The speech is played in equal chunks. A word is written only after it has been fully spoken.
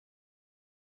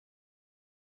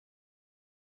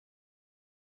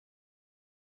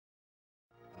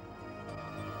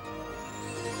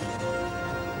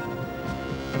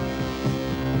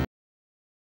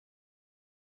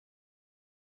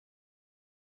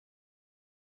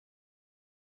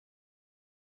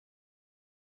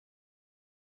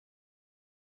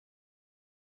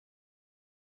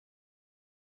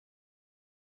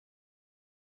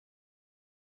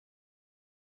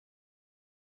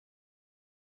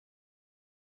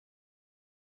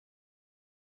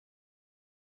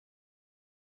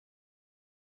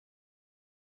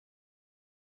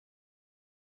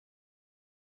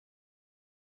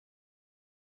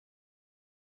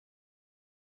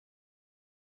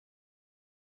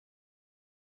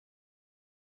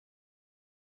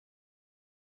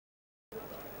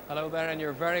Hello there, and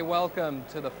you're very welcome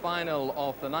to the final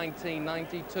of the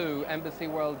 1992 Embassy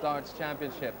World Darts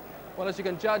Championship. Well, as you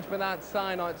can judge by that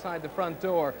sign outside the front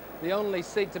door, the only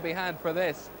seat to be had for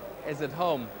this is at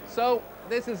home. So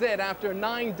this is it. After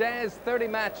 9 days, 30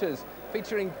 matches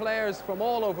featuring players from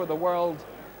all over the world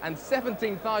and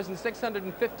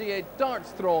 17,658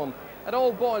 darts thrown, it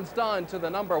all boils down to the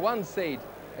 #1 seed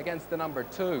against the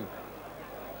 #2.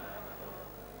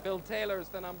 Phil Taylor's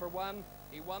the #1.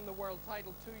 He won the world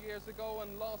title 2 years ago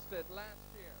and lost it last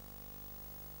year.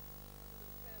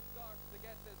 10 darts to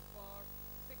get this far,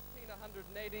 16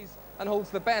 180s, and holds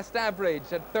the best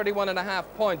average at 31.5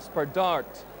 points per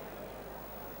dart.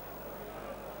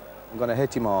 I'm going to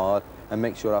hit him hard and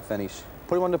make sure I finish.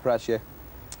 Put him under pressure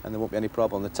and there won't be any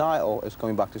problem. The title is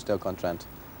coming back to Stoke-on-Trent,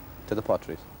 to the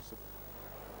Potteries.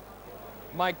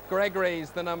 Mike Gregory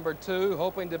is the #2,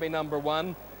 hoping to be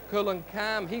 #1. Cool and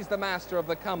calm, he's the master of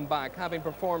the comeback, having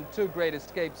performed 2 great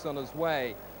escapes on his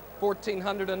way.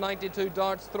 1,492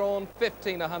 darts thrown,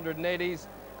 15 180s,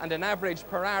 and an average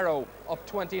per arrow of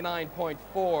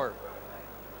 29.4.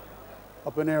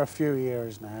 I've been here a few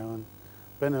years now and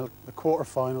been in the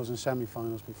quarter-finals and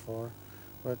semi-finals before,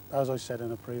 but as I said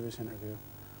in a previous interview,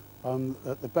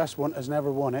 the best one has never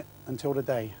won it until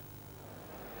today.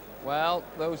 Well,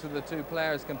 those are the 2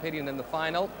 players competing in the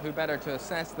final. Who better to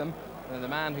assess them than the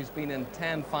man who's been in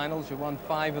 10 finals, who won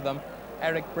 5 of them,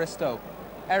 Eric Bristow.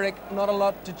 Eric, not a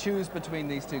lot to choose between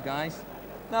these 2 guys.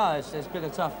 No, it's been a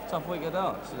tough week of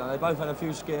darts. You know, they both had a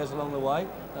few scares along the way.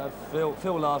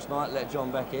 Phil last night let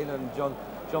John back in, and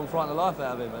John frightened the life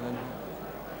out of him. And then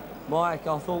Mike,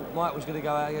 I thought Mike was going to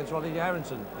go out against Rodney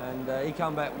Harrington, and he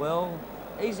come back well.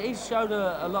 He's showed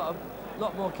a lot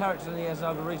more character than he has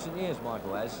over recent years.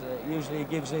 Michael has. Usually he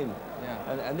gives in,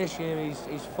 yeah. And this year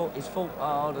he's fought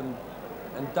hard and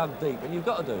dug deep, and you've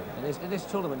got to do. In this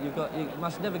tournament, you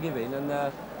must never give in, and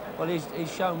well,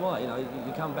 he's shown why. You know,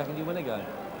 you come back and you win again.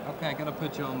 Okay, I'm going to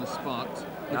put you on the spot.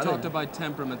 You talked about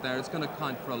temperament there. It's going to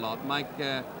count for a lot. Mike,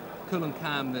 cool and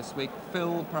calm this week.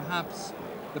 Phil, perhaps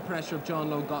the pressure of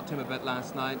John Lowe got to him a bit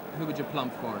last night. Who would you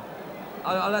plump for?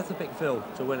 I'll have to pick Phil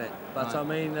to win it, but right. I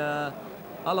mean, I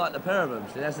like the pair of them.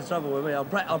 See, that's the trouble with me.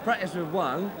 I'll practice with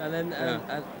one, and then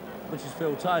which is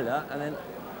Phil Taylor, and then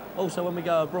also when we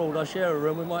go abroad, I share a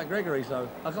room with Mike Gregory, so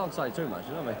I can't say too much,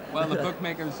 you know what I mean? Well, the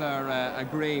bookmakers are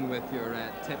agreeing with your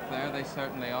tip there. They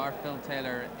certainly are. Phil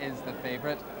Taylor is the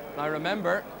favourite. Now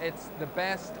remember, it's the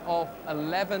best of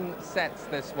 11 sets,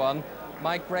 this one.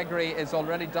 Mike Gregory is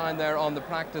already down there on the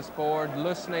practice board,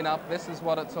 loosening up. This is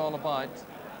what it's all about.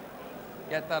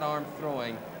 Get that arm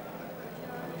throwing.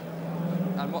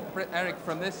 And Eric,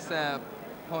 from this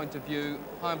point of view,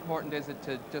 how important is it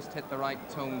to just hit the right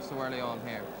tone so early on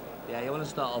here? Yeah, you want to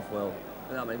start off well,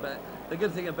 you know what I mean? But the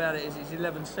good thing about it is it's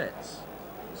 11 sets.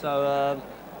 So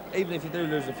even if you do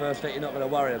lose the first set, you're not going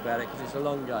to worry about it because it's a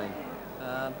long game.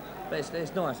 But it's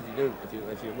nice if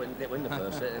you win the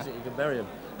first set, you can bury him.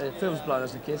 Phil's blowing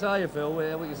us a kiss. How are you, Phil?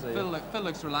 We can see Phil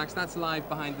looks relaxed. That's live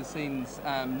behind the scenes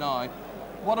now.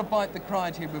 What about the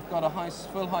crowd here? We've got a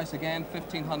full house again,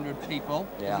 1,500 people.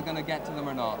 Yeah. Is it going to get to them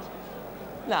or not?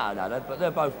 No, they're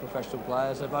both professional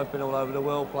players. They've both been all over the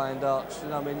world playing darts. You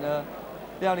know, I mean, the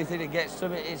only thing that gets to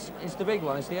them is the big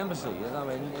one. It's the Embassy. You know, I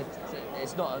mean,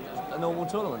 it's not a normal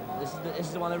tournament. This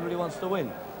is the one everybody wants to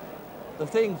win. The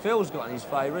thing Phil's got in his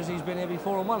favour is he's been here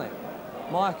before and won it.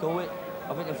 Michael, I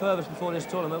think the furthest before this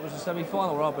tournament was the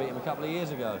semi-final where I beat him a couple of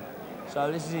years ago. So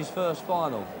this is his first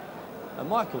final. And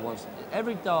Michael wants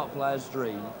every dart player's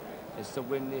dream is to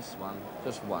win this one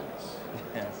just once.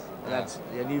 Yes.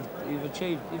 And you've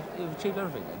achieved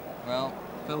everything then. Well,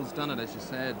 Phil's done it, as you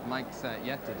said. Mike's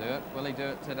yet to do it. Will he do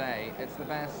it today? It's the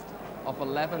best of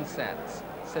 11 sets.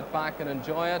 Sit back and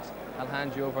enjoy it. I'll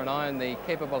hand you over now in the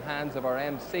capable hands of our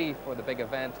MC for the big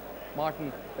event,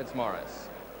 Martin Fitzmaurice.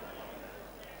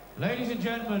 Ladies and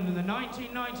gentlemen, in the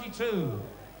 1992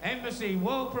 Embassy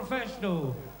World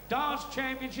Professional Darts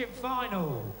Championship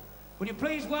Final, would you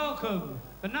please welcome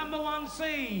the #1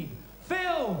 seed,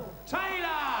 Phil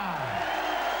Taylor.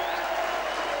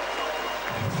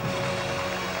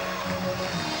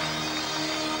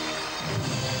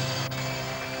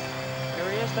 Here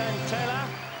he is then, Taylor,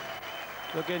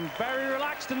 looking very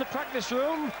relaxed in the practice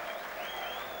room.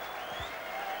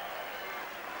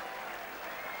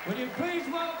 Would you please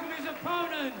welcome his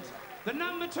opponent, the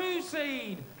 #2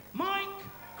 seed, Mike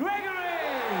Gregory.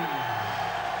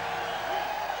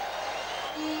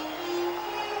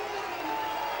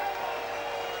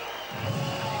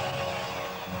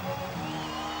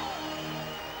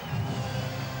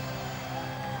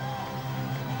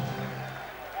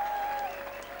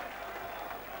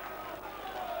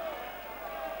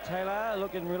 Taylor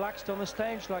looking relaxed on the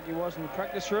stage like he was in the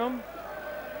practice room.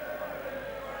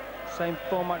 Same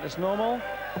format as normal.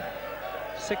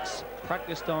 6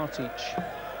 practice darts each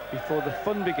before the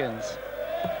fun begins.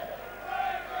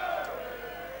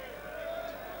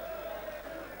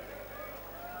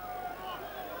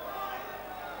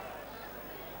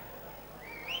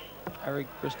 Eric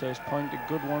Bristow's point, a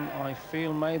good one, I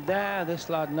feel, made there. This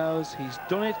lad knows he's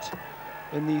done it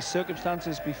in these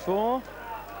circumstances before.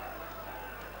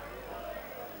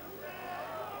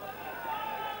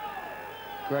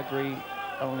 Gregory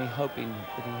only hoping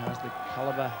that he has the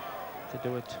caliber to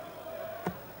do it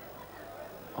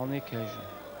on the occasion.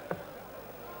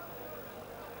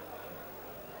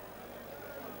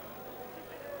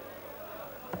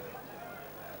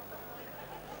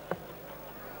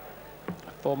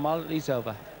 Formalities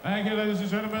over. Thank you, ladies and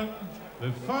gentlemen.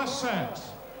 The first set.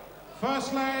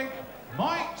 First leg,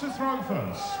 Mike to throw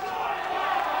first.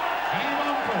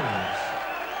 Anyone, please.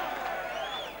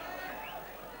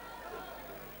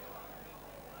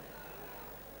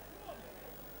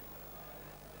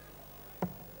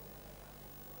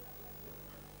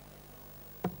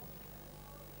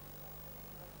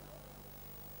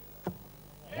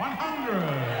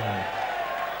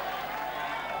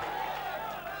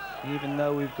 Even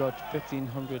though we've got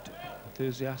 1,500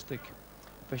 enthusiastic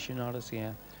aficionados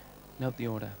here, note the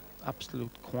order.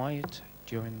 Absolute quiet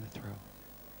during the throw.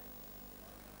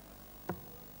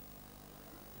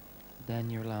 Then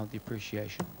you're allowed the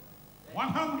appreciation.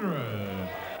 100.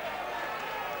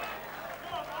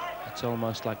 It's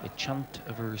almost like a chant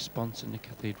of a response in the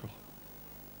cathedral.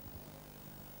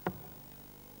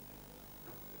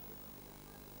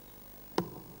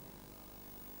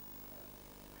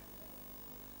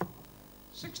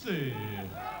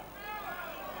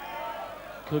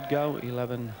 Could go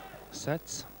 11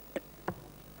 sets.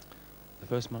 The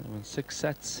first man who wins 6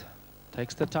 sets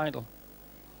takes the title.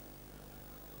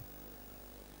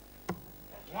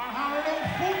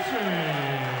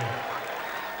 140.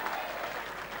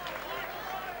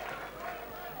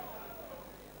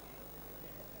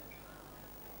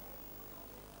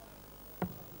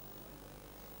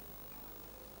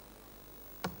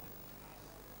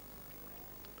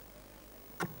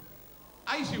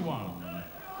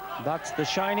 That's the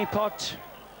shiny pot,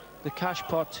 the cash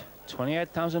pot,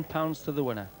 £28,000 to the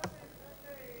winner.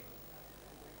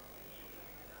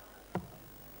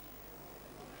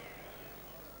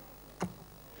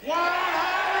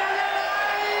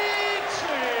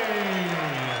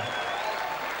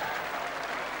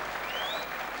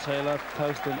 Taylor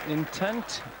posting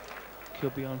intent,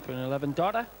 could be on for an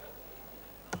 11-darter.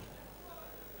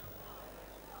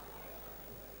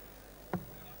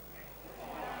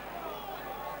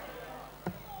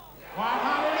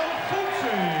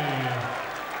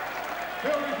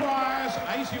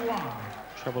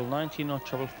 Treble 19 or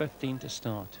treble 15 to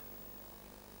start.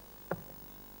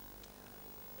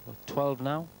 Double 12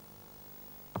 now.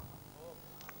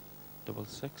 Double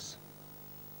 6.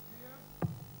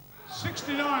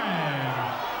 69.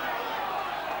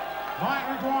 Mike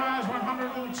requires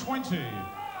 120.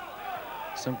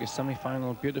 Sunk his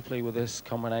semi-final beautifully with this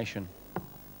combination.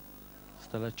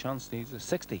 Still a chance, needs a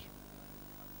 60.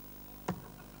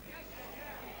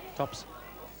 Tops.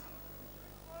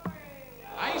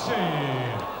 80.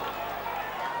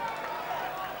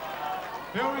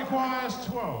 Bill requires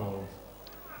 12.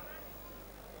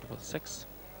 Double 6.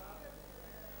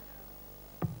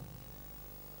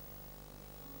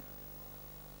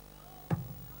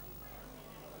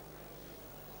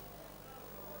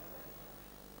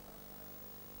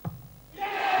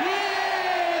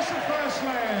 Yes, the first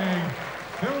leg.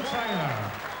 Bill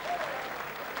Taylor.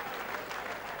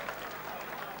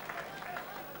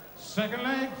 Second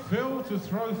leg, Phil to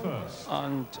throw first.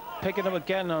 And picking up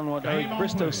again on what Eric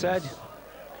Bristow said,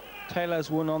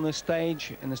 Taylor's won on this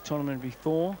stage in this tournament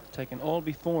before, taken all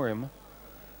before him.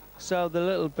 So the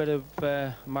little bit of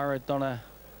Maradona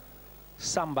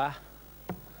samba,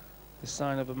 the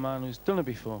sign of a man who's done it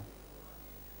before.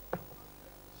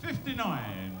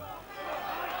 59.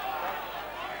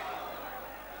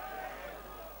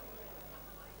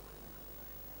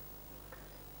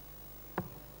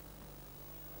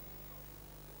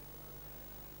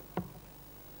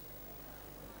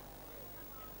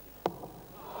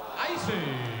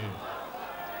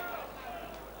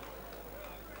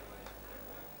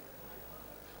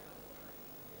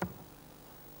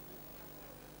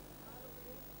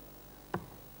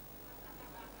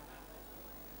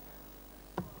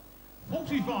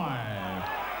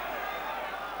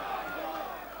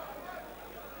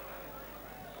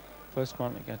 First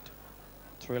one to get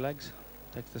 3 legs,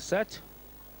 takes the set.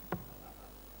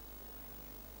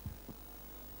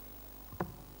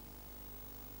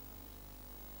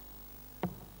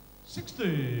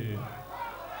 60.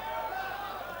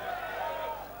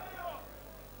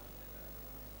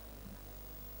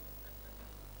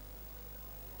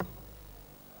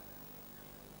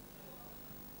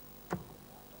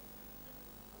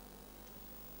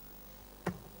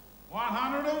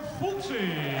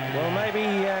 Well,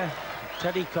 maybe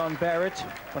Teddy can't bear it,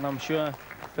 but I'm sure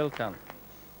Phil can.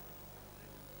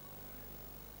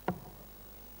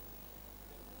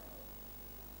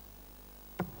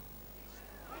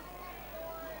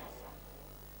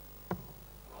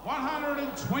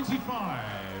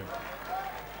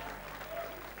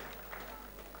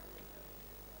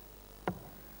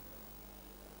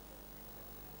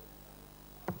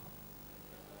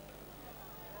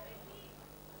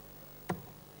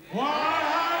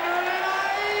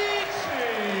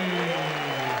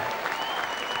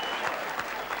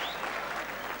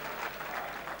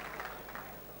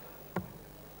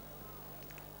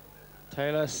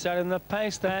 Taylor setting the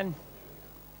pace then.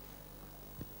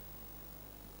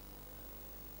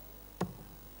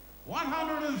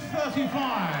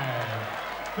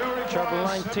 Treble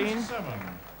 19.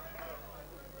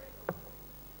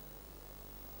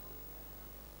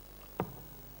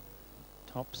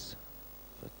 Tops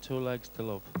for 2 legs to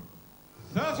love.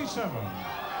 37. Light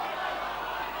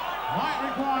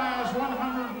requires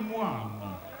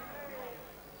 101.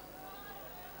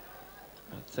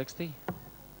 At 60.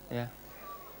 Yeah.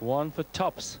 1 for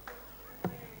tops.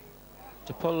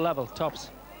 To pull level, tops.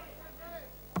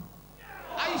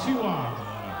 81.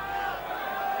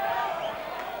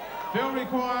 Phil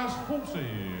requires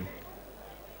 40.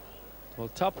 Double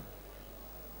top.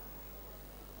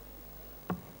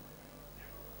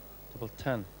 Double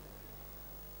 10.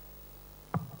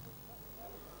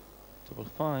 Double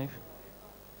 5.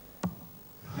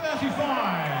 35.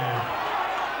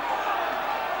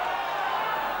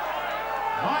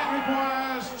 Light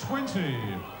requires 20.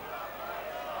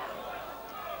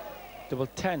 Double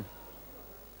 10.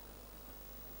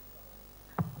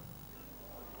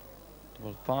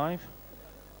 Double 5.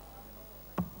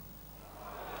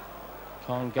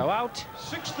 Can't go out.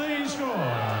 16 score.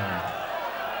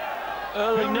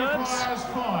 Early Phil nerves. requires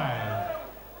 5.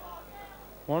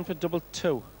 1 for double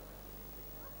 2.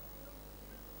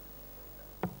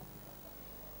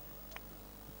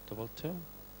 Double 2.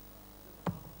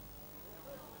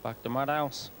 Back to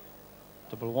Madhouse.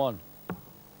 Double 1.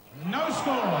 No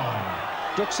score.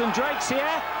 Ducks and Drakes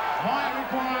here. Light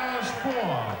requires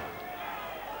 4.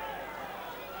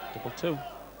 Double 2.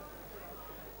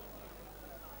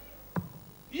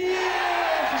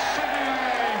 Yeah, it's a second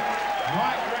leg.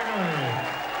 Right,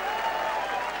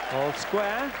 Gregory. All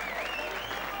square.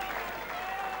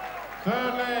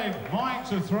 Third leg, Mike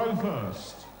to throw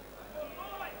first.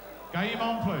 Game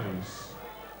on, please.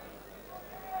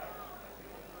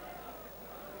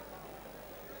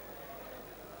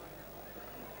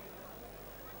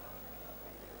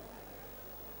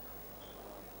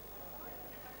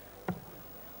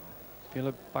 If you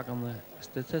look back on the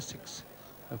statistics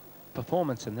of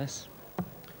performance in this,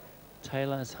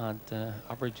 Taylor has had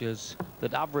averages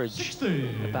that average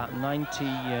 60. about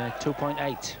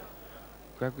 92.8.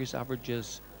 Gregory's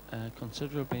averages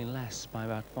considerably less by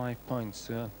about 5 points.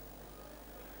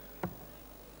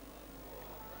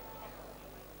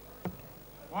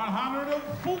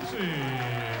 140.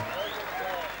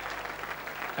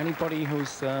 Anybody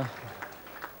who's going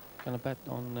to bet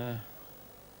on the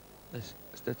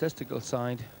statistical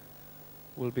side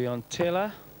will be on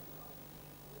Taylor.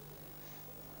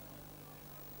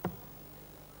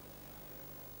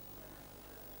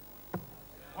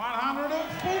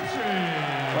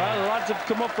 Well, the lads have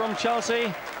come up from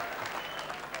Chelsea,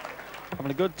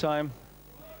 having a good time.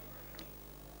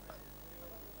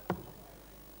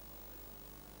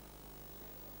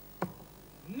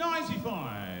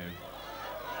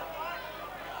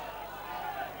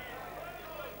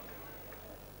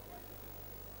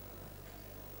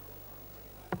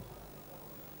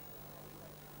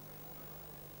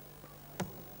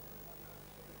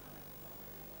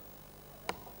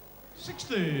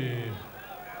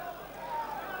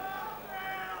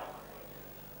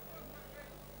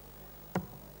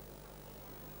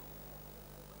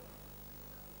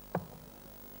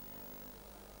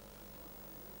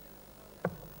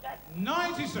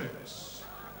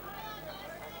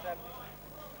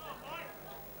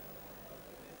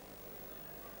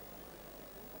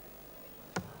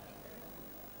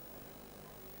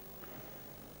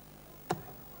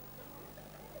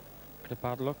 Bit of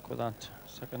bad luck with that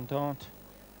second dart.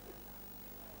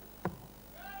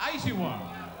 81.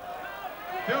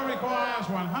 Phil requires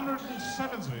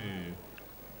 170.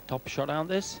 Top shot out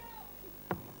this.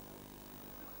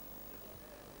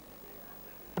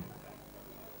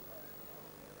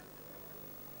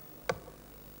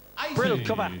 little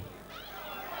cover.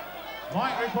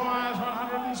 Mike requires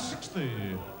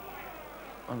 160.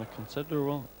 Under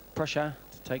considerable pressure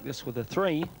to take this with a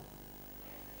 3.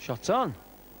 Shots on.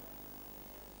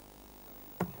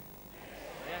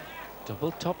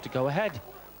 Double top to go ahead.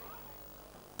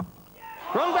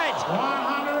 Wrong bet.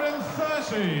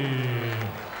 130.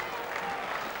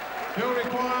 Phil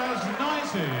requires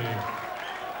 90.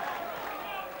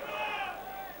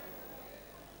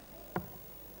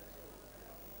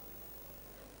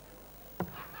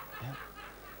 Yeah.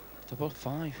 Double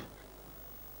 5.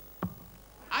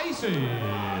 80.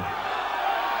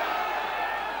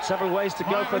 Several ways to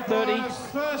go for 30.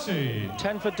 30.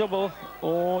 10 for double,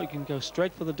 or you can go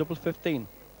straight for the double 15.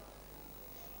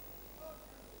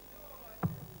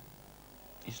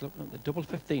 He's looking at the double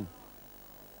 15.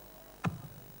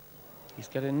 He's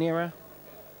getting nearer.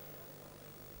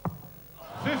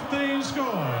 15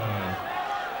 score.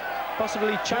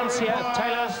 Possibly chance here.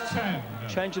 Taylor 10.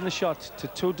 changing the shot to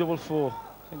 2 double 4.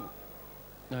 I think,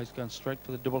 no, he's going straight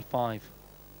for the double 5.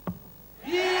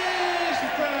 Yes, the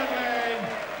third leg.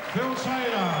 Phil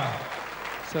Taylor.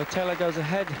 So Taylor goes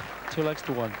ahead, 2 legs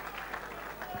to 1.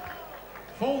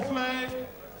 Fourth leg,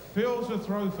 Phil to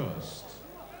throw first.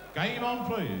 Game on,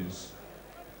 please.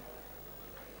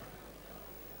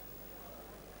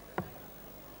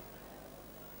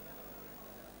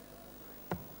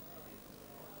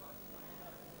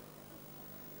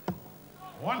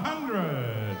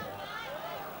 $100.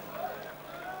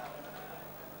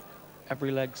 Every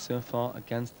leg so far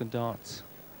against the darts.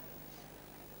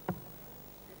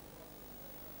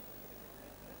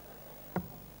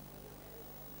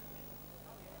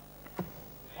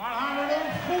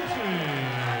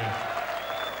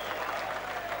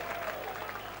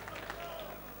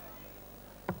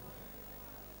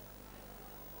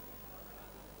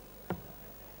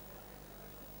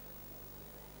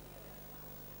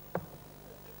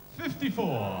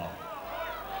 $54.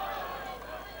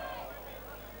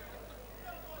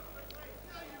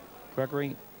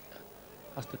 Gregory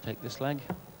has to take this leg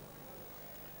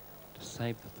to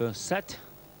save the first set.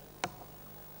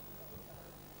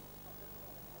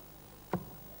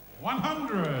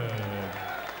 100.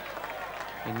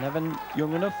 11,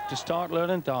 young enough to start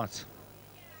learning darts.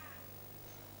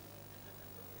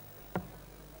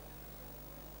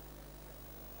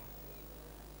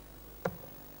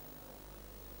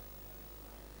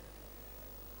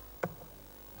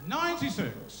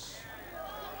 $96.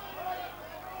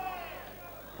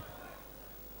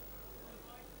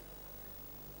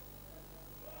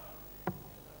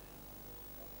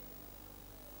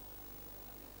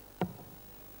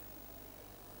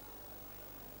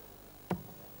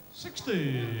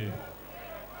 $60.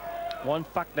 One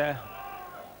factor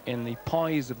in the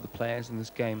pies of the players in this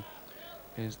game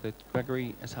is that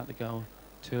Gregory has had to go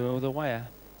to the wire.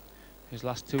 His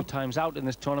last 2 times out in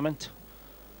this tournament,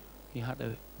 he had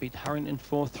to beat Harrington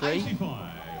 4-3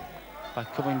 by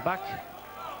coming back,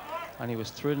 and he was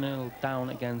 3-0 down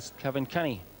against Kevin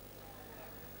Kenny.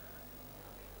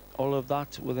 All of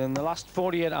that within the last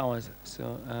 48 hours.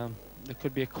 So there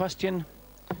could be a question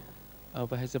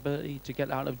over his ability to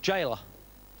get out of jail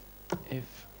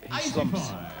if he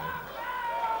slumps.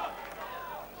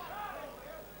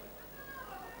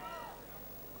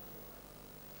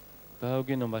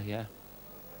 Bogey number here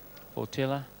for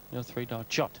Taylor, your 3-dart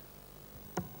shot.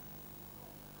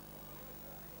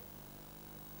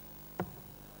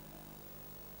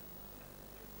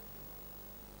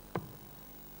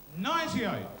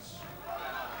 $98.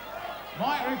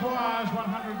 Mike requires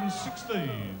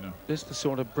 116. This is the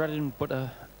sort of bread and butter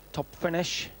top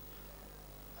finish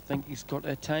I think he's got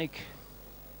to take.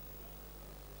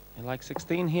 He likes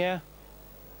 16 here.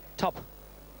 Top.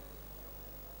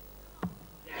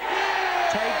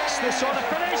 Takes the sort of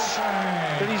finish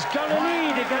that he's going to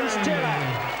need against Taylor.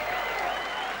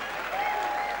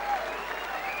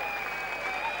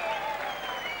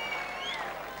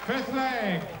 Fifth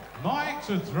leg, Mike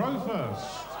to throw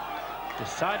first.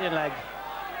 Deciding leg.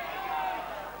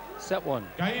 Set 1.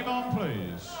 Game on,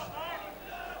 please.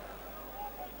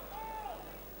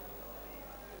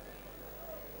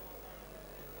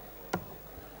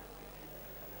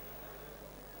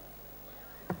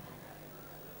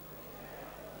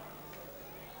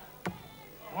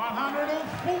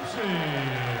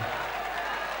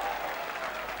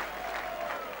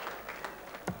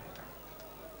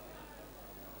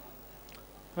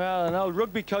 Well, an old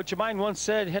rugby coach of mine once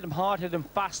said, hit them hard, hit them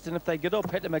fast, and if they get up,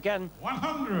 hit them again.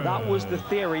 100. That was the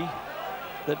theory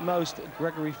that most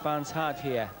Gregory fans had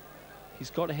here. He's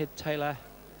got to hit Taylor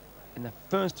in the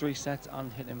first 3 sets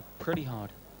and hit him pretty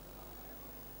hard.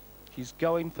 He's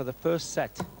going for the first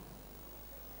set.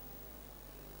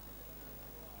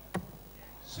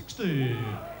 60.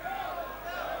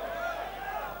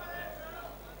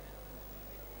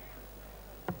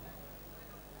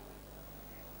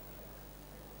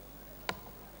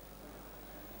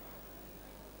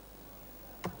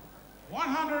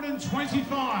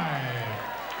 $125.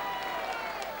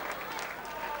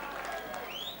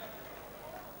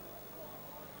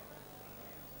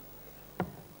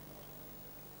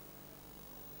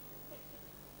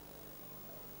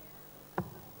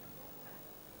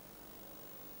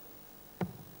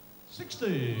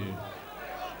 60.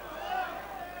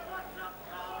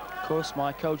 Of course,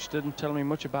 my coach didn't tell me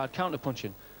much about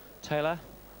counter-punching. Taylor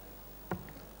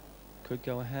could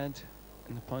go ahead,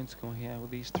 and the points go here with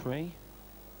these three.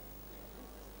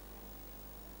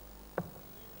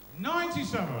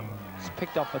 97. He's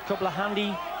picked up a couple of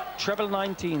handy treble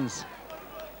 19s.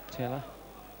 Taylor.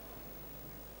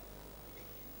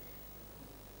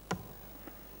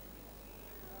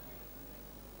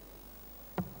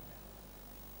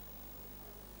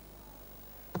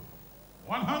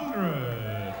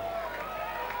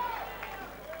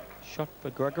 Shot for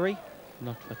Gregory,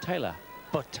 not for Taylor.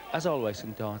 But, as always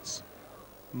in darts,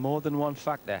 more than one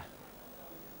factor.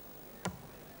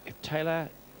 If Taylor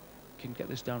can get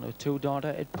this down to a two-darter,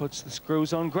 it puts the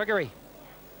screws on Gregory.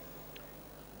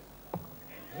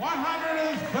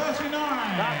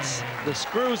 139. That's the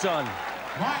screws on.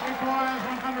 White requires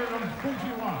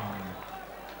 141.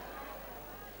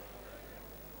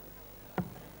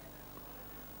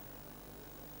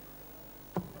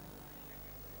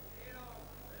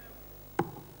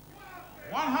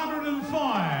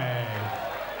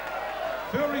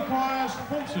 Phil requires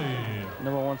 40.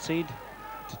 Number one seed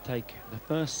to take the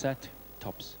first set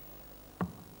tops.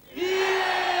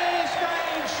 Yes!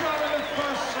 Game shot in the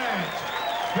first set.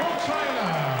 Phil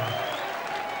Taylor.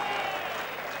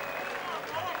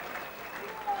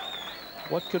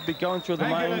 What could be going through the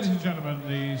Thank you, mind? ladies and gentlemen.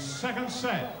 The second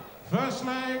set. First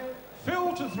leg,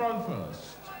 Phil to throw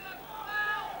first.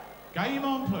 Game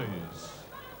on, please.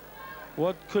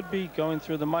 What could be going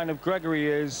through the mind of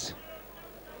Gregory is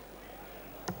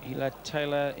he let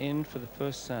Taylor in for the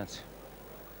first set.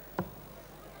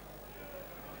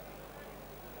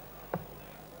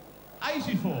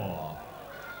 $84.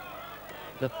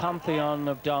 The pantheon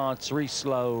of darts, Rees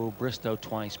Lowe, Bristow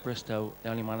twice. Bristow, the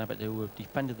only man ever to have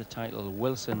defended the title.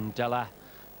 Wilson, Della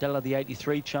the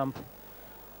 83 champ.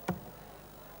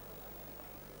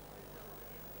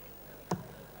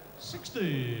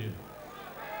 $60.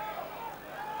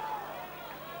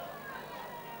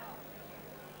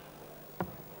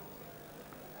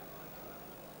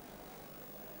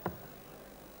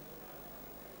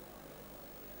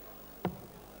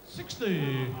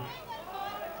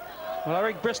 Well,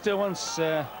 Eric Bristow once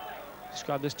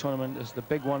described this tournament as the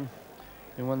big one.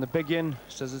 And when the big in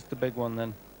says it's the big one,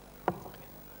 then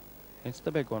it's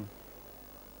the big one.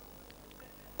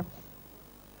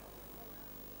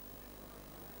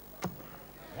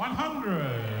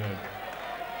 $100.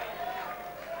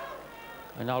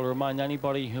 And I'll remind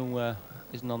anybody who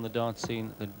isn't on the dance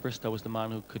scene that Bristow was the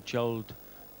man who cajoled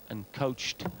and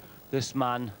coached this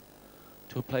man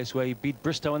to a place where he beat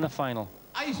Bristow in the final.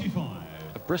 85.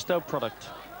 A Bristow product.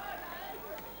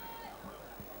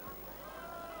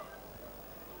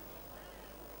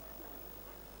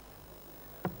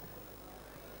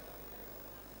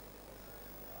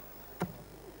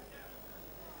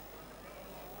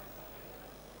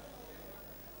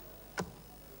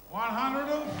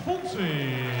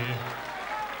 $140.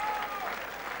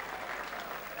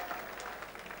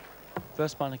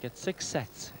 First man to get 6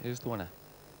 sets is the winner.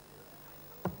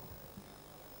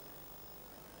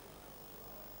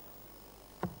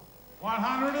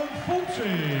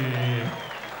 $140.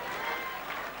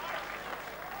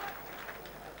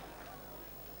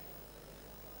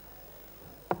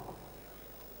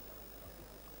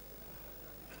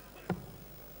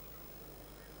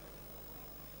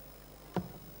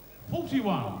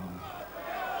 $41.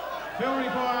 Phil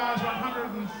requires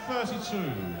 132.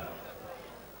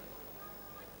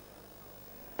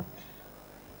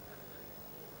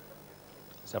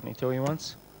 72 he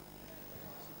wants.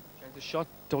 Change the shot,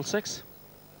 double 6.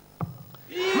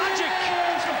 Yes! Magic!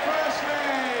 The first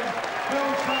leg,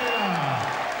 Phil Taylor.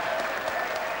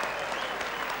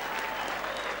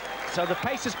 So the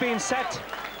pace is being set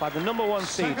by the number one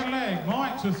seed. Second leg,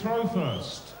 Mike to throw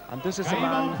first. And this is Game a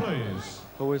man on, please.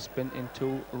 who has been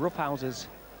into rough houses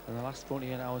in the last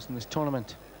 48 hours in this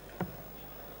tournament.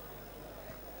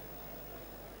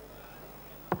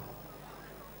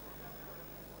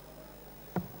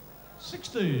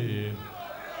 $60.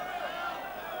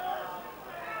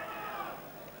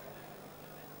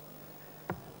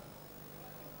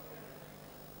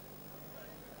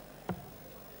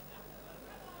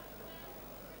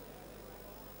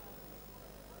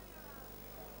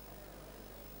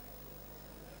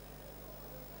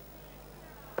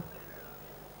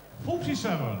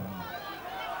 47.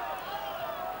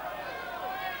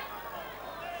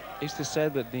 Used to say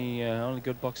that the only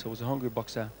good boxer was a hungry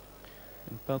boxer,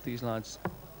 and both these lads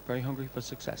very hungry for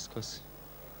success, because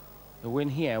a win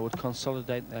here would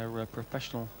consolidate their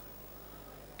professional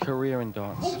career in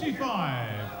darts.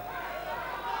 45.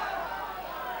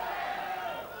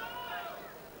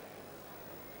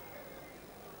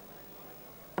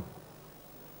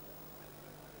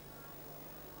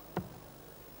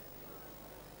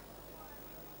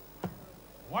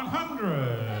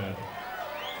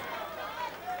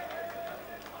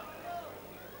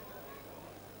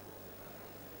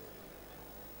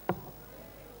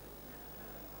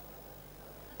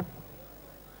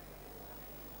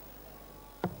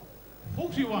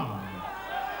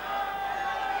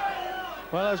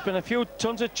 Well, there's been a few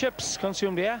tons of chips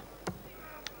consumed here,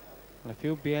 and a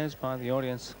few beers by the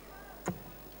audience.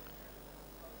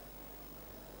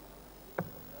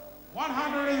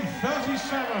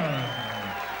 137.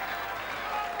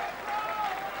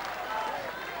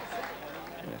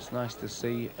 It's nice to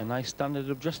see a nice standard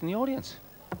of dress in the audience.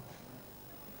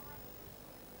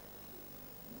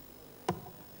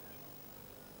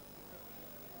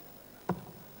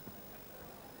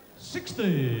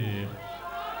 $60.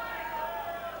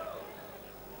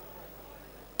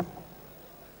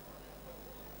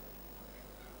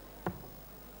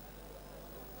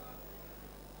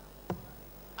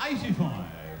 85.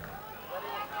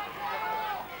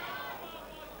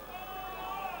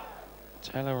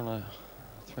 Taylor on a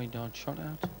 3-dart shot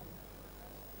out.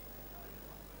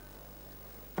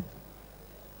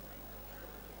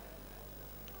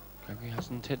 Gregory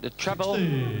hasn't hit the treble.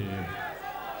 60.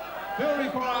 Bill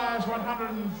requires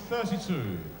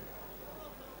 132.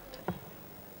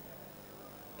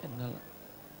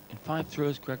 In 5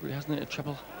 throws, Gregory hasn't hit a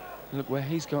treble. Look where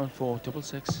he's going for,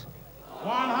 666.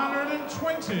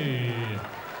 120.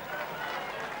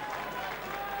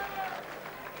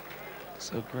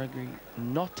 So Gregory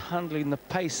not handling the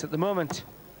pace at the moment.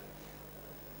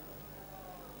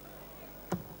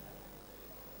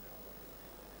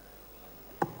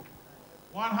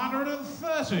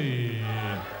 $130.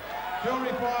 Bill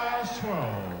requires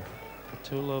 12.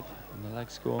 Patulov and the leg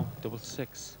score,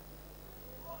 666.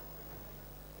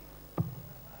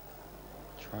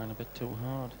 Trying a bit too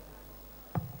hard.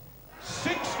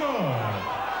 6 good.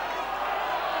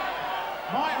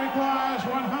 Mike requires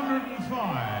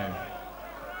 105.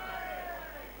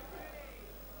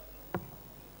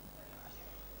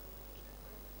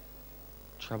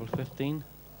 Treble 15.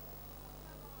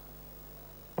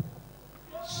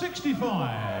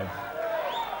 65.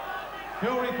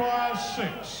 Bill requires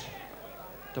 6.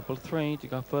 3 to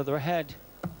go further ahead.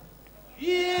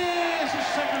 Yes, a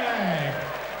second leg.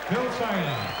 Bill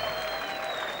Taylor.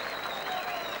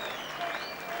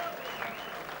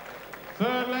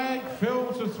 Third leg,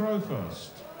 Phil to throw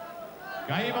first.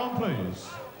 Game on, please.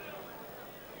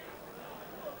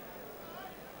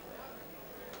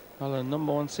 Well, the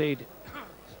 #1 seed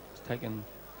has taken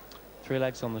 3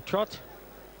 legs on the trot.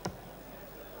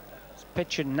 It's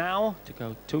pitching now to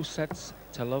go 2 sets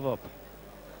to love up.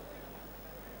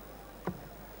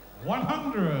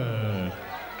 100.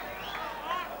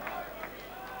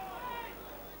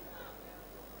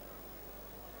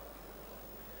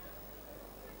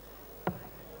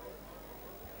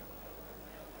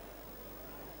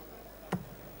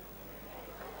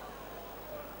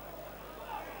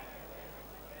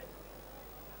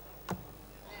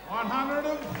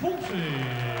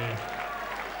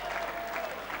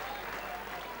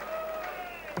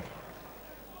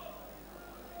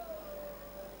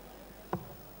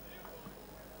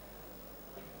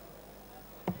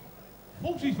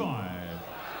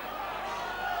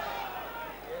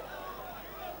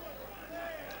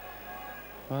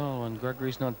 Well, when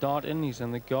Gregory's not darting, he's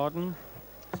in the garden.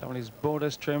 Some of his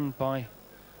borders trimmed by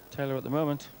Taylor at the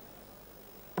moment.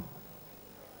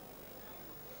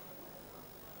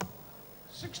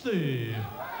 60.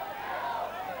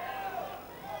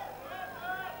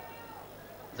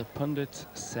 The pundits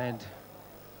said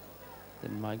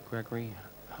that Mike Gregory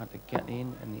had to get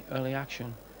in the early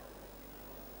action.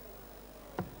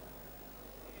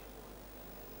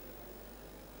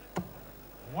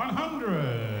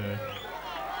 $100.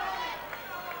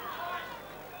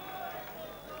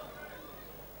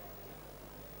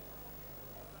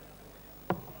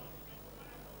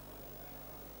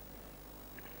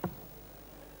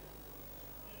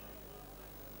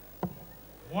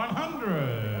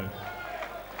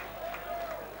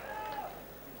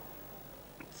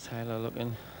 Taylor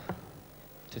looking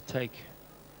to take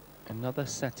another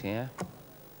set here.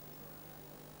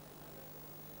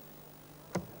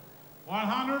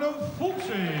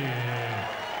 140.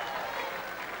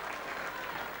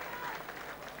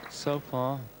 so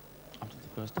far, after the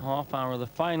first half hour of the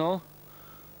final,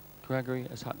 Gregory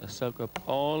has had to soak up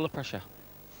all the pressure.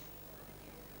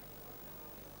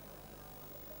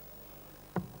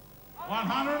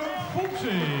 $140.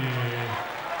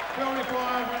 Field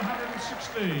required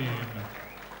 116.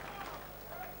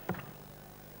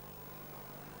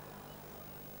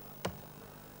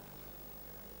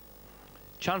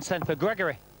 Chance then for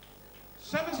Gregory.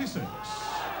 76.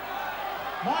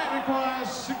 Mike requires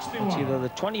 61. It's either the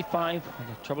 25 or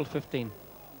the treble 15.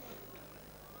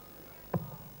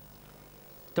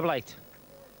 Double 8.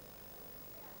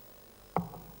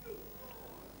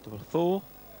 Double 4.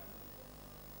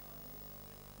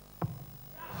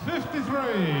 53.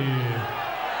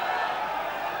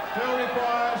 Field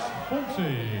requires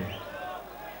 40.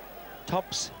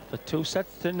 Tops for 2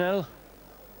 sets to 0.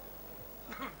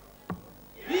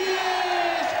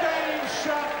 Yes, game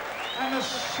shot and the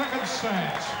second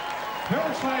set.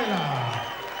 Phil Taylor.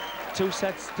 2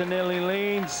 sets to 0 he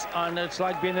leads, and it's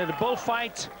like being in a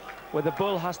bullfight where the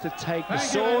bull has to take the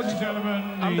sword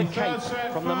and the cape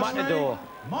from the matador.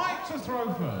 Mike to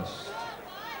throw first.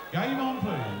 Game on,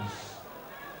 please.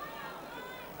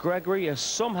 Gregory has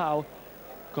somehow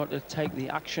got to take the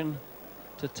action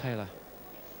to Taylor.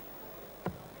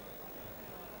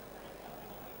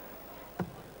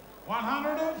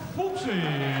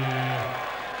 $140.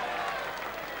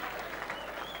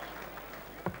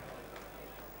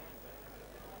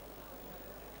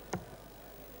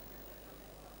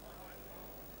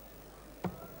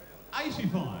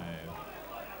 $85.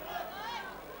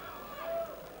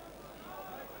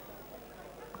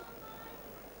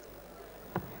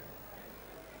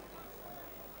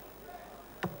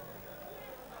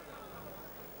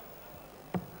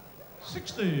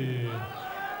 $60.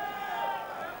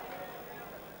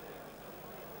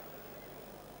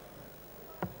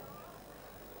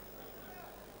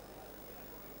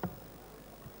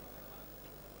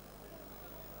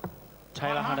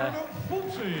 Taylor had a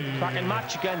cracking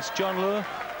match against John Lure.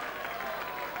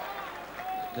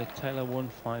 The Taylor won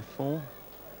 5-4.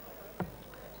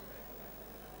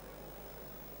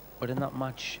 But in that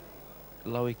match,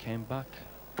 Lowy came back.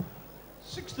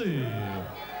 60.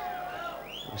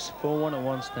 It was 4-1 at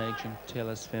one stage in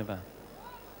Taylor's favour.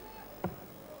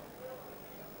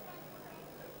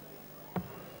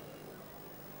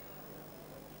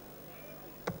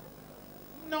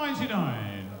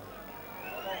 $99.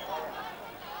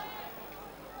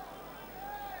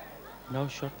 No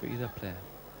shot for either player.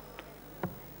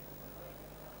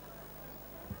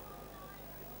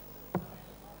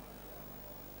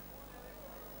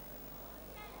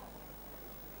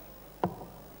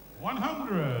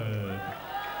 $100.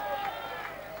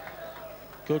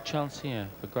 Good chance here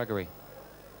for Gregory.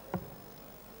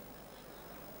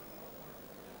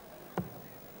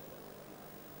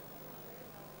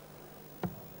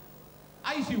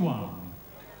 $81.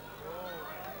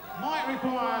 Mike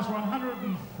requires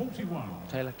 141.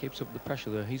 Taylor keeps up the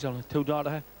pressure there. He's on a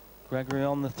 2-darter. Gregory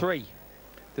on the 3.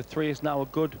 The 3 is now a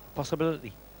good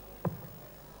possibility.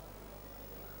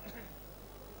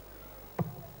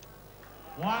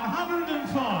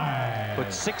 $105.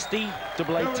 But 60,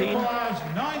 double 18. Requires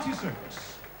 96.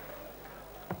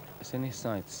 It's in his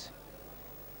sights.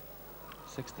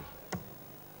 60.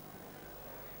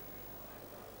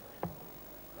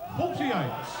 48.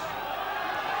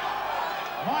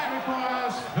 Mike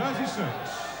requires 36.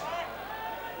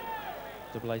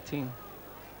 Double 18.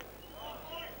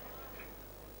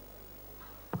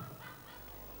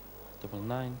 Double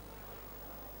 9.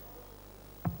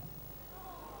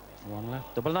 1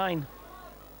 left. Double 9.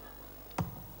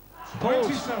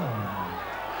 27.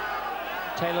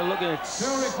 Taylor looking at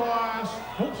Still requires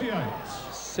 48.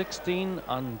 16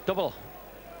 and double.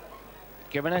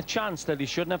 Given a chance that he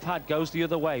shouldn't have had, goes the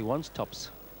other way once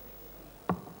tops.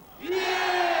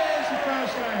 Yes, the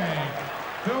first leg.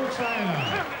 Phil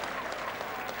Taylor.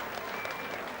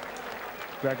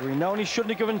 Gregory known he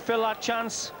shouldn't have given Phil that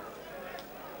chance.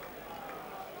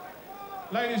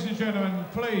 Ladies and gentlemen,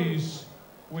 please,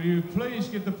 will you please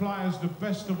give the players the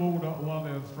best of order while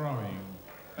they're throwing?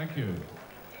 Thank you.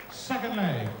 Second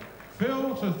leg,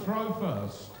 Phil to throw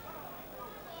first.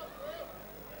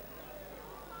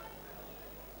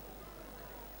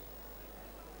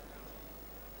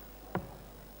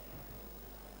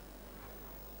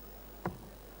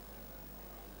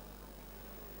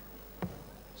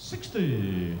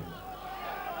 $60.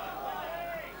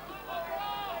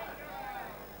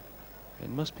 It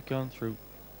must be going through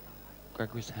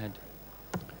Gregory's head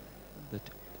that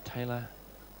Taylor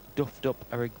duffed up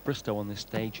Eric Bristow on this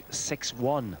stage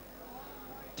 6-1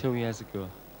 2 years ago.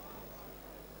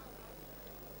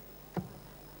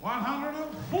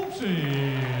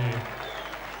 140.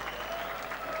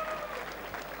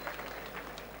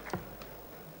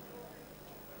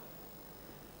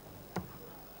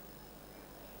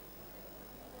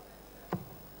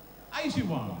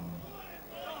 81.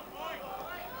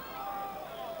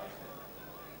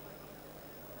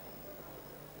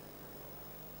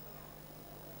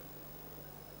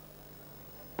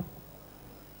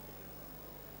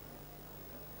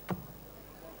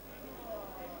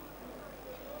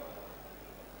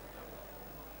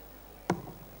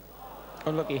 Oh,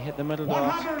 look, he hit the middle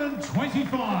dart.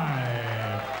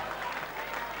 125.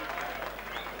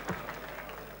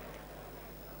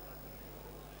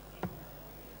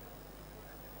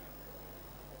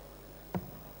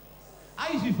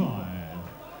 85. 180.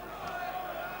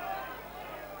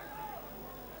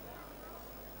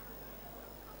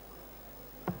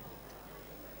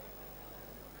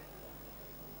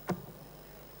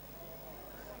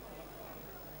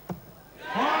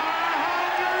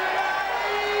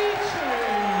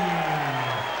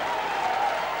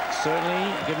 Certainly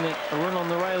giving it a run on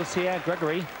the rails here,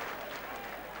 Gregory.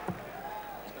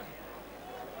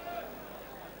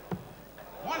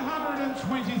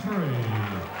 123.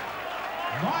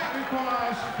 Mike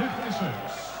requires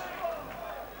 56.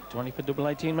 20 for double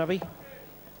 18, maybe?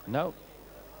 No.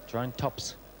 Trying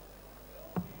tops.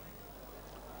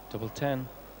 Double 10.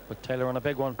 Put Taylor on a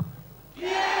big one.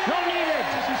 Yeah! Not needed!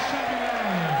 This is second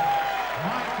leg.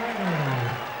 Mike Gregory.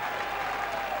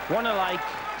 One alike,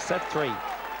 set 3.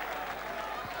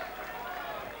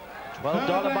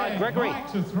 $12 by Gregory.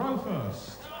 Mike to throw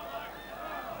first.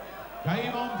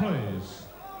 Game on, please.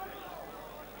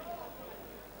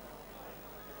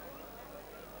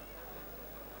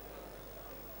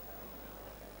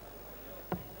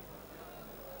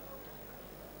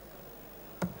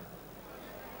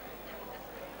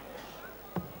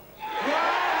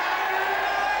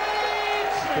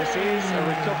 This is a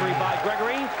recovery by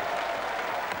Gregory.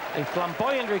 A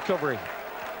flamboyant recovery.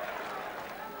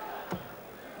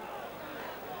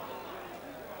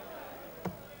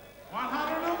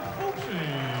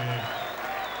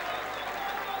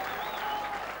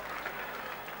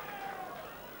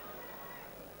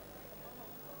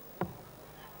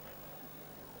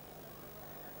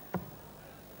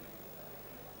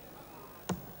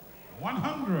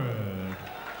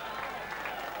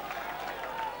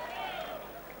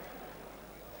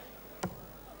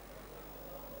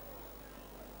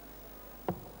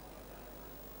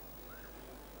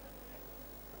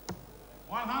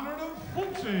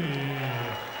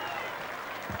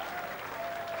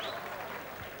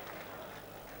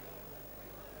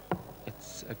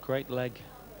 It's a great leg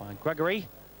by Gregory,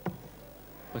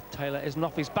 but Taylor isn't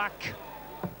off his back.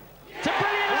 It's a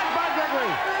brilliant leg by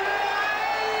Gregory.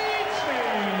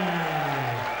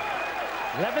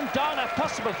 11th darter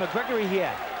possible for Gregory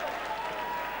here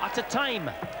at a time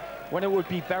when it would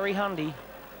be very handy.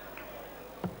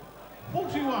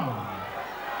 41.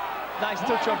 Nice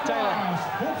touch on Taylor.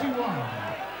 41.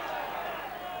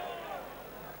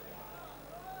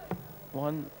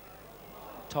 One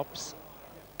tops.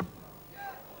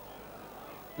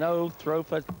 No throw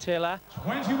for Taylor.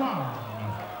 21.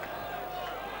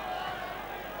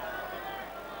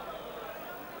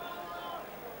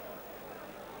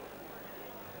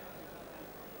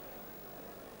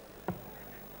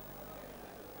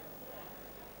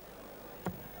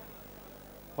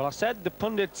 Well, I said, the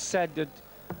pundits said that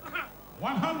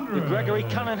 100. the Gregory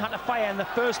cannon had to fire in the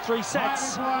first 3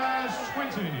 sets.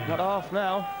 20. Not off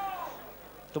now.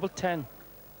 Double 10.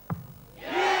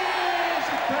 Yes,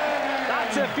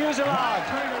 That's a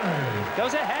fusillade.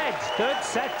 Goes ahead. 3rd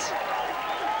set.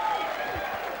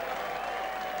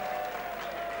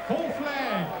 Full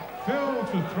flag. Phil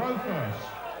to throw first.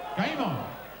 Game on.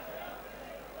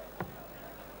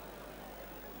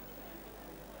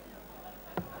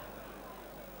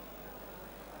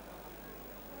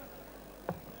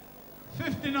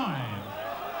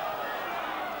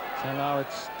 So now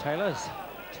it's Taylor's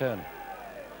turn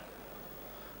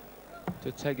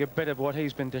to take a bit of what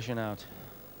he's been dishing out.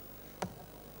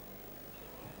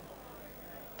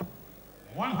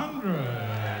 100.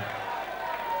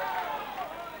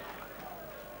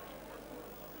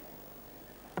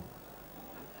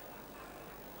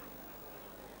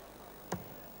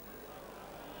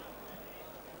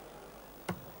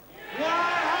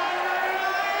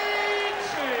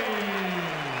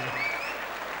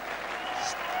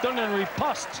 Stunning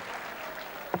riposte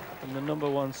from the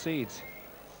 #1 seeds.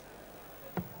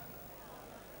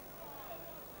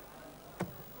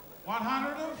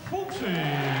 140.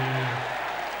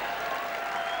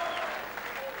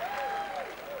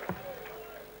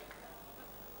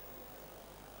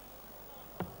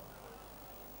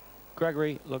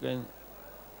 Gregory looking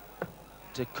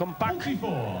to come back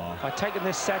 44. by taking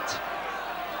this set.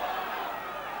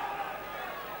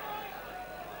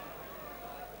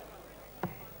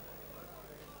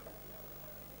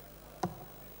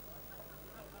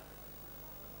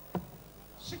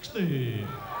 60.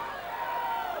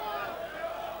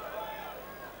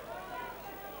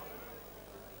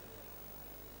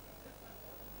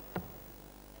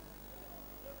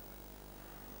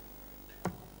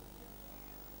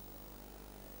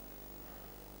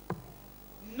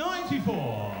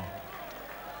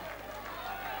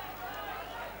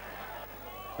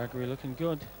 Gregory looking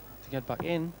good to get back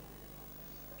in.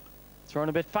 Throwing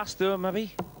a bit faster,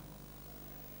 maybe.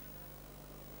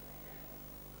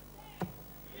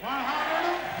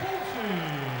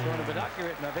 140. Throwing a bit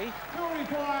accurate, maybe. Still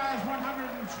requires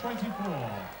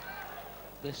 124.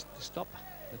 This to stop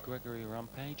the Gregory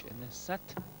rampage in this set.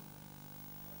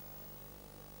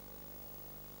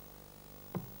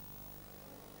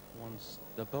 Once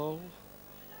the ball.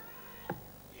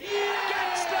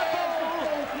 Gets the ball!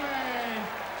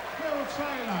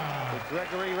 The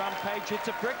Gregory rampage hits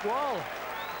a brick wall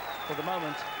for the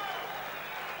moment.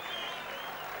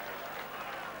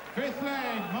 Fifth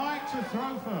leg, Mike to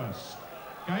throw first.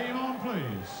 Game on,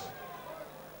 please.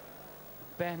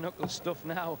 Bare knuckle stuff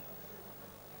now.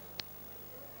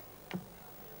 Oh,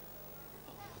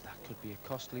 that could be a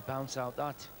costly bounce out,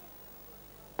 that.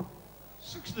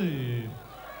 60.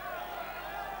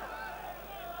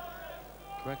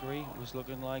 Gregory was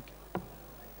looking like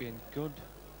being good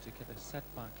to get a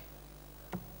setback.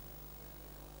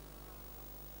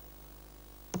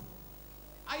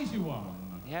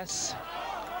 Yes.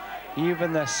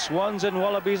 Even the Swans and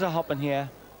Wallabies are hopping here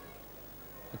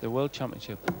at the World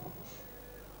Championship.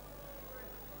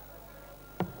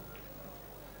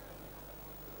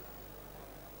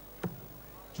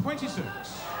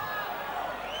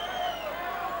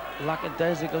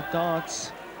 Lackadaisical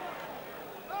darts.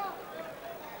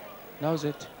 Knows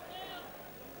it.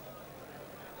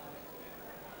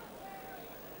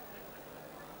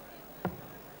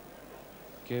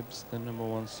 Gives the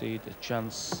 #1 seed a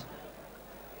chance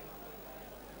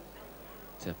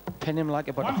to pin him like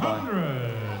a butterfly.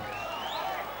 100.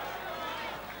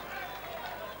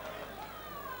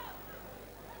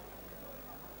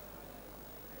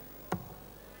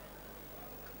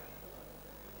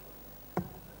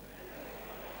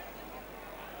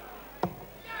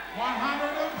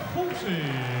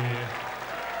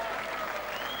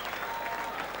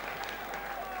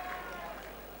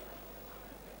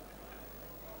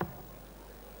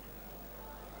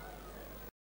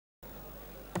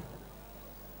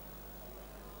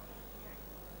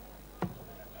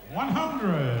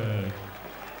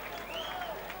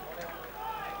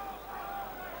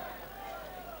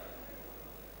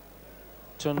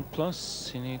 Ton plus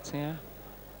he needs here.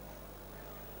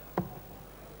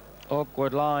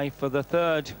 Awkward lie for the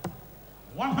third.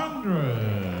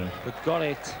 100. But got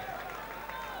it.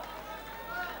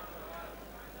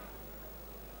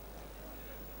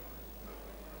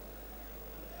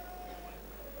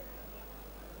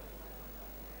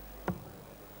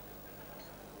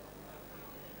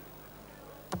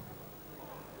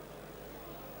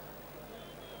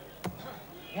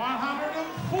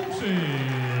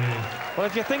 Well,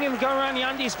 if you're thinking of going around the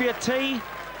Andes for your tea,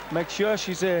 make sure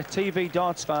she's a TV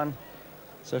darts fan,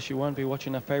 so she won't be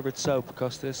watching her favourite soap,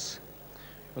 because this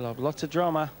will have lots of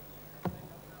drama.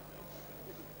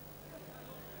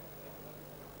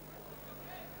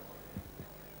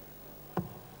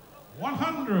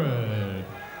 $100.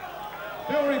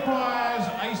 Bill requires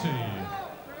 80.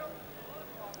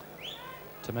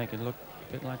 To make it look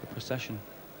a bit like a procession,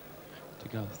 to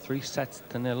go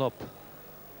 3-0 up,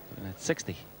 looking at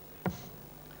 60.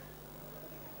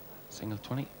 Single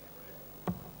 20.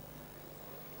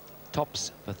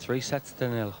 Tops for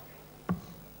 3-0.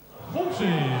 40.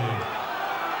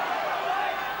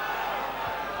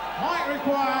 Mike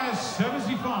requires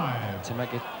 75. To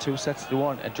make it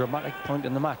 2-1, a dramatic point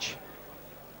in the match.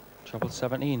 Trouble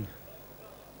 17.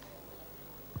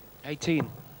 18.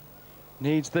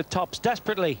 Needs the tops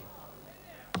desperately.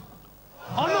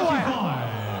 On the way.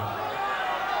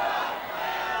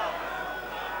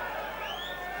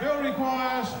 Bill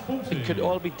requires 40. It could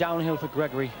all be downhill for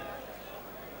Gregory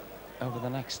over the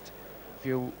next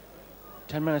 10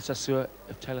 minutes or so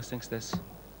if Taylor thinks this.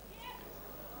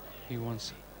 He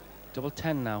wants double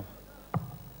 10 now.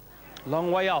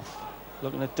 Long way off.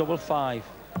 Looking at double 5.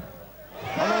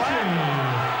 On the way.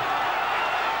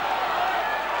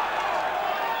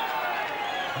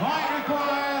 Mike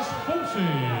requires 40.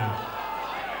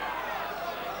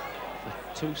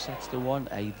 For 2-1,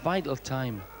 a vital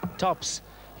time. Tops.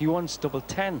 He wants double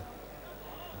 10.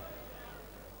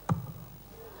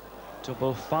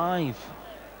 Double 5.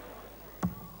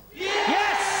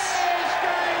 Yes!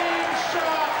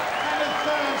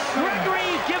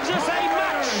 Gregory gives us a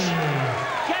match.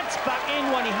 Gets back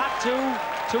in when he had to.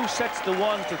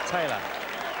 2-1 to Taylor.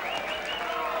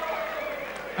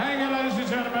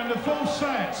 gentlemen, the full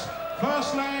set.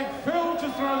 First leg, Phil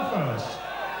to throw first.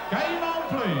 Game on,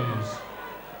 please.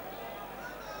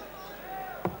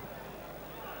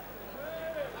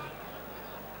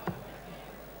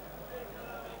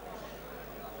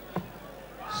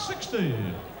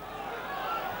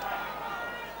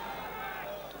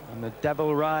 And the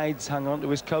devil rides, hang on to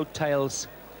his coattails.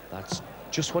 That's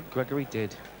just what Gregory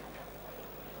did.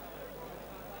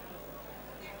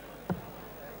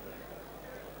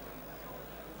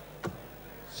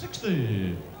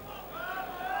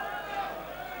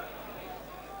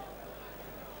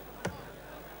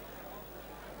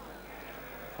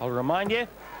 I'll remind you,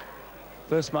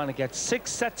 first man to get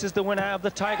 6 sets is the winner of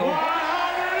the title.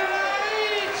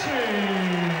 180!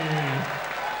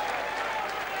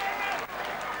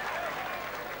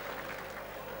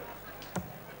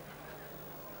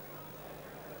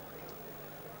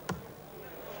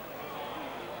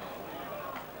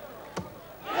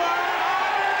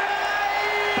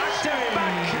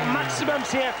 Back-to-back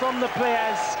maximums here from the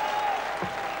players.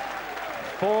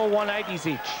 4 180s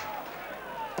each.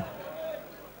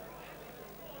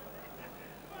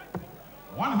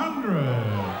 100.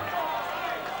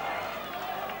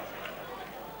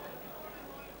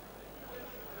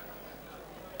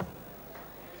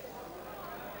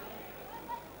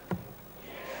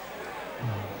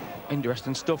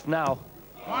 Interesting stuff now.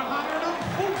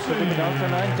 140. Looking down for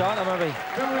 9 darter, maybe.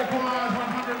 Bill requires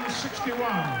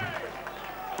 161.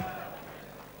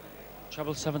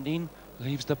 Treble 17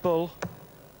 leaves the bull.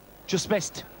 Just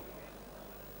missed.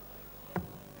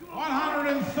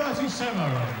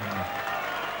 137.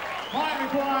 Mike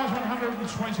requires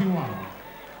 121.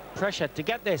 Pressure to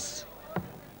get this.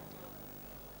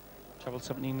 Treble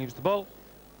 17 leaves the bull.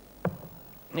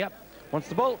 Yep, wants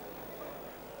the bull.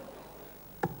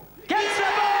 Gets the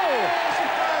bull!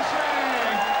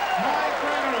 Mike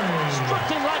Gregory.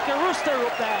 Strutting like a rooster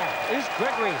up there is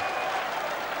Gregory.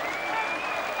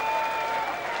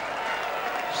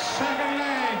 Second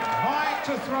leg, Mike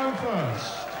to throw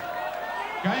first.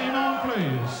 Game on,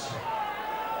 please.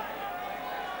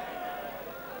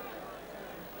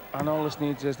 And all this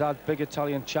needs is that big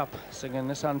Italian chap singing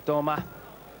this Andoma.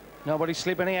 Nobody's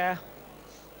sleeping here.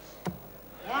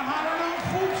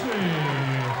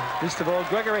 140. Least of all,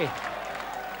 Gregory.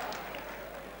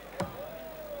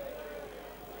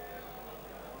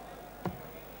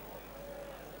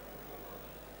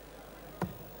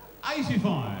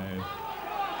 $85.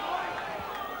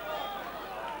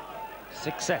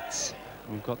 6 sets.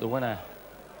 We've got the winner.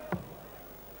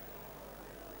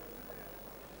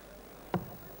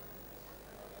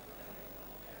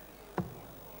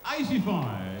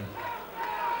 $85.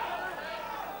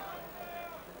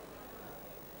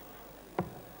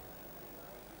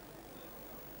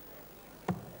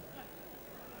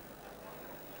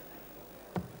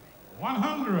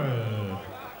 100.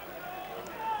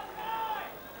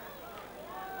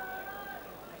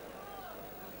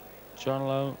 John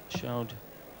Lowe showed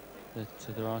that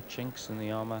there are chinks in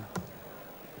the armour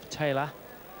of Taylor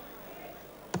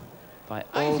by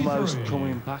almost 83.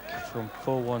 coming back from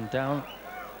 4-1 down.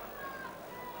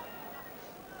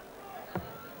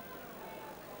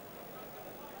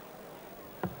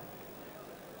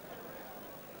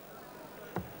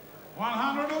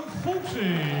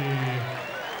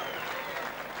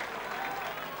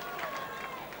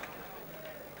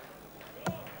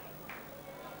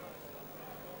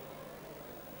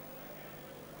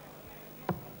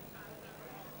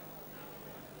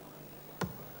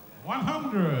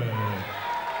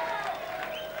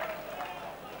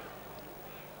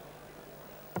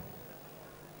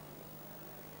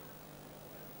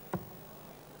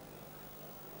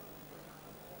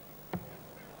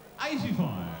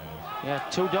 Yeah,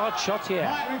 2-dart shot here.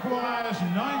 Mike requires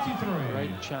 93.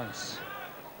 Great chance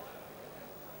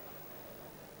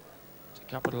to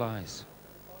capitalise.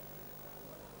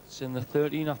 It's in the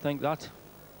 13, I think, that.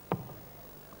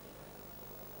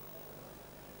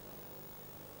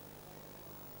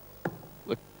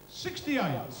 Look,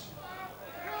 68.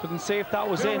 couldn't see if that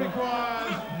was Bill in.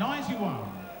 requires 91.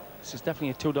 This is definitely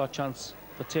a 2-dart chance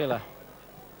for Taylor.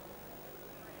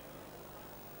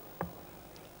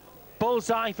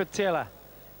 Bullseye for Taylor.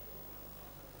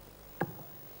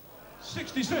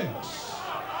 66.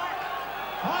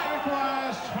 Height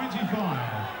requires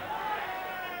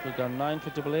 25. We've got 9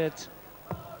 for double 8.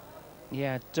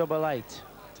 Yeah, double 8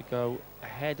 to go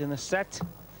ahead in the set.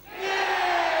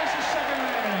 Yes, the second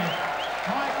leg.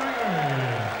 Mike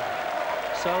Gregory.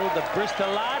 So the Bristol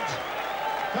lad,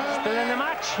 Third still in the leg,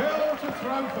 match, Bill to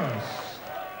throw first.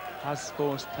 has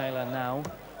forced Taylor now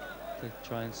to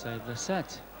try and save the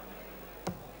set.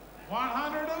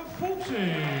 140.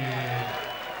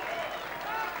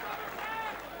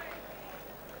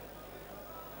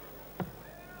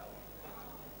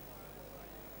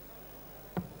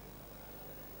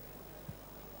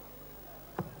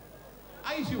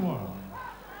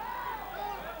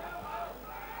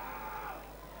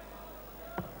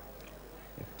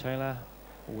 Taylor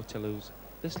were to lose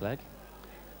this leg,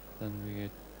 then we'd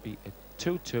be at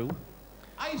 2-2.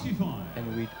 85.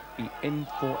 And we'd be in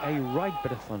for a right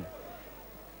bit of fun.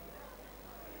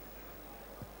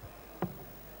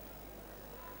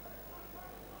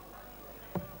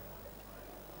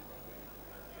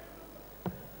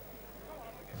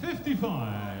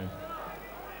 $55.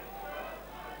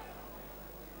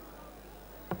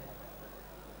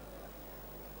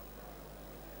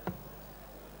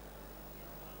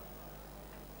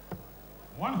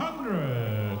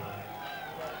 100.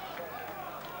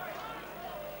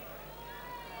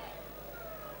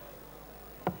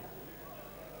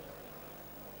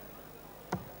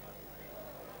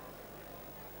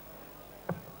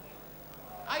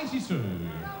 82.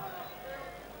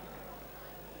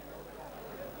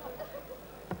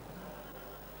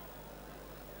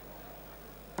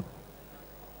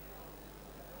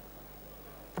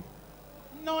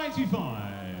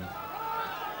 95.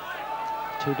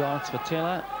 2 darts for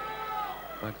Taylor.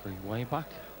 Gregory way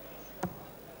back.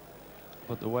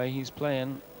 But the way he's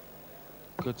playing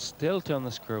could still turn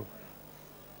the screw.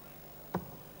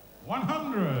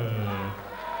 100.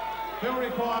 Bill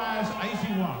requires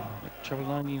 81. Treble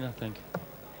 19, I think.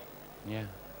 Yeah,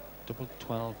 double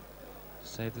 12 to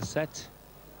save the set.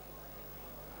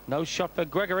 No shot for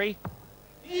Gregory.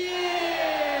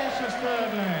 Yes, it's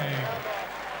third leg.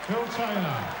 Bill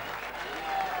Taylor.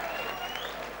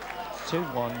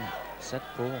 2-1, set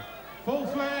 4. Full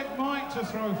flag, Mike to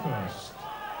throw first.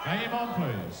 Game on,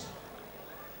 please.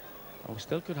 And we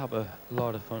still could have a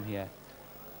lot of fun here.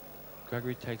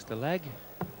 Gregory takes the leg.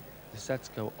 The sets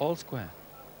go all square.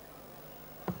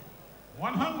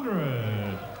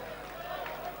 100.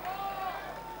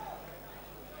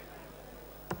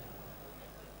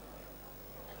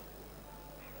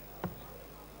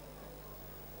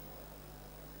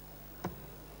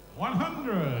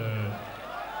 100.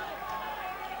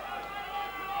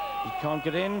 You can't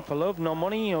get in for love, no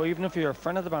money, or even if you're a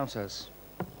friend of the bouncers.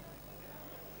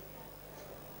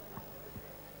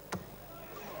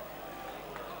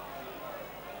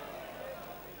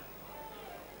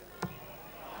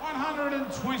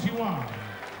 $121.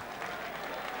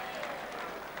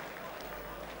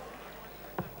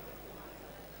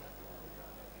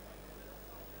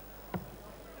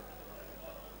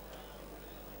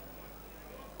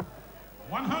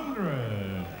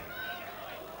 100.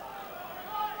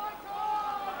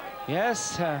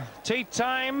 Yes, tea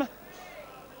time.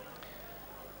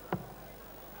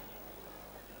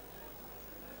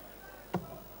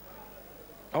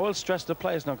 I will stress the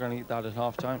player's not going to eat that at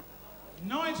half time.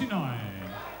 99.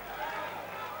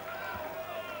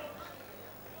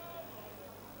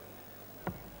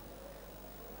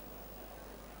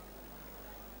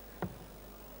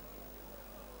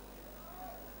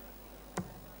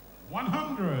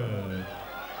 100.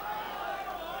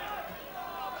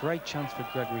 Great chance for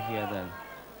Gregory here then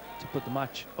to put the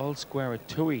match all square at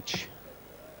 2 each.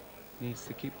 Needs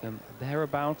to keep them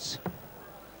thereabouts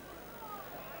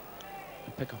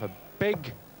and pick up a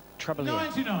big treble here.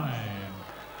 99.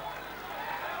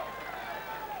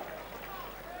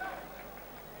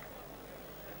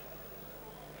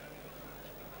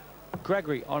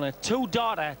 Gregory on a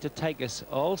 2-darter to take us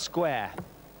all square.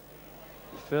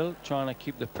 Phil trying to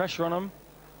keep the pressure on him.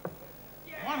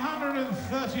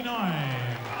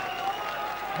 139.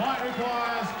 Mike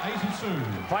requires 82.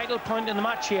 Vital point in the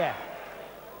match here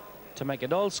to make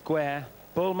it all square.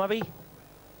 Bull maybe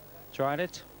tried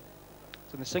it.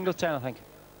 It's in the single 10, I think.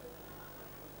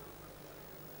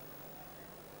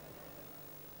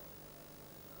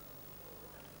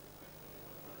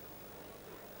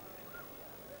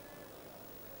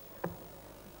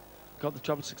 Got the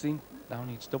treble 16. Now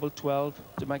needs double 12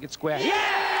 to make it square.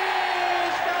 Yes!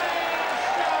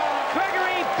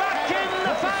 Gregory back in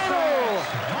the final.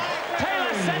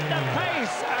 Taylor set the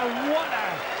pace, and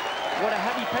what a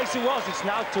heavy pace it was. It's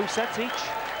now 2 sets each.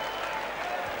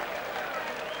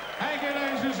 Thank you,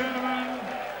 ladies and gentlemen.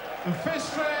 The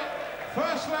fifth set,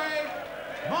 first leg,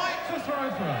 Mike to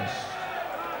throw first.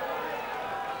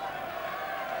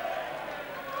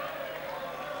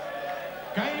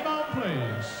 Game on,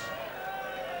 please.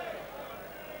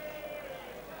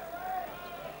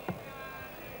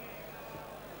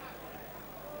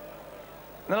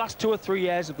 In the last 2 or 3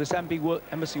 years of this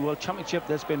Embassy World Championship,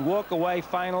 there's been walk-away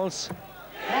finals.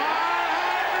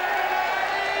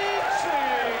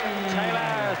 180.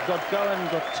 Taylor got going,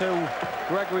 got 2.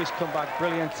 Gregory's come back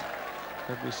brilliant.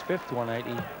 Gregory's 5th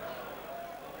 180.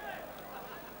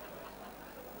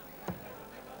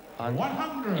 And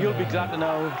 100. you'll be glad to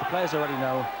know, the players already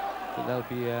know, that there'll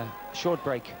be a short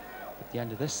break at the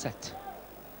end of this set.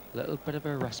 A little bit of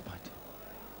a respite.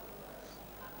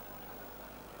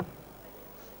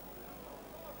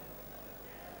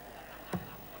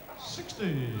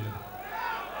 60.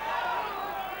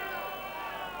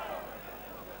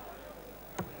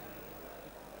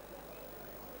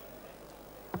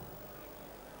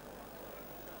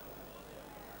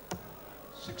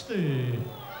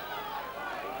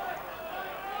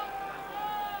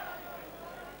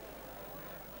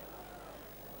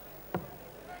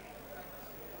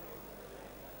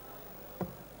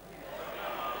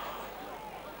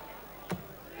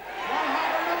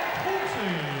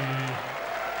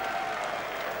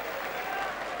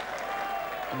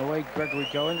 And the way Gregory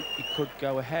going, he could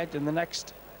go ahead in the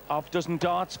next half dozen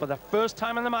darts for the first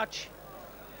time in the match.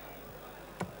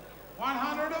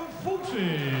 140.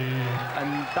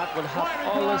 And that will have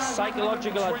all the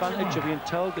psychological advantage of being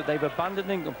told that they've abandoned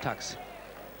income tax.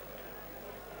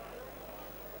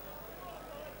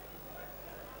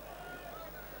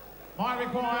 Mine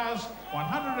requires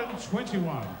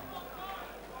 121.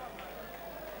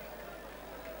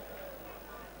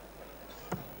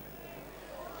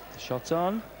 The shot's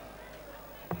on.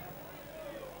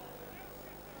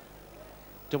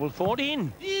 Double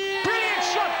 14. Yeah! Brilliant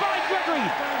shot by Gregory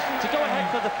to go ahead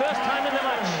for the first time in the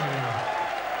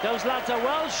match. Those lads are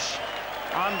Welsh,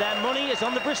 and their money is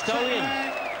on the Bristolian.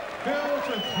 Bill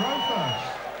to throw first.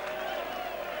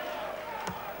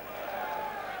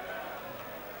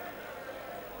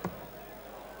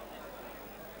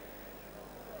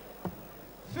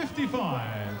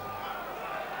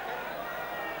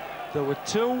 There were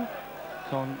two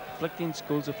conflicting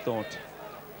schools of thought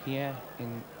here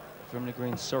in Frimley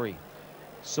Green, Surrey.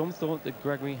 Some thought that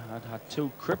Gregory had had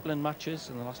two crippling matches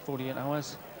in the last 48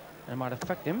 hours and might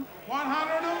affect him.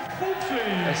 140!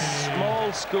 A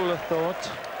small school of thought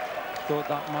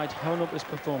that might hone up his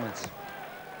performance.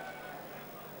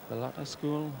 The latter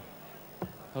school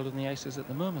holding the aces at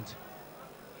the moment.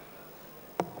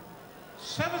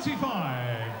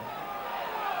 75.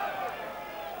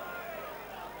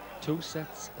 Two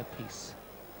sets apiece.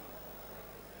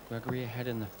 Gregory ahead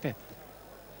in the fifth.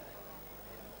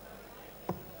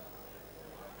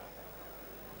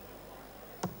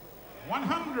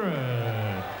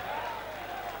 $100.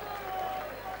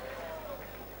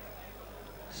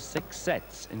 6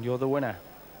 sets, and you're the winner.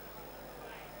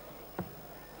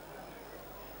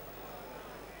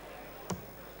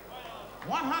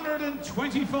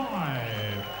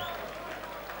 $125.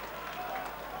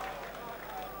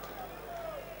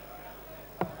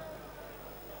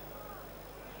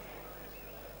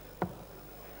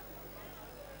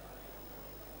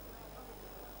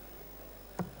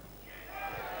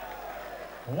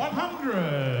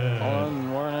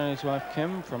 Alan Warren and his wife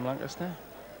Kim from Lancaster.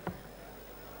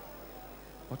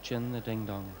 Watching the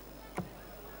ding-dong.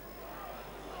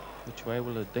 Which way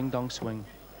will the ding-dong swing?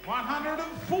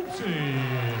 140.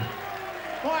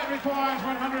 White requires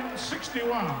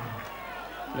 161.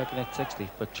 Looking at 60,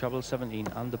 but treble 17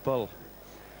 and the bull.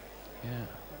 Yeah,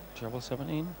 treble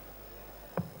 17.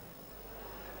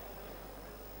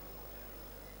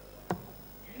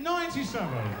 97.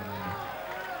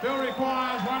 Bill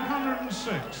requires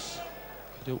 106.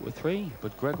 Could do it with 3,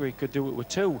 but Gregory could do it with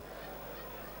 2.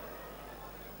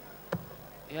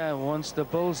 Yeah, wants the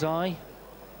bullseye.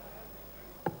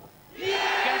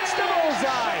 Yeah! Gets the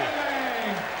bullseye!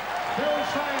 Bill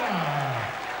Taylor.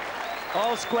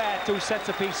 All square, 2 sets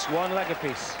apiece, 1 leg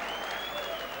apiece.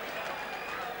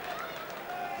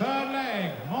 Third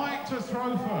leg, Mike to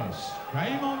throw first.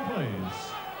 Game on,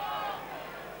 please.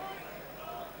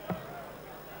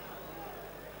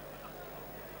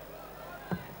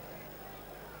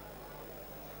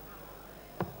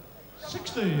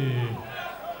 We've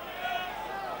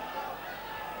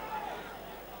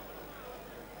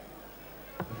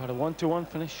had a 1-2-1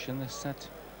 finish in this set.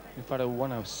 We've had a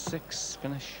 106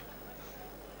 finish.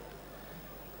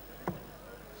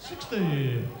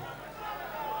 60.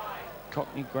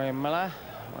 Cockney Graham Miller,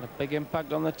 what a big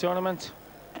impact on the tournament.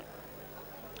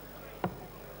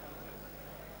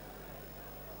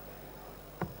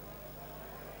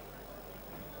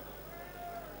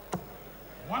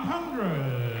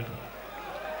 $100.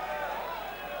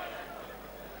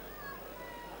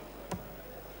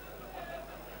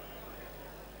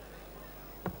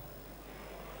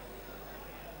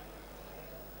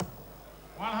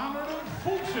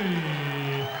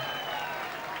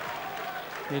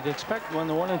 You'd expect when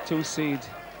the 1 and 2 seed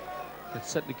get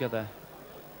set together,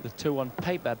 the 2 on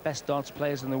paper best darts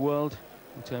players in the world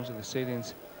in terms of the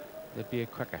seedings, there'd be a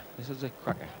cracker. This is a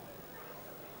cracker.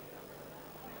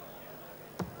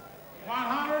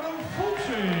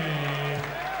 140.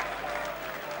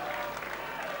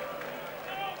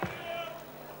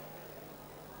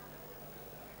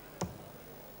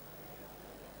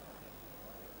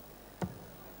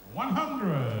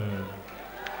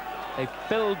 They've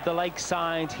filled the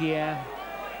lakeside here,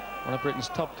 one of Britain's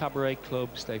top cabaret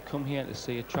clubs. They've come here to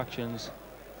see attractions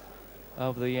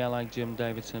of the year like Jim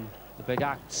Davidson, the big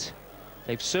acts.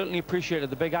 They've certainly appreciated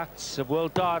the big acts of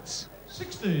World Darts.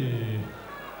 60.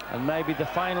 And maybe the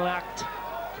final act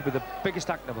could be the biggest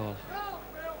act of all.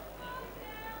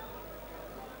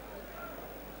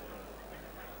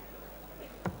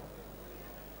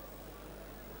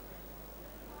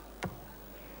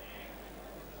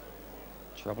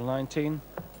 Treble 19.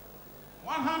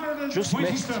 127. Just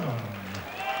missed.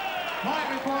 Might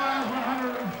require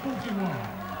 141.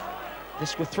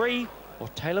 This were 3, or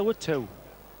Taylor were 2.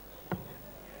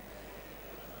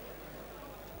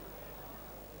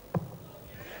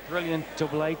 Brilliant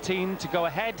double 18 to go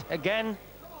ahead again.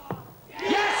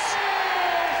 Yes!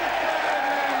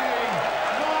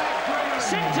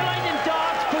 Scintillating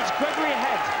dart puts Gregory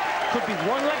ahead. Could be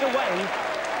one leg away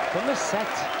from the set.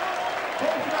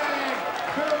 Fourth leg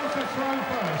fills the throw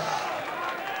first.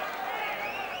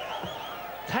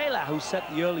 Taylor, who set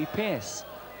the early pace,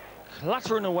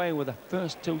 clattering away with the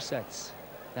first 2 sets.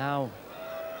 Now,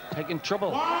 taking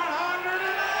trouble. 180.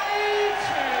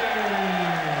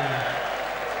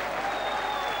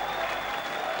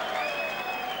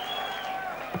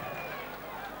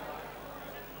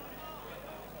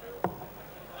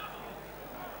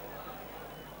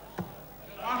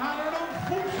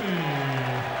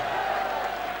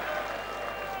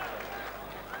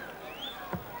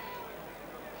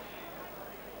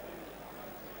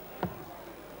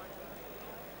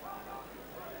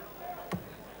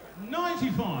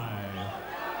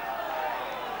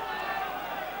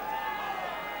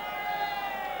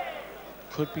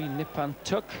 Could be nip and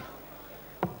tuck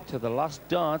to the last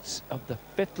darts of the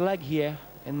 5th leg here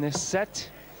in this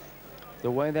set. The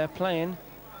way they're playing.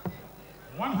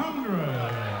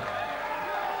 100.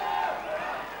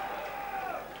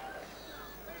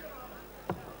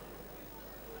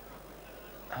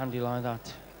 Handy like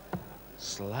that.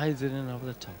 Slides it in over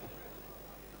the top.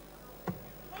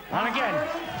 And again.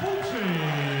 140.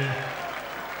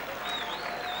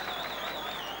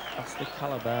 That's the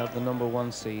caliber of the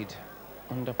 #1 seed.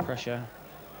 Under pressure,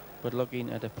 but looking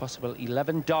at a possible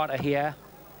 11 darter here.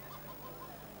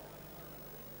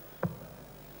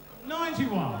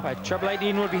 91. Right, treble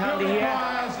 18 would be handy here.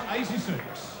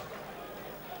 86.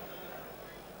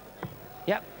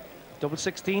 Yep, double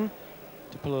 16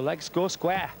 to pull the legs, go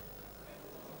square.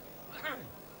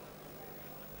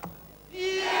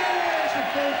 Yes, a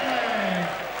fourth leg.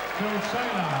 Phil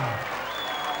Taylor.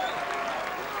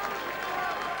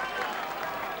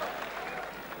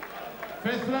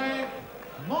 Fifth leg,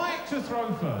 Mike to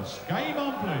throw first. Game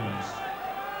on, please.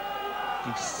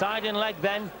 Deciding leg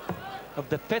then of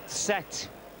the 5th set.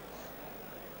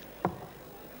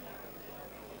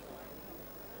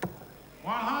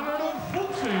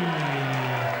 140.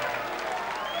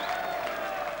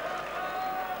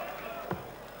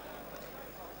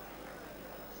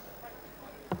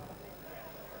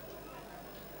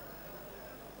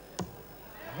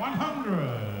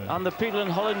 And the people in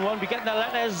Holland won't be getting their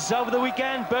letters over the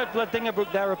weekend. Bert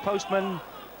Dingerbrook there, a postman,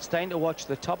 staying to watch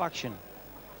the top action.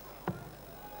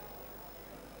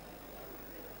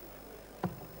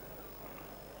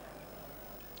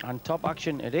 And top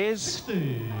action it is.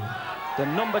 60. The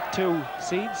 #2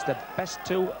 seeds, the best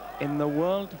 2 in the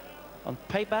world on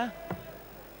paper.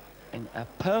 In a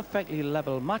perfectly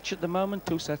level match at the moment,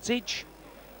 2 sets each.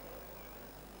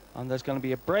 And there's going to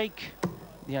be a break at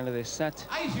the end of this set.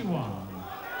 81.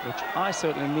 Which I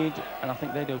certainly need, and I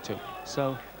think they do too.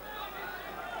 So,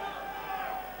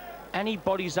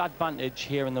 anybody's advantage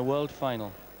here in the world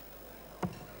final.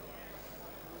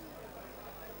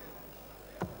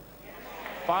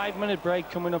 Five-minute break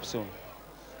coming up soon.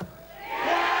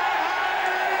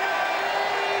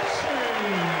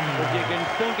 But you can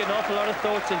think an awful lot of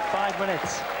thoughts in 5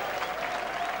 minutes.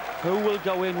 Who will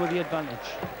go in with the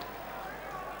advantage?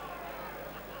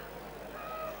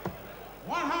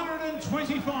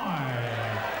 125.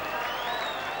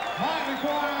 Mike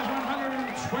requires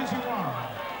 121.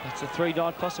 That's a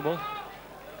 3-dart possible.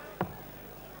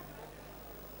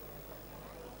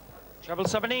 Treble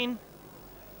 17.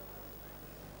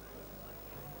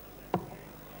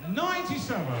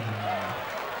 97.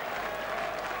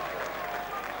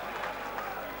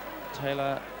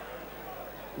 Taylor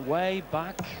way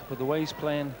back, but the way he's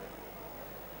playing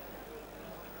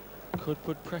could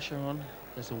put pressure on.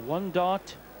 There's a 1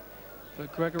 dart for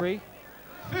Gregory.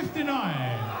 59.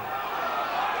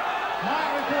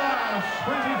 Mike requires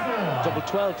 24. Double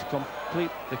 12 to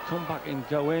complete the comeback and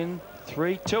go in.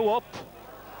 3-2 up.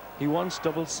 He wants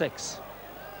double 6.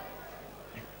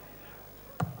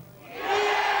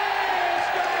 Yes,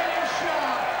 getting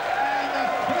shot.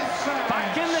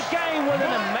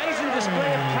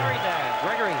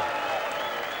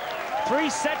 3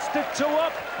 sets to 2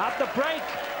 up at the break.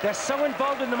 They're so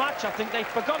involved in the match, I think they've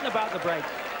forgotten about the break.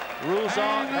 Rules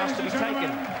are, it has to be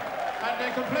taken. At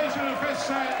the completion of the 5th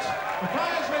set, the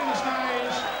players leave the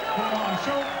stage for a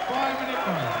short 5-minute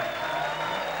break.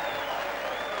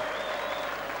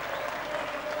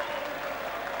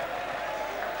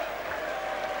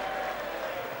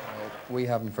 We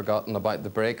haven't forgotten about the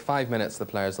break. 5 minutes the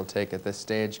players will take at this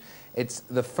stage. It's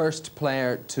the first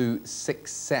player to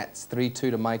 6 sets, 3-2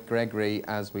 to Mike Gregory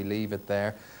as we leave it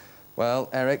there. Well,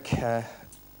 Eric,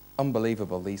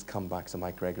 unbelievable these comebacks of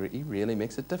Mike Gregory. He really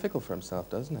makes it difficult for himself,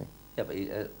 doesn't he? Yeah, but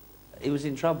he was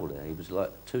in trouble there. He was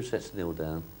like 2 sets to 0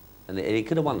 down. And he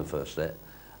could have won the first set.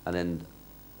 And then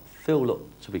Phil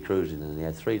looked to be cruising and he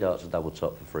had 3 darts of double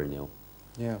top for 3-0.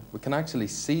 Yeah, we can actually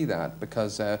see that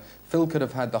because Phil could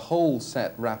have had the whole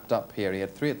set wrapped up here. He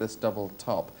had 3 at this double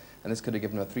top, and this could have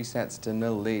given him a 3 sets to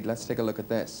 0 lead. Let's take a look at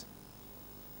this.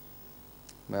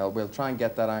 Well, we'll try and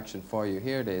get that action for you.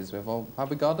 Here it is. Have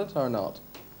we got it or not?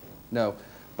 No.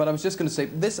 But I was just going to say,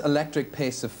 this electric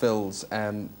pace of Phil's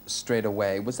straight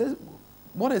away,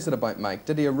 what is it about Mike?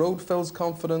 Did he erode Phil's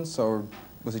confidence, or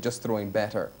was he just throwing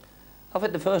better? I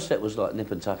think the first set was like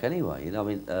nip and tuck anyway. You know,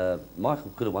 I mean,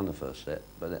 Michael could have won the first set,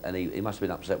 and he must have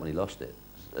been upset when he lost it.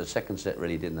 The second set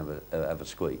really didn't have a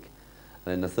squeak.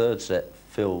 And in the third set,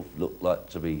 Phil looked like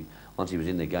to be, once he was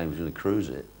in the game, he was going to cruise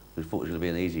it. We thought it was going to be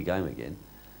an easy game again.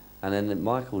 And then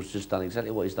Michael's just done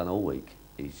exactly what he's done all week.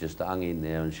 He's just hung in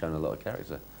there and shown a lot of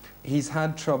character. He's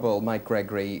had trouble, Mike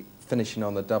Gregory, finishing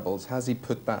on the doubles. Has he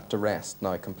put that to rest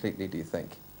now completely, do you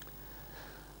think?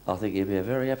 I think he'll be a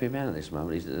very happy man at this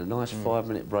moment. He's a nice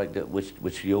 5-minute break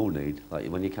which you all need. Like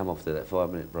when you come off that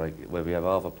 5-minute break, whether you have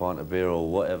half a pint of beer or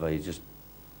whatever, you just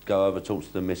go over, talk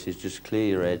to the missus, just clear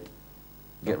your head,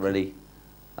 get ready,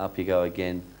 up you go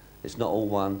again. It's not all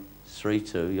one, it's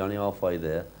 3-2, you're only halfway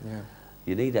there. Yeah.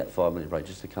 You need that 5-minute break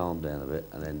just to calm down a bit,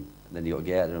 and then you've got to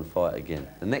get out there and fight again.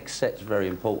 The next set's very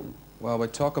important. Well, we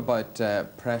talk about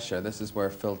pressure. This is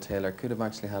where Phil Taylor could have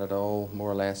actually had it all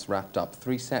more or less wrapped up.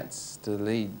 3 sets to the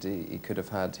lead he could have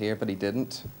had here, but he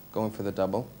didn't, going for the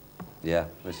double. Yeah,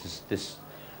 this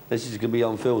is going to be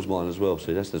on Phil's mind as well,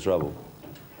 see, that's the trouble.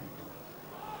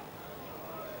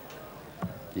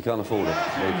 You can't afford it.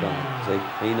 You can't.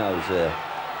 See, he knows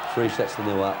 3 sets to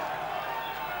 0 up.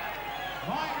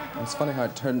 It's funny how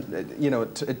it turned, you know,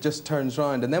 it just turns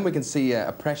round, and then we can see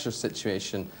a pressure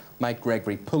situation. Mike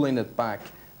Gregory pulling it back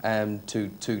to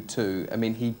 2-2. I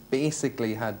mean, he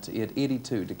basically had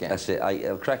 82 to get. That's it,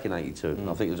 a cracking 82.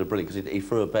 I think it was a brilliant, because he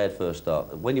threw a bad first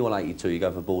start. When you want 82, you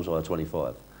go for bullseye of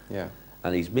 25. Yeah.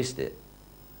 And he's missed it.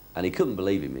 And he couldn't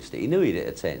believe he missed it. He knew he'd hit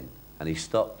a 10, and he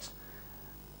stopped,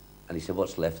 and he said,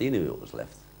 what's left? He knew what was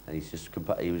left. And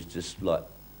he was just like,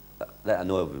 that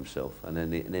annoyed with himself. And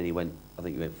then he went, I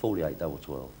think he went 48 double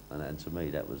 12. And to me,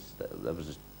 that was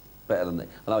just better than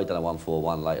I know he'd done a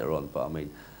 1-4-1 later on, but I mean,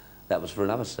 that was for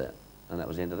another set, and that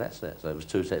was the end of that set. So it was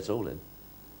 2 sets all in.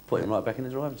 Put him right back in the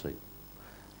driving seat.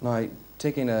 Now,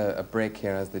 Taking a break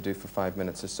here, as they do for 5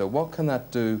 minutes or so, what can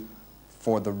that do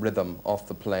for the rhythm of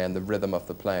the play and the rhythm of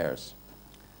the players?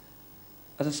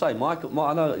 As I say, I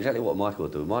know exactly what Michael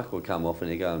would do. Michael would come off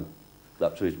and he'd go and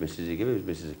up to his missus, he'd give his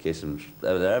missus a kiss, and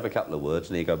they'd have a couple of words,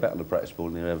 and he'd go back on the practice ball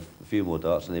and he'd have a few more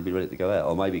darts, and he'd be ready to go out,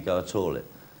 or maybe go to the toilet.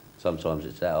 Sometimes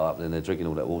it's out up, and they're drinking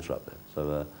all that water up there.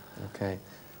 So. Okay.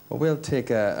 Well, we'll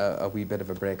take a wee bit of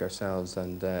a break ourselves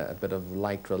and a bit of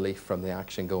light relief from the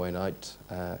action going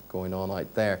on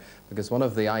out there, because one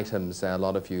of the items a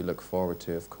lot of you look forward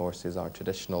to, of course, is our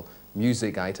traditional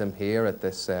music item here at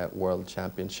this World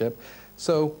Championship.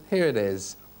 So here it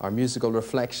is, our musical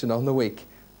reflection on the week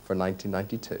for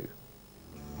 1992.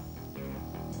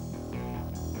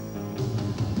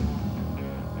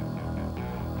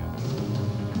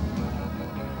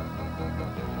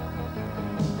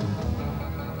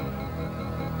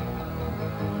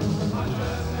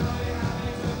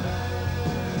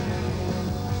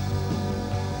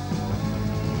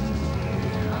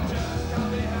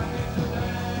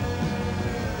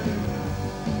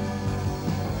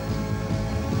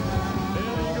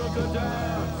 Illegal to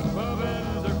dance,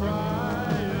 moving to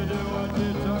cry, you do.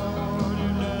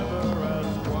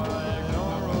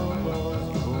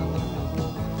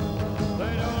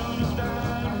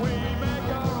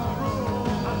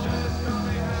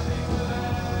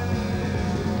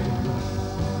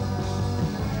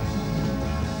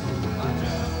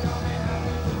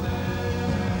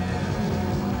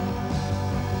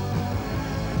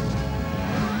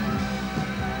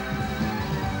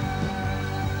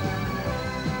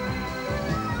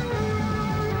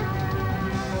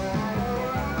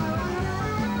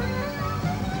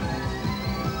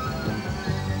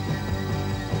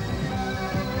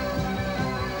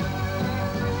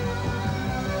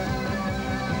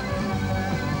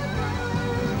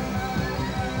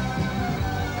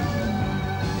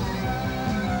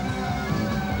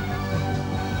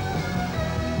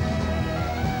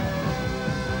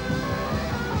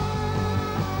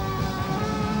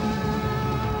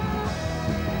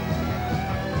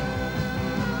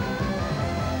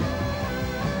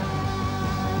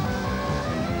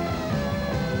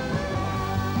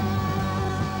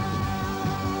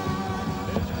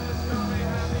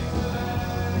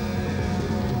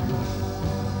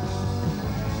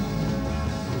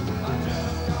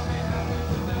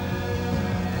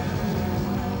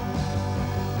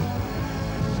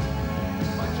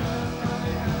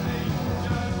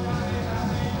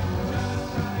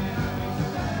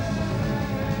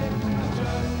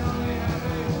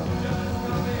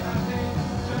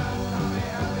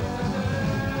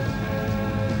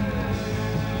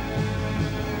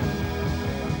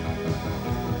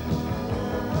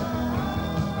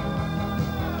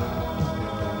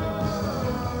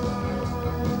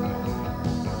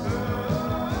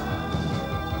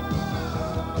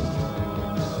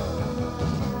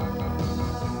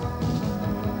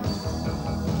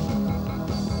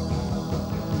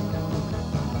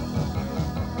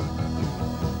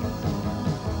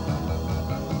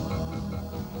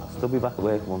 be back at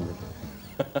work Monday.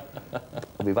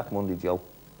 I'll be back Monday, Joe.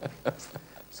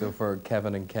 So for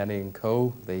Kevin and Kenny and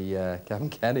co, Kevin,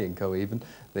 Kenny and co even,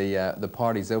 the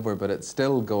party's over, but it's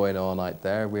still going on out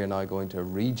there. We are now going to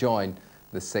rejoin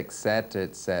the sixth set.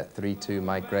 It's 3-2,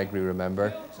 Mike Gregory,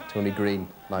 remember. Tony Green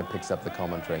now picks up the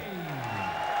commentary.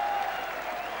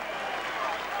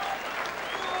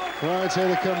 Right, here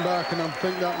they come back, and I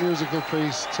think that musical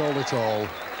piece told it all.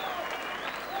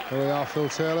 Here we are, Phil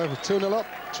Taylor, with 2-0 up,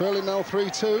 trailing now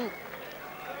 3-2.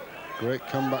 Great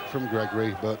comeback from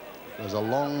Gregory, but there's a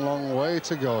long, long way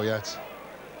to go yet.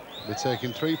 We're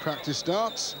taking 3 practice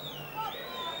starts.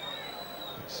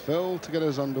 It's Phil to get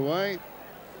us underway.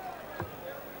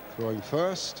 Throwing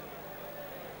first.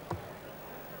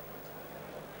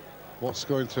 What's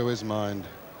going through his mind?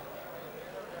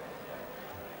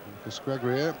 Because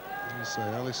Gregory here, let's say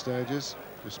early stages,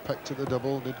 just pecked at the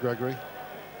double, did Gregory.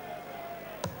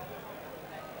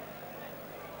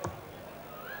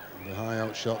 The high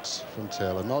out shots from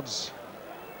Taylor. Nods.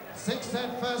 6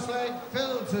 set first leg,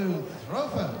 Phil to throw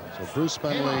first. So Bruce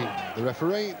Benley, the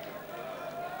referee.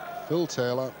 Phil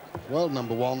Taylor, world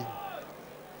number 1.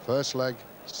 First leg,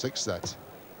 6th set.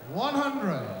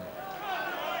 100.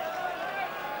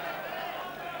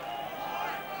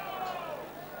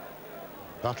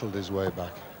 Battled his way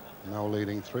back. Now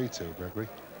leading 3-2, Gregory.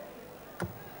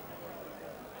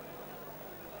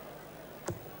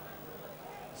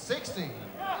 $60.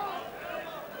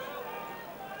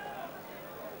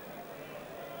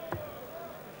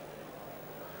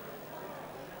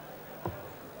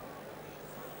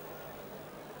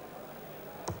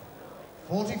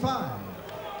 $45.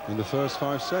 In the first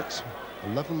 5 sets,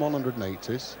 11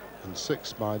 180s and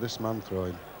 6 by this man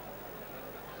throwing.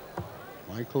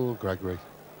 Michael Gregory.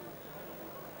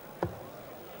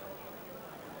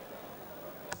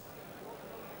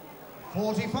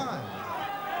 $45.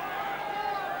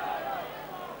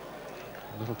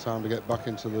 A little time to get back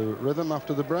into the rhythm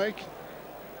after the break.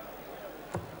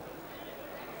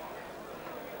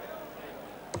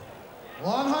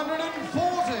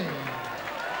 $140.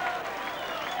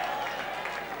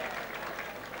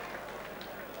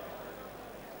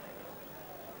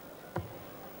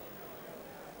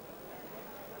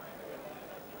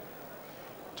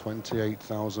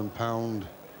 £28,000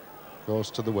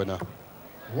 goes to the winner.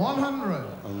 100.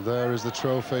 And there is the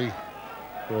trophy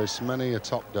for as many a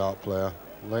top dart player.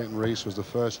 Leighton Rees was the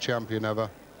first champion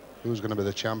ever. Who's going to be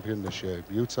the champion this year?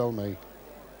 You tell me.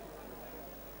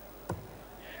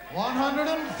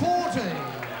 140.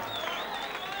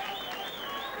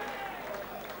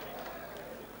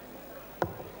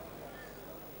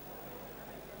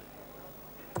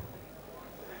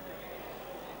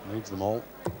 Needs them all.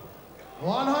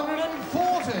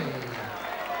 140.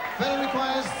 Phil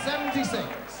requires 76.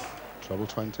 Treble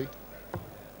 20.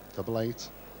 Double 8.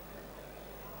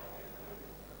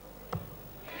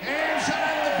 And shall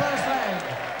end the first leg.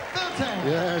 Phil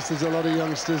Taylor. Yes, there's a lot of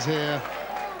youngsters here.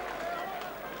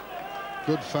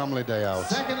 Good family day out.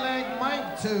 Second leg,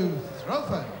 Mike to throw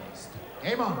first.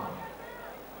 Game on.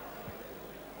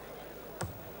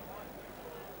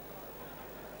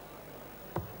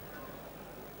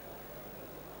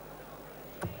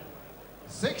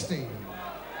 $60.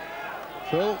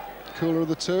 Phil, cooler of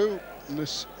the two in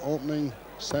this opening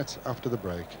set after the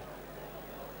break.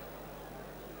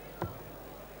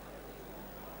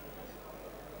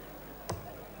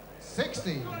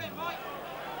 $60.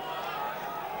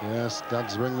 Yes,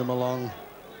 dads bring them along.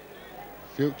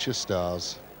 Future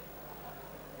stars.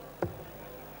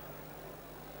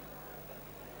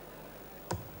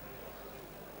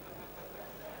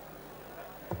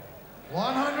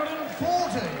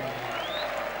 $140.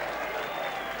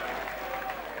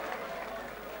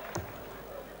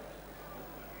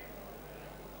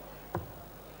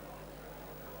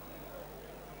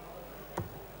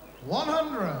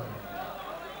 $100.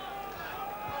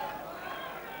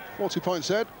 40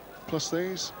 points, Ed, plus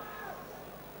these.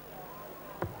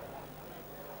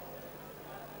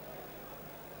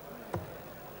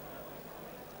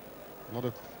 A lot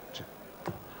of...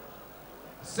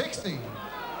 60.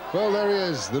 Well, there he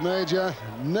is, the Major.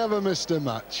 Never missed a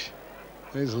match.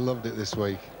 He's loved it this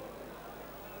week.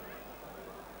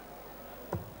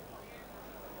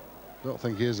 Don't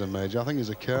think he is a Major. I think he's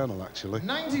a Colonel, actually.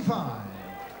 95.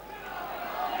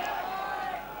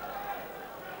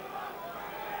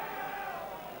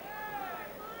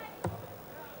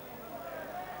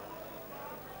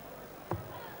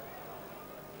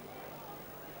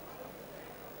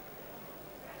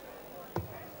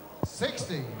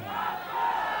 $60.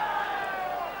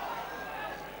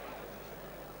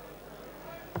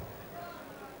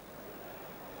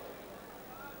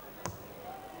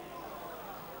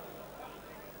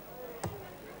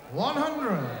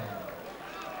 100.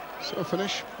 So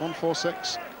finish,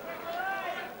 146.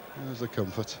 There's the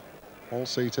comfort. All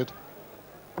seated.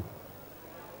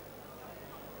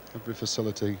 Every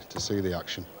facility to see the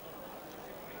action.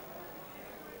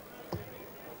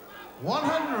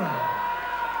 100.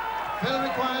 Phil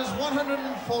requires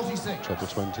 146. Treble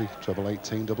 20, treble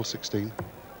 18, double 16.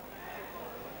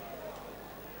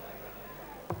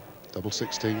 Double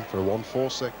 16 for a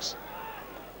 146.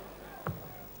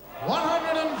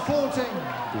 114.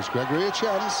 Gives Gregory a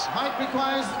chance. Mike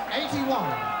requires 81.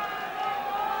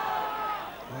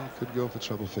 Well, could go for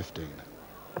treble 15.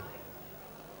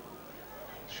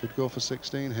 Should go for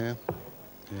 16 here.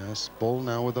 Yes, ball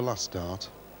now with the last start.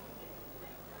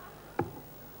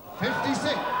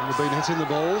 56. And they've been hitting the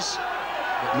balls,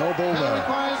 but no ball Phil there.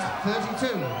 requires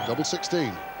 32. Double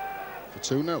 16 for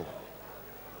 2-0.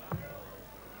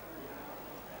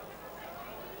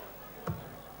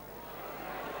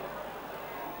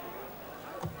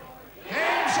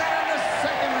 Game shot in the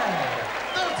second leg.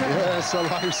 Phil Taylor. Yes, a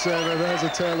lifesaver. There's a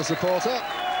Taylor supporter.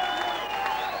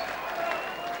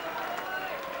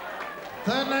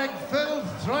 Third leg, Phil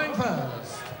throwing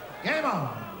first. Game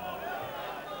on.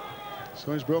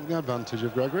 So he's broken the advantage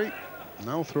of Gregory.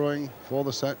 Now throwing for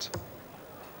the set.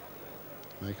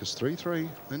 Make us 3-3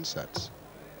 in sets.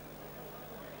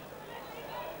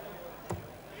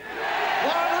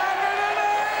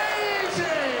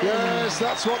 180. Yes,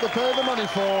 that's what they pay the money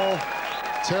for.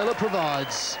 Taylor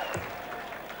provides.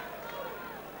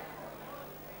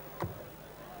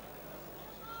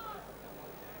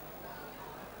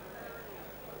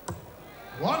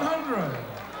 $100.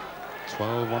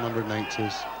 12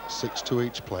 180s, 6 to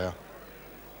each player.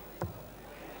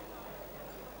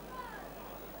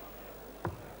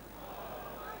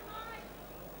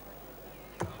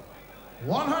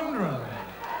 $100.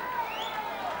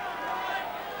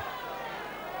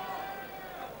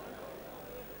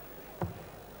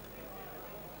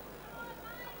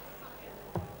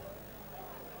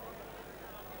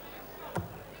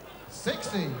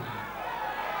 60.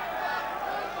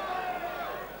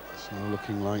 So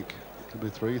looking like it'll be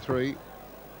 3-3.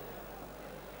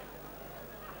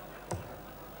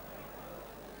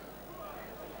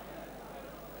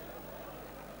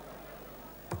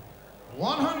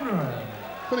 $100.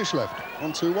 Finish left.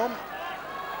 1-2-1.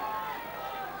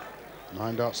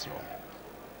 9 darts thrown.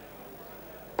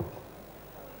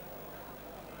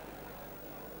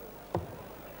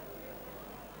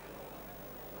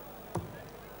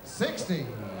 $60.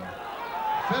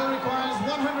 Phil requires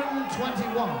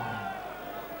 121.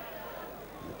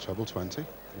 Treble 20.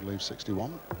 Would leave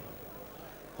 61.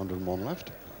 101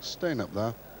 left. Staying up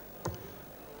there.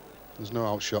 There's no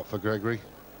outshot for Gregory.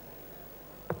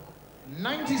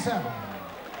 97.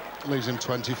 Leaves him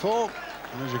 24.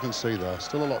 And as you can see there,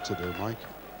 still a lot to do, Mike.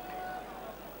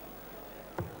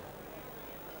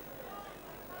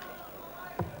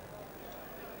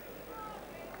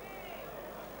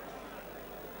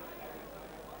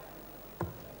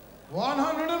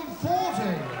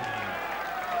 $140.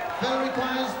 Phil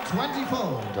requires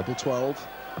 24. Double 12.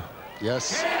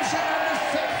 Yes. Game shot in the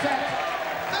sixth set.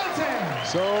 Phil Taylor.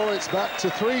 So it's back to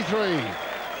 3-3.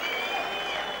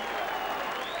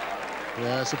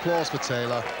 Yes, applause for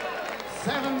Taylor.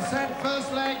 7-set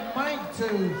first leg, Mike to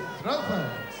throw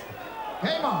first.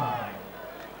 Game on.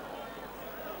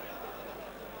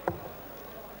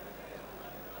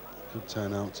 Could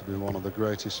turn out to be one of the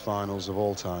greatest finals of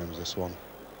all times, this one.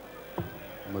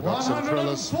 And we've got some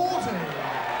thrillers. 140.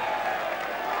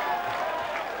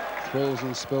 Thrills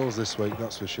and spills this week,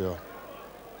 that's for sure.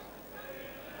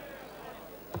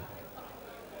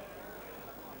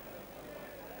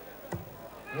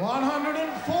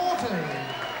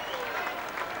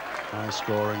 High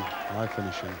scoring, high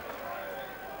finishing.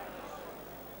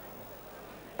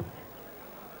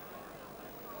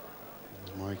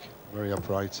 There's Mike, very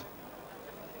upright.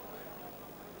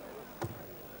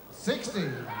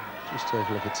 60. Just take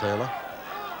a look at Taylor.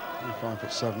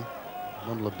 5'7",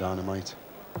 bundle of dynamite.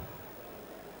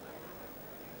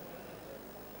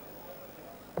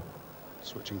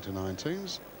 Switching to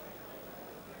 19s.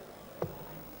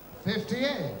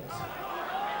 58.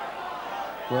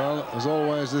 Well, as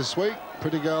always this week,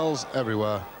 pretty girls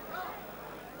everywhere.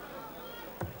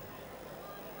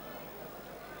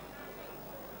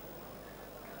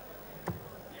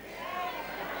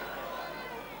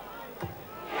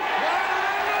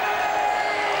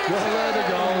 Well, there they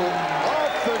go.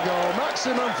 Off the go.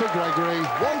 Maximum for Gregory.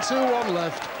 1-2-1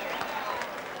 left.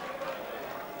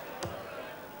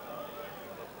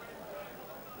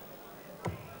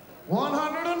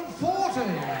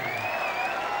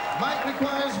 Mike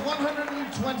requires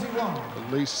 121.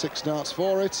 At least 6 darts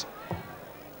for it.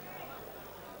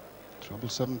 Treble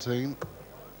 17.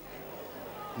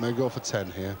 May go for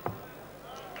 10 here.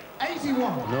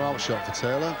 81. No outshot for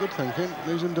Taylor. Good thinking.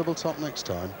 Leaves him double top next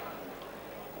time.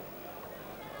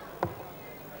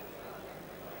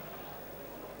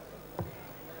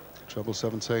 Treble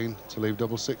 17 to leave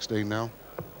double 16 now.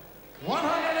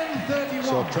 131.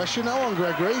 So pressure now on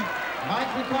Gregory.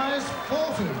 Mike requires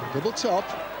 40. Double top.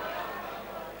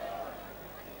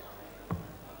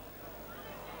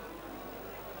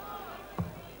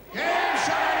 Game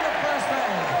shot in the first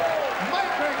leg.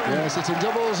 Mike Gregory. Yes, it's in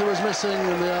doubles he was missing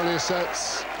in the earlier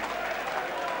sets.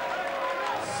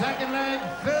 Second leg,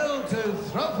 Phil to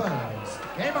throw first.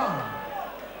 Game on.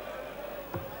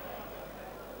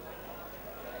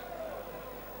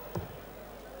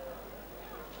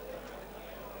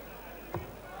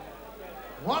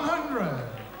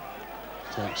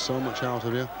 Takes so much out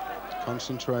of you.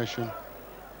 Concentration.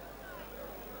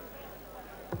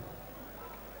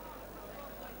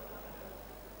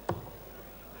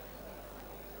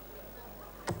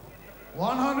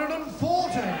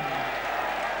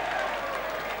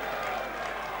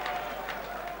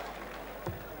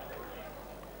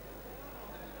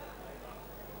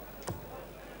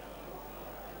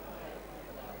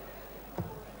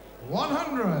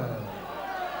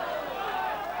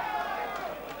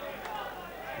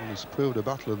 He's proved a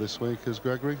battler this week as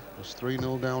Gregory was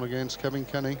 3-0 down against Kevin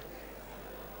Kenny.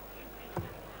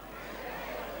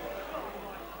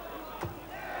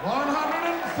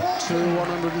 Two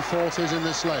 140s in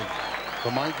this leg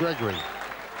for Mike Gregory.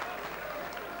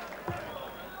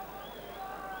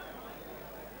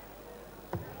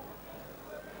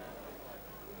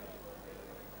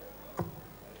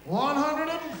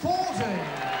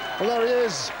 Well, there he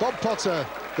is, Bob Potter,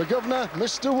 the governor,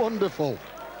 Mr. Wonderful.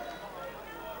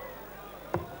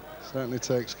 Certainly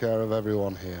takes care of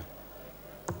everyone here.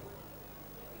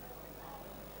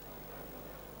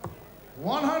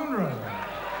 100.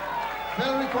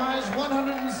 Phil requires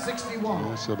 161.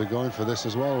 Yes, he'll be going for this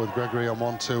as well with Gregory on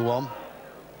 1-2-1.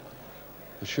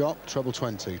 The shot, treble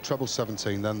 20, treble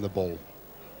 17, then the ball.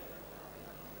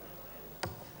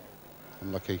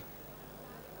 Unlucky.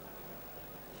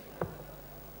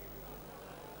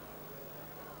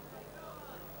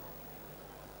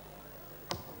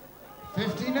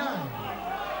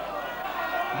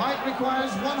 Mike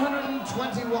requires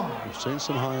 121. We've seen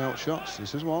some high out shots.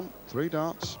 This is one. 3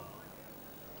 darts.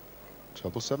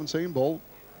 Treble 17, ball.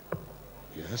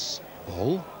 Yes,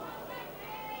 ball.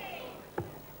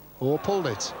 Oh, pulled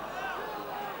it.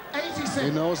 86.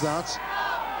 He knows that.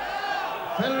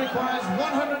 Phil requires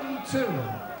 102.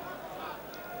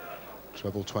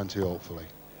 Treble 20, hopefully.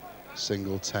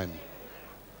 Single 10.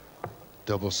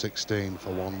 Double 16 for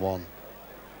 1-1.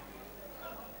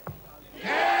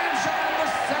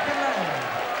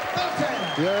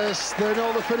 Yes, they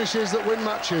know the finishes that win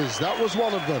matches. That was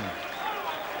one of them.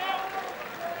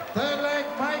 Third leg,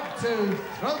 Mike to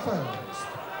throw first.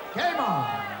 Game on.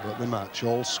 But the match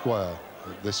all square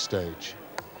at this stage.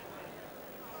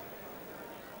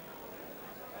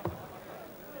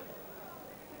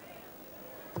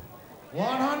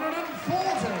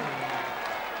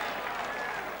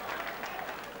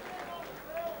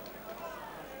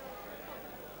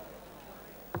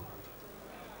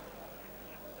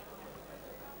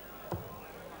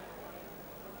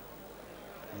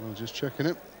 Just checking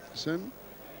it. It's in.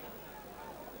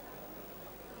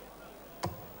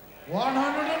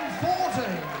 140.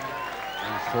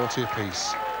 And 40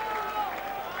 apiece.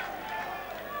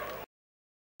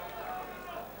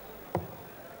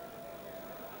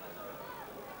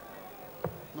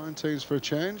 $19s for a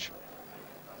change.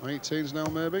 18s now,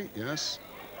 maybe. Yes.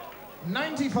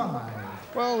 95.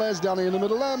 Well, there's Danny in the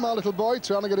middle there, my little boy,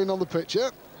 trying to get in on the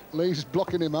picture. Lee's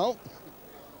blocking him out.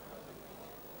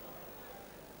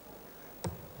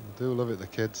 I do love it, the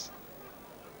kids.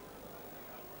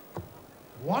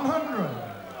 100.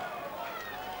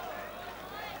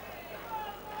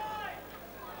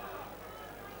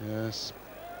 Yes.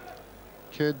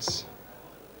 Kids.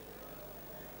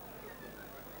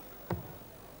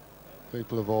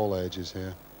 People of all ages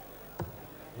here.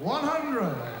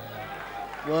 100.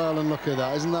 Well, and look at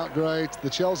that, isn't that great? The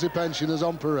Chelsea pensioners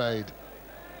on parade.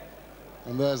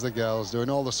 And there's the girls doing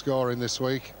all the scoring this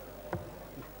week.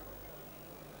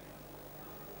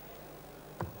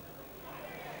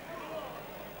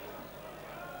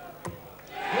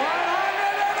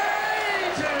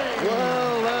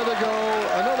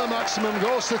 Maximum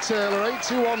goes to Taylor,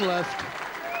 81 left.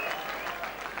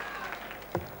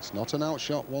 It's not an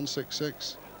outshot,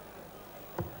 166.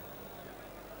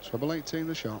 Treble 18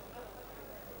 the shot.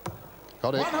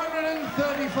 Got it.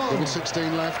 134. Double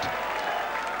 16 left.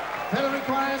 Phil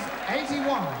requires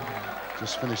 81.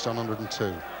 Just finished on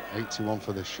 102. 81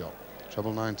 for this shot.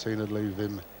 Treble 19 would leave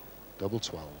him double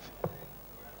 12.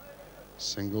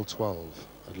 Single 12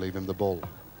 would leave him the bull.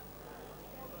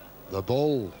 The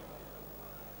bull.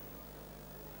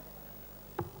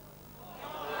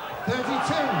 32.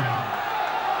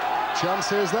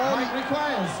 Chances then. Mike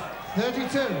requires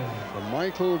 32. From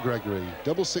Michael Gregory,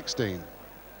 double 16.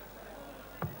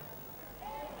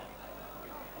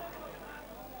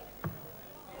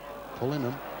 Pulling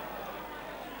him.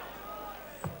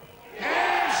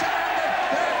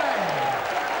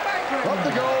 Up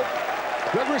the goal.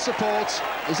 Gregory supports.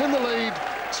 Is in the lead.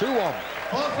 2-1.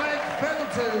 Fourth leg, fiddle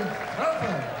to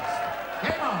Tropers.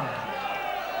 Game on.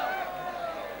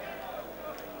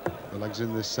 The legs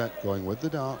in this set going with the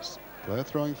darts. Player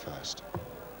throwing first.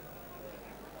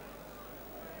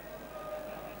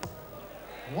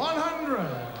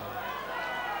 100.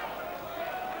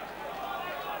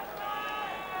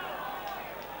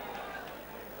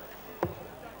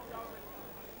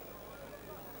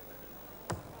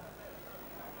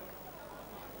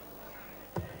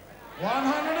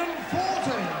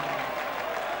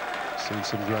 Seen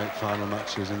some great final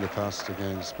matches in the past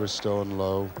against Bristow and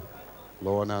Lowe,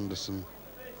 Lowe and Anderson.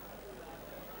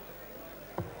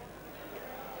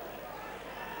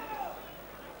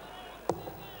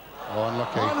 Oh,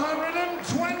 unlucky.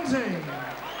 120.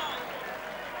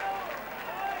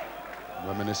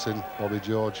 Reminiscing Bobby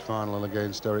George final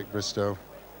against Eric Bristow.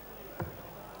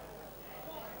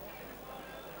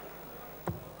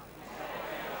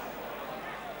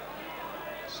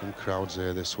 Some crowds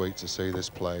here this week to see this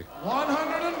play.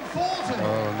 140.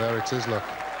 Oh, and there it is, look.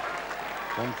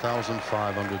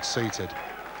 1,500 seated.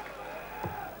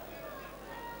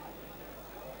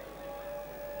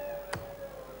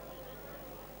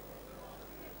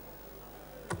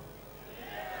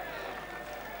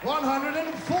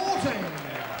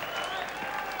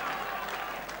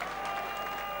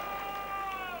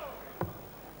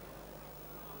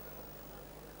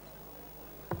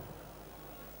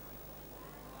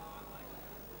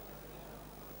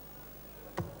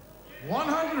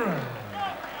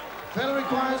 Fella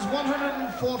requires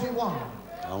 141.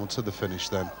 On to the finish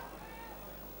then.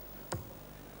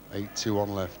 8-2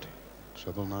 on left.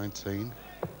 Treble 19.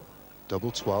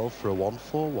 Double 12 for a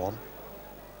 1-4-1.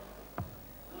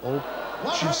 Oh,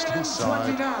 just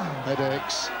inside.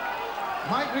 Headaches.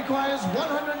 Mike requires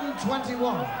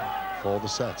 121. For the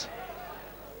set.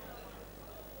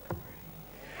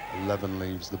 11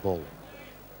 leaves the bull.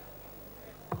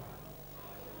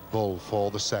 Bull for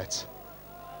the set.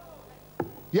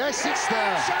 Yes, it's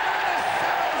there.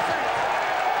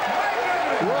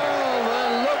 Well, they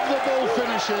love the bull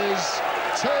finishes.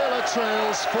 Taylor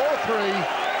trails 4-3.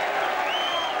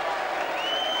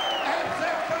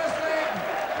 Exit first leg,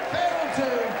 fail to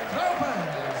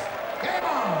Tropers. Game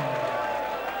on.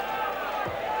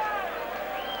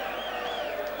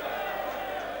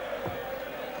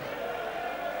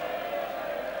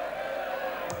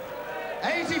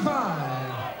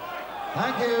 $85.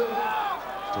 Thank you.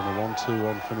 Done a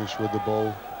 1-2-1 finish with the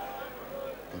bull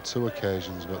on 2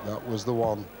 occasions, but that was the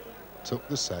one. Took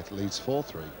the set, leads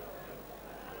 4-3.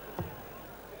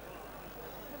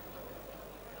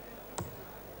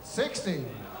 $60.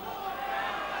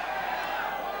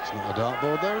 It's not a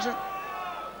dartboard there, is it?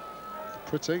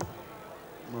 Pretty.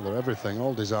 Well, they're everything,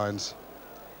 all designs.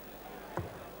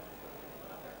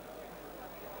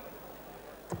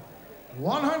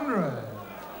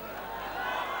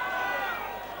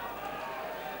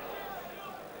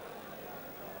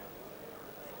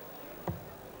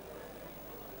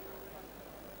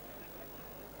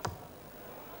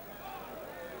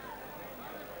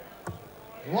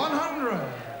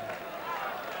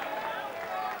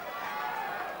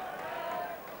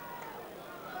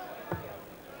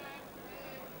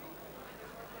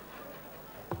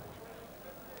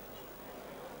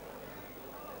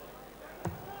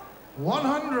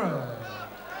 $100.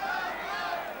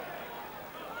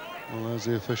 Well, there's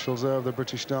the officials there of the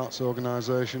British Darts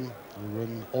Organisation, who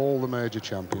run all the major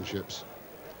championships.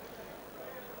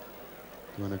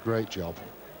 Doing a great job.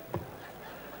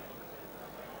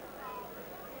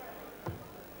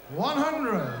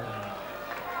 100.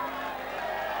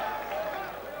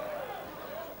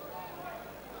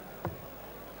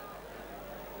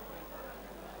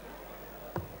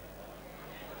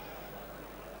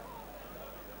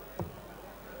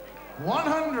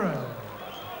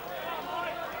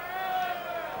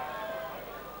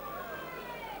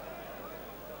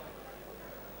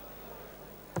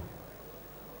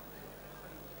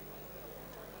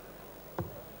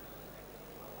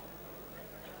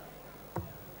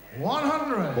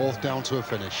 Both down to a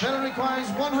finish. Fella requires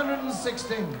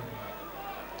 116.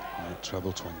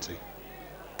 treble 20.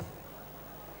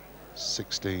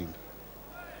 16.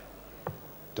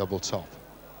 Double top.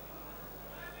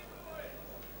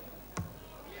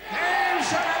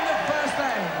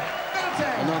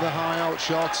 Another high out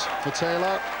shot for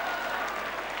Taylor.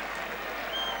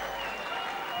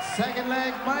 Second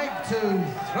leg, Mike to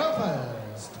throw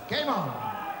first. Game on.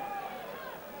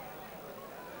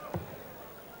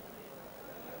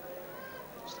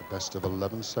 It's the best of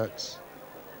 11 sets.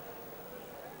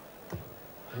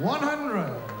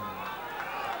 100.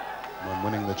 When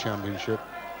winning the championship,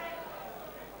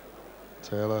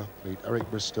 Taylor beat Eric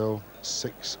Bristow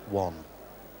 6-1.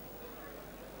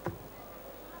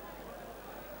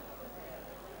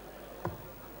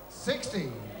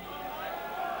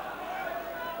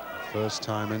 First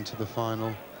time into the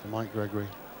final for Mike Gregory.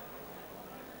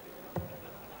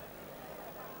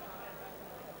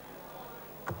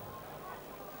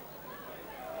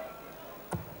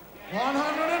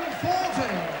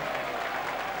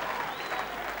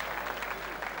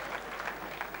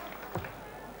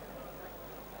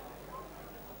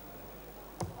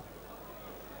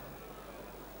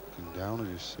 Looking down as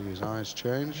you see his eyes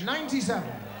change. 97.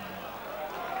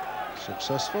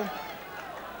 Successful.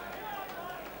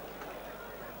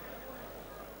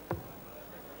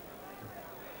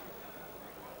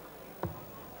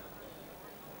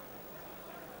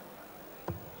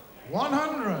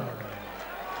 $100.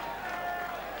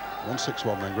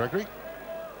 161 then, Gregory.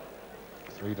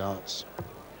 3 darts.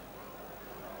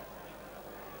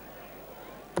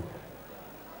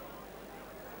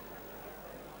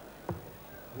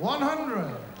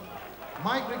 $100.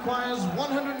 Mike requires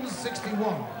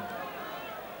 161.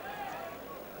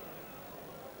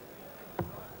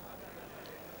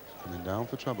 Coming down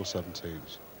for treble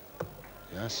 17s.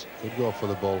 Yes, could go for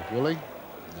the ball. Will he?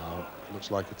 No,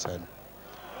 looks like a 10.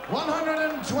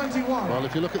 121. Well,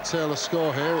 if you look at Taylor's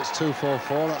score here, it's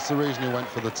 244. That's the reason he went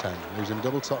for the 10. He's in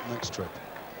double top next trip.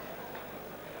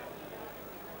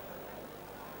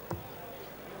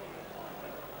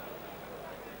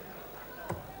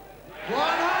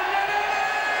 Well,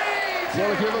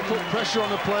 if you ever put pressure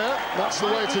on a player, that's the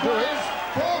way to do it.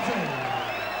 40.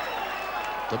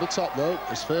 Double top, though,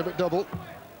 his favourite double.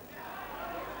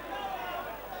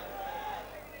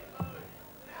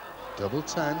 Double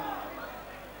 10.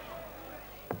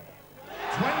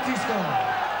 20 score.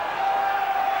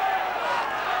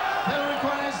 Taylor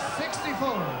requires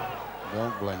 64.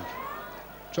 Don't blink.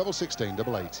 Treble 16,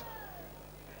 double 8.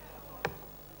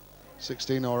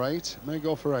 16 or 8, may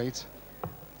go for 8.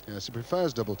 Yes, he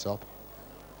prefers double top.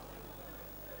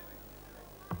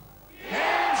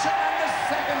 Game shot and the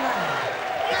second leg.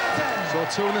 So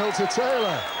 2-0 to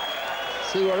Taylor.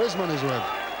 See where his money's worth.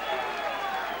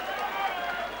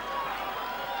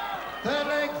 Third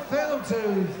leg, Phil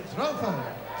to throw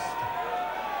first.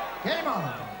 Game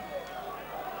on.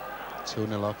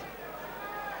 2-0 up.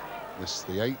 This is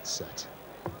the 8th set.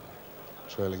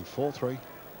 Trailing 4-3.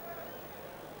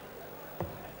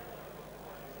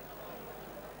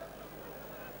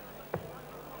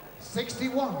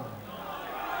 $61.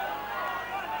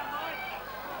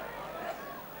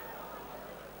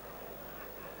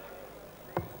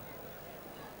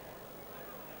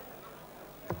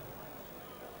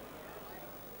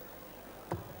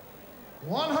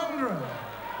 $100.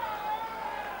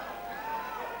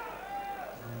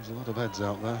 There's a lot of heads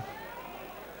out there.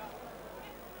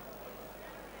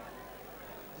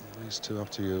 These two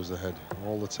have to use the head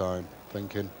all the time,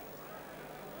 thinking.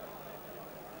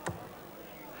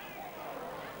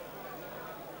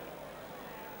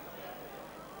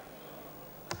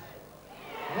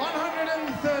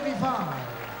 $135.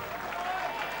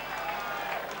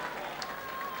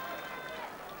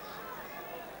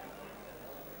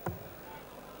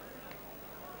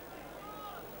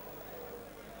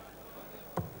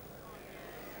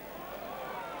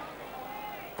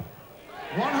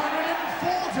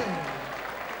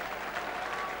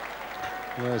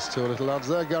 There's two little lads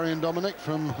there, Gary and Dominic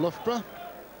from Loughborough.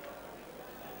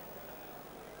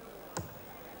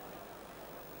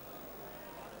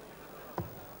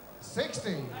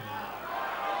 $60.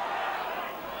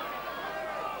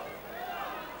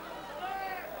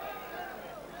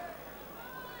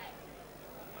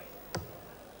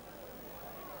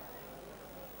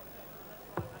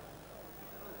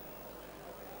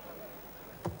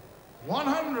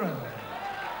 $100.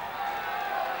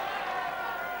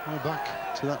 We're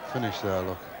back to that finish there,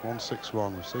 look.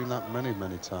 161. We've seen that many,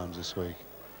 many times this week.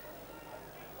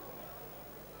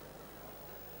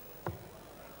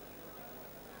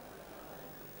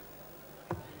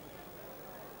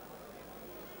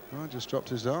 Right, just dropped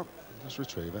his dart. Just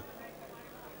retrieve it.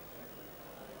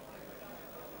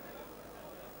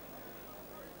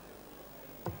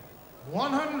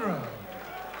 100.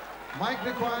 Mike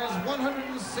requires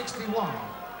 161.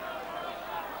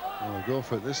 Well, we'll go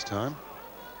for it this time.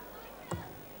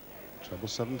 Treble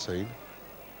 17.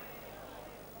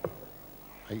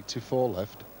 84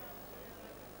 left.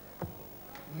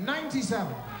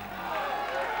 97.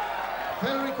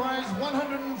 Phil requires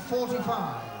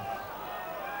 145.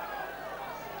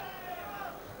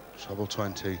 Treble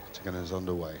 20 to get us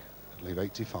underway. Leave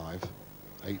 85.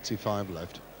 85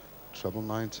 left. Treble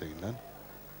 19 then.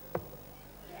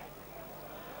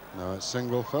 Now it's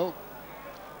single, Phil.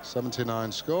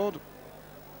 79 scored.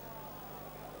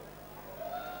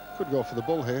 Could go for the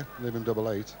bull here, leave him double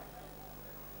 8.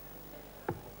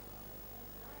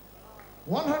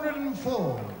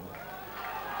 104.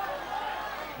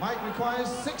 Mike requires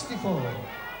 64.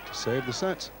 To save the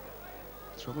set.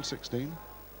 Treble 16.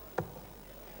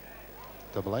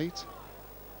 Double 8.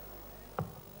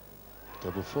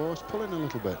 Double 4. It's pulling a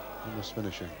little bit in this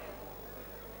finishing.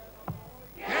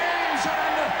 Game shot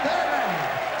in the third leg.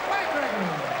 Mike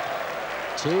Gregory.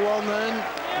 2-1 then.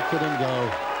 Look at him go.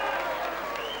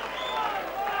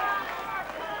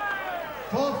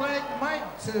 Fourth leg, Mike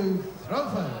to throw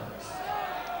first.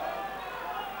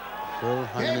 Phil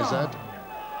hanging Game his on. head.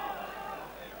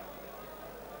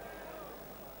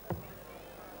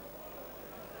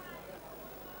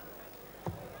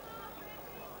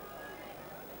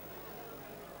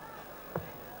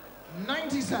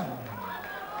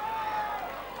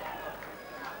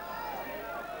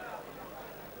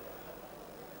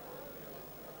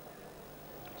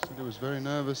 Said he was very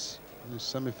nervous in his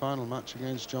semi-final match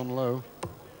against John Lowe.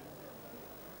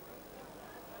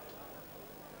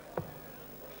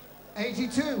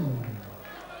 82.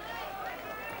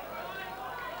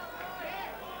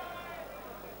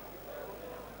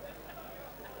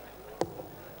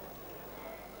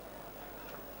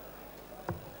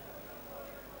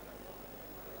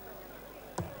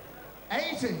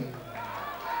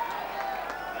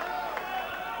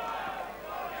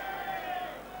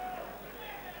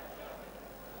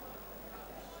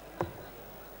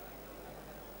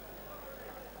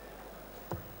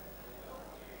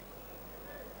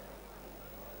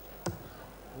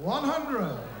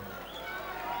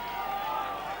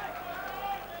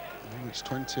 It's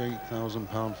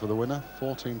 £28,000 for the winner,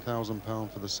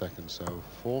 £14,000 for the second, so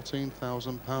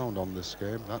 £14,000 on this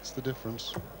game. That's the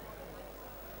difference.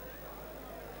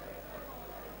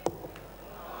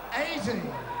 80.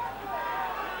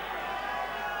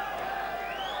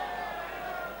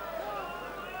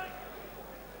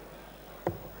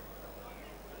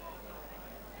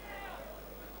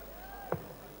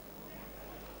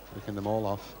 Picking them all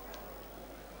off.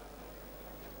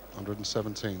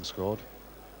 117 scored.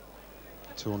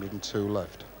 202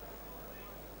 left.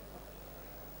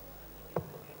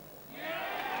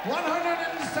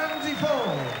 174.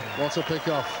 What a pick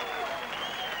off.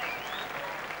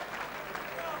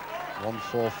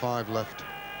 145 left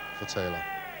for Taylor.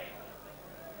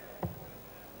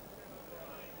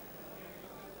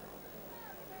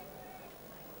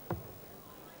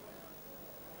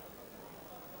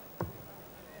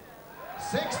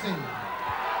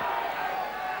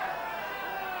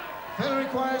 Phil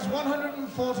requires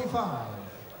 145.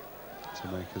 To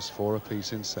make us 4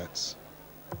 apiece in sets.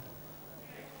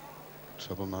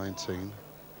 Treble 19.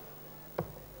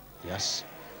 Yes.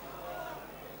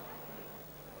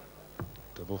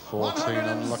 Double 14,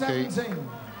 unlucky.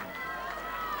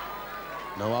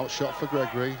 No outshot for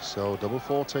Gregory, so double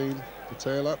 14 for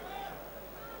Taylor.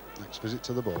 Next visit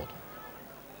to the board.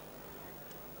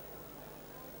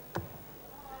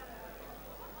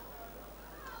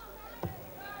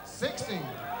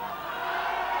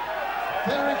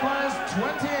 Phil requires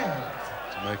 28.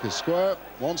 To make it square,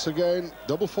 once again,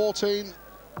 double 14.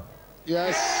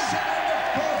 Yes.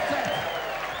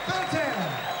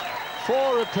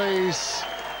 4 apiece.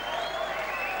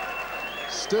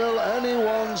 Still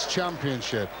anyone's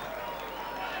championship.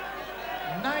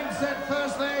 9-set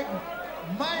first leg.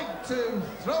 Mike to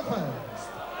throw first.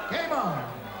 Game on.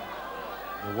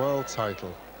 The world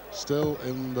title still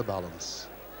in the balance.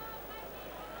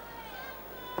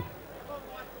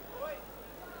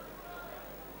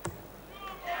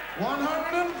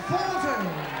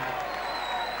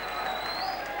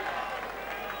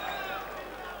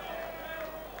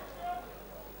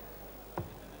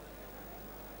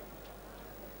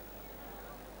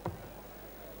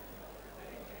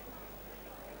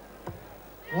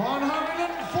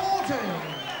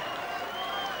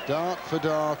 Dart for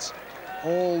dart,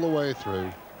 all the way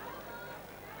through.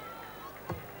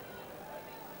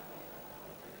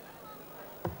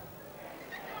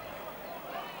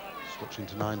 Switching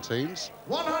to 19s.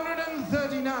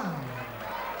 139.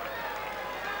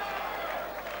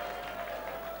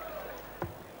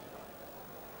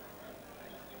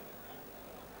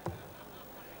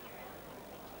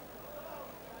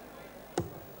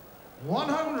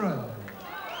 100.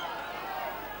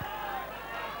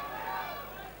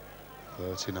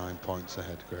 39 points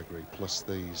ahead, Gregory, plus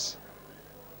these.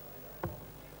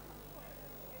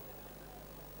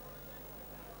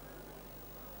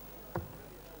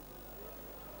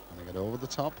 Going to get over the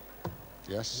top.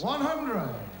 Yes.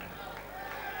 100.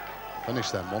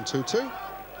 Finish them. 1, 2, 2.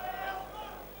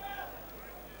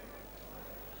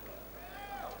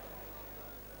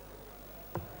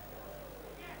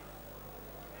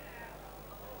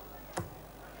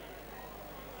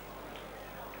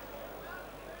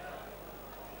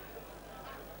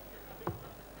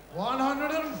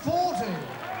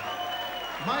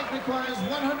 Mike requires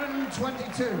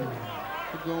 122.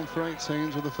 Good going for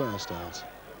 18s with the first out.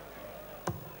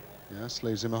 Yes,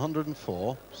 leaves him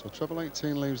 104. So treble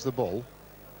 18 leaves the ball.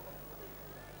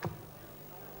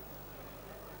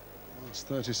 That's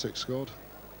 36 scored.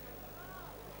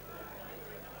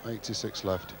 86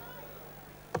 left.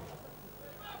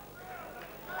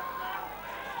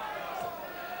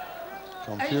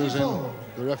 Confusing 84.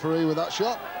 the referee with that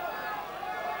shot.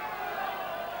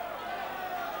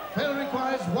 Phil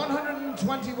requires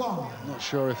 121. Not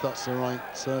sure if that's the right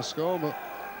score, but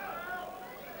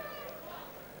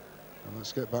and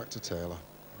let's get back to Taylor.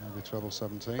 Maybe treble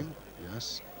 17.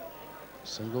 Yes.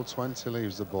 Single 20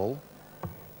 leaves the ball.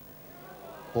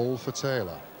 Ball for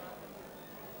Taylor.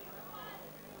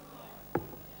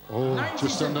 Oh, 96.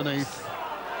 just underneath.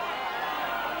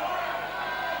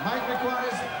 Mike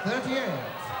requires 38.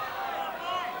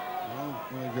 Well,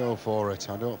 we'll go for it.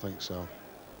 I don't think so.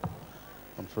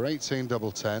 And for 18,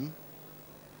 double 10.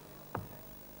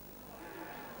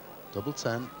 Double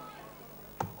 10.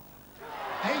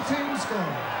 18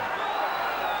 score.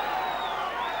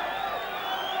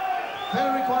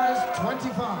 Phil requires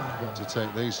 25. Got to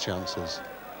take these chances.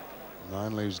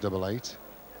 9 leaves double 8.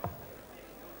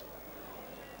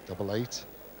 Double 8.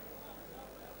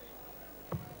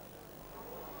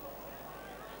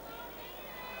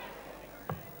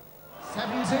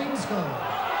 Score.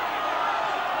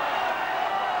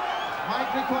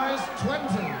 Mike requires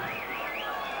 20.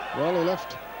 Well, he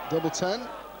left double 10.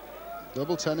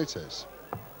 Double 10 it is.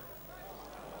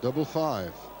 Double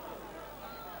 5.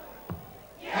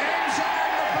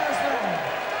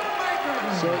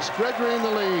 So it's Gregory in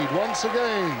the lead once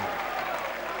again.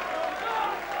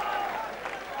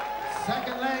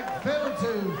 Second leg, Phil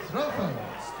to throw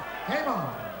first. Game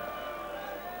on.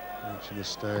 Reaching the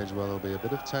stage where there'll be a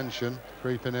bit of tension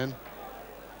creeping in.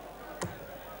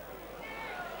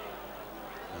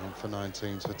 And for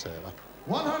 19s for Taylor.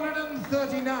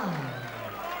 139.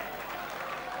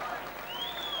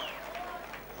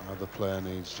 Another player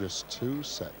needs just 2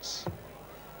 sets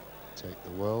to take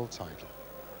the world title.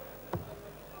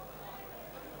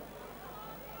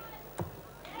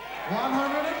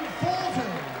 140.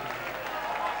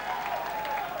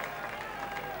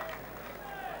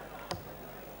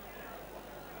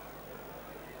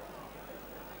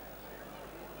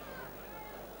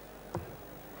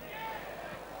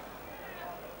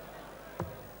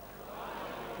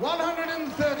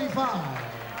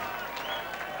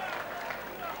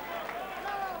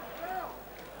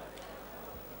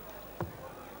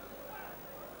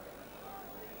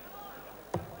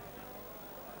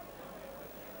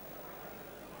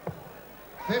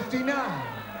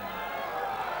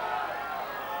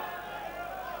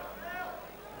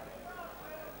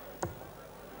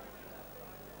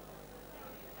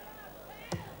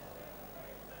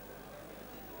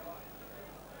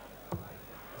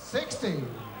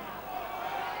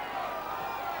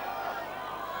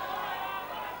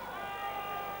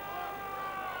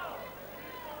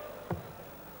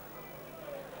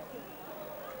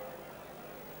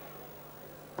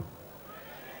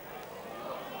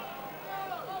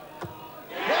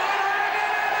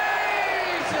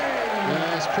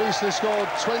 Priestley scored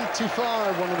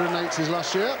 25 180s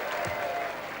last year.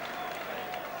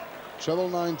 Treble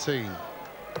 19.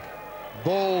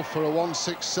 Ball for a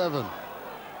 167.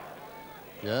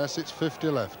 Yes, it's 50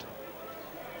 left.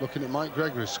 Looking at Mike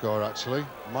Gregory's score, actually.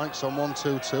 Mike's on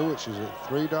 122, which is a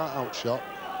 3-dart outshot.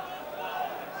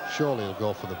 Surely he'll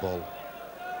go for the ball.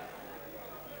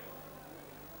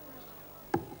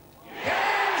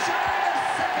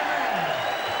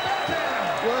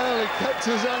 Well, he kept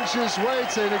us anxious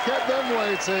waiting. He kept them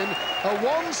waiting. A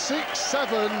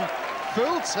 167,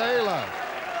 Phil Taylor.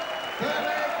 Third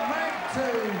leg, Mike to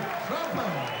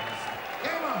Trumpers.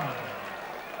 Game on.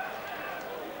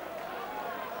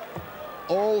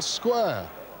 All square.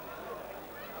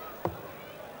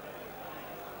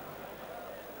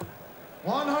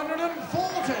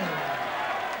 140.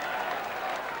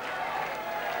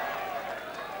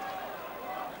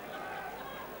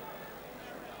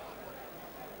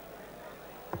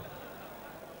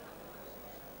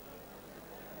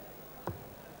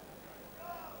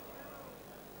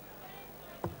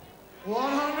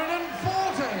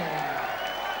 140.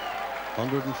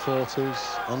 140s,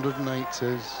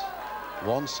 180s,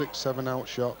 167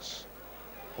 outshots,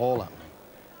 all happening.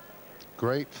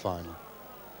 Great final.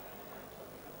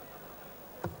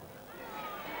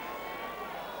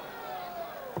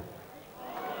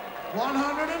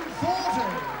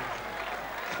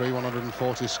 Three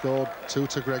 140 scored, 2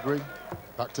 to Gregory,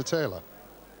 back to Taylor.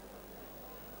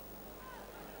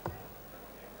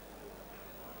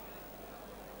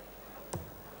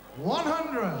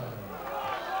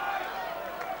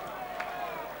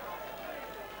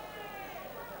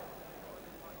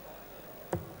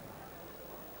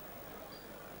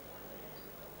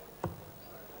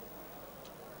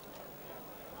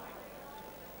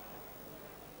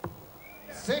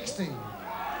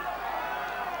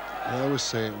 There we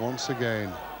see it once again.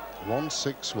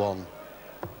 161.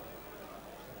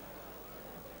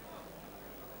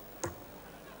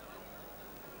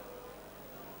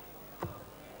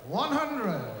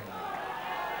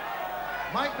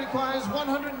 Mike requires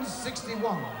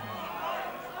 161.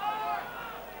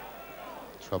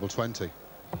 Treble 20.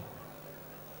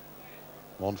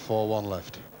 141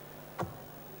 left.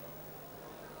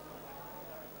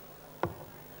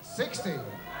 60.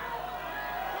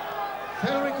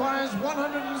 Phil requires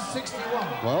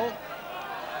 161. Well,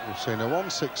 we've seen a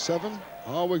 167.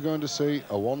 Are we going to see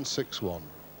a 161?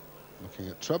 Looking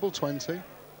at treble 20.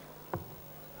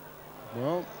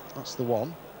 Well, that's the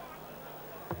one.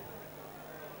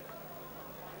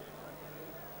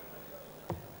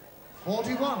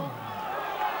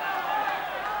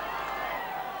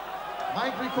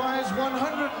 Mike requires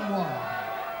 101.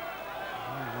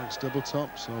 Mike's double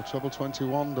top, so treble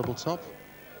 21, double top.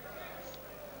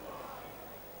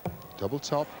 Double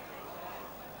top.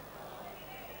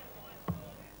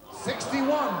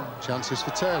 61. Chances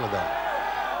for Taylor then.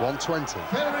 120.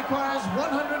 Phil requires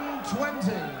 120.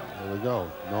 There we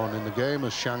go. Known in the game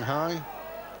as Shanghai.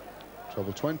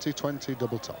 Treble 20, 20,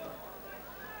 double top.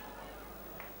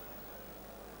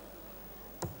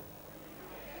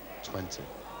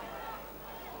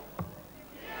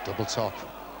 Double top.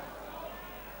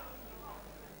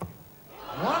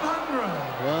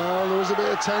 100. Well, there was a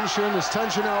bit of tension. There's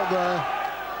tension out there.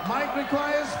 Mike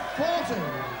requires 40.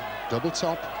 Double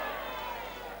top.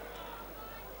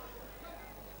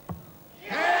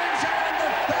 Inside the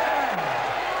third.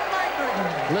 Mike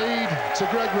Gregory. Lead to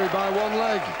Gregory by one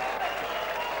leg.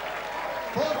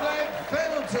 Fourth leg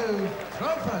failed to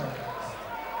throw first.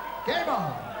 Game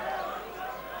on.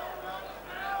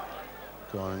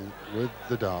 Going with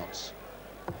the darts.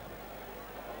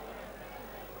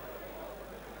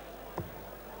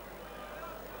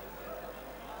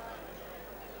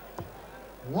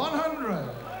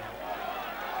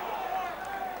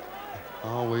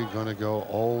 Are we going to go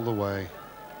all the way?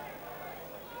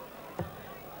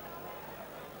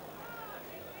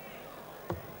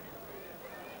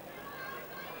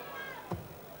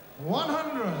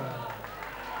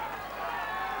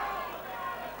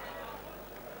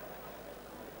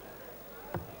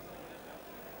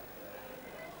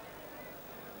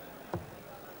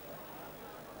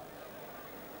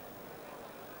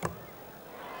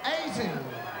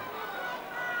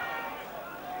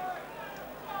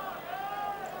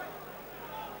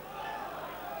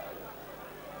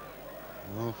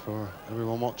 Well, for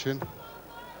everyone watching,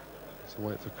 to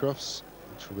wait for Crufts,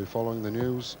 which will be following the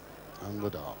news and the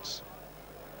darts.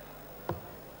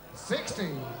 60.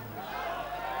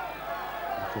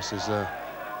 Because there's a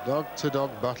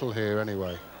dog-to-dog battle here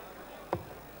anyway.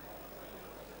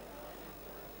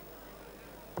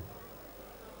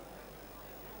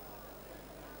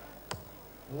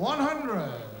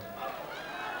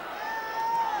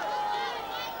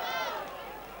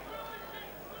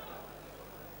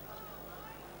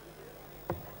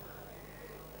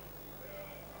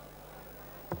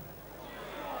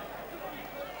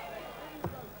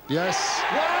 Yes.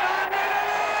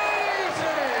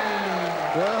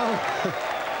 Well,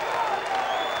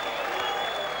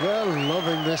 they're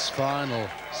loving this final.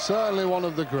 Certainly one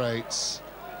of the greats.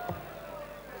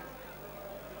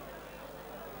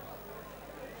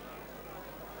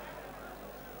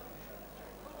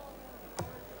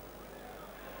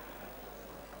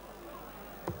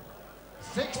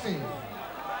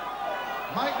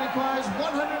 Mike requires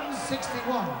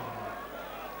 161.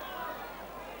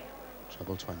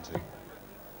 Treble 20.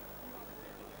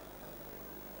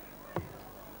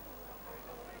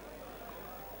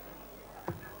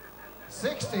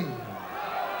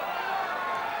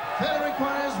 Phil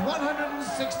requires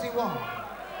 161.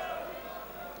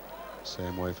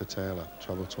 Same way for Taylor,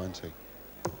 treble 20.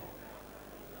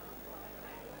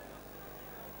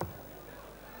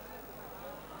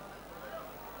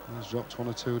 He's dropped 1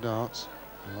 or 2 darts.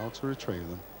 Allowed to retrieve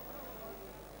them.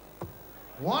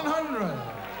 100.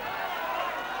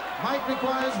 Mike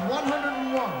requires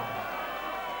 101.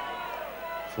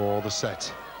 For the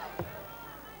set.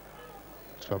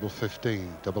 Treble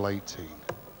 15, double 18.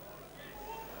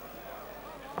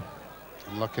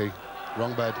 Unlucky.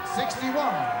 Wrong bed.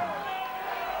 61.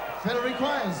 Phil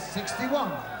requires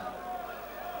 61.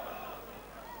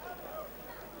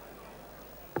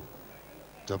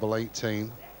 Double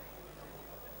 18.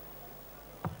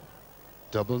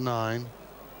 Double 9.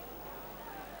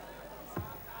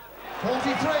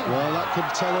 43. Well, that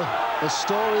could tell a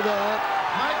story there.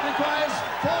 Mike requires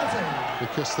 40.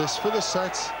 Because this for the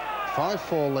set.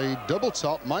 5-4 lead, double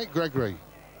top, Mike Gregory.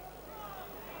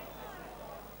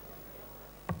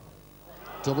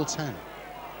 Double 10.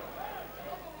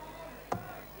 20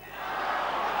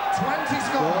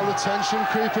 score. Well, the tension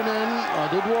creeping in. I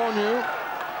did warn you.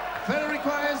 Phil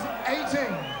requires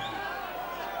 18.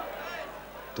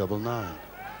 Double 9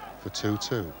 for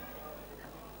 2-2.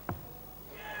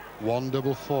 1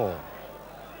 double 4.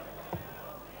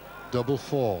 Double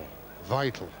 4.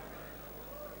 Vital.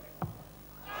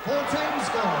 14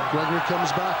 score. Gregory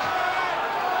comes back.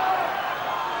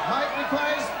 Mike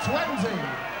requires 20.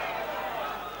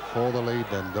 For the lead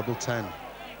then, double 10.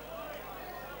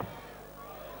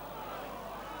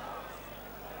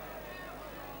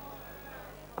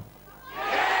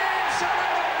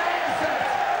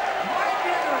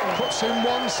 Puts him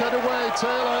 1 set away,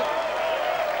 Taylor.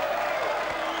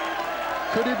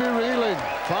 Could he be reeling?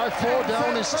 5-4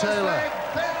 down is Taylor.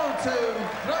 Final to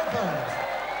Throppers.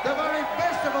 The very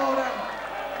best of order.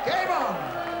 Game on.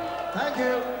 Thank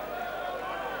you.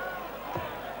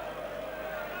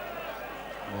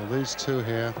 Well, these two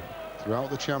here, throughout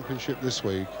the championship this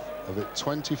week, have hit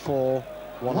 24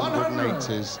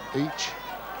 180s each.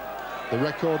 The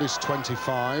record is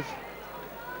 25.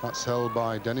 That's held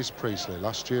by Dennis Priestley,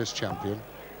 last year's champion.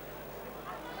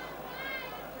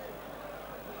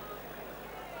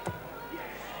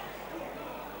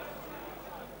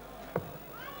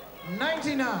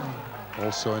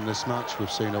 Also in this match,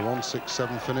 we've seen a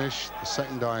 167 finish, the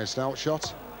second highest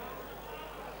outshot,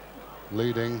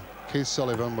 leading Keith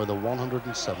Sullivan with a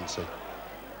 170.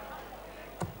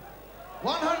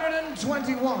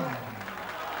 121.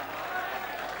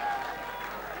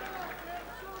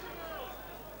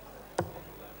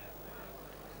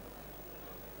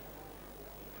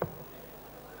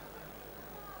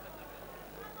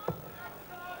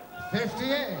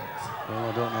 Well,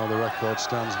 I don't know the record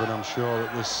stands, but I'm sure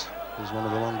that this is one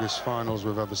of the longest finals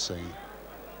we've ever seen.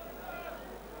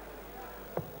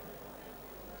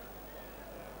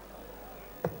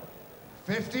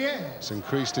 It's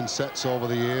increased in sets over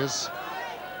the years.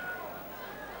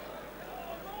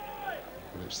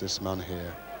 But it's this man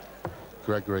here,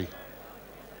 Gregory,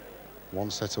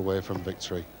 1 set away from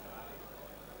victory.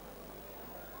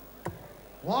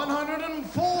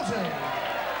 140.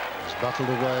 He's battled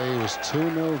away, he was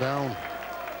 2-0 down.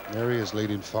 There he is,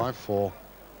 leading 5-4.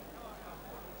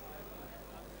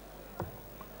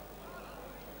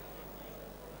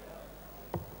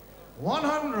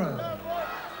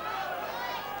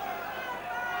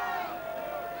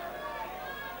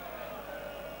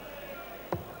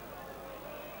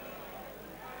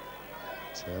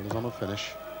 Taylor's on a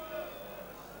finish.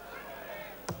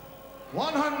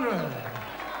 100.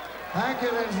 Thank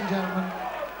you, ladies and gentlemen.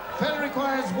 Phil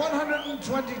requires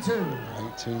 122.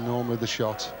 18 normally the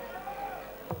shot,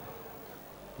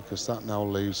 because that now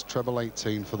leaves treble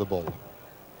 18 for the bull.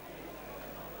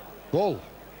 Bull.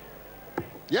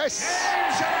 Yes!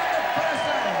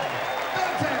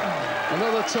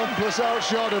 Another topless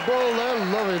outshot of bull. They're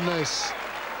loving this.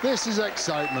 This is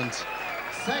excitement.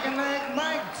 Second leg,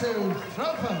 Mike to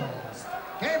throw first.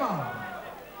 Game on.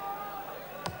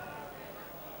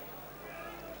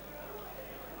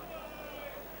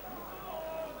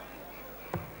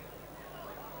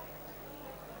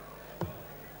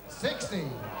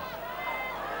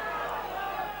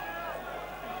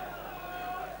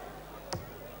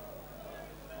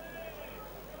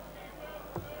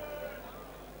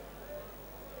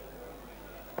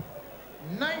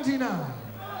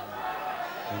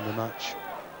 In the match,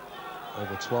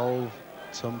 over 12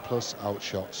 ton-plus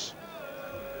outshots.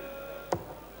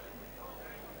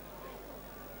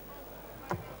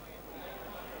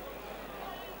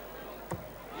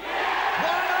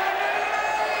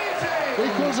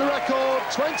 Equals a record,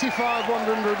 25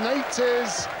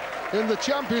 180s in the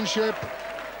championship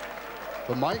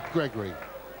for Mike Gregory.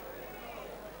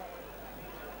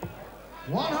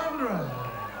 100.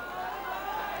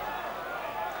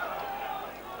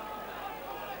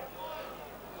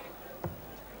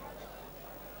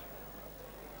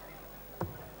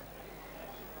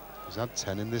 He's had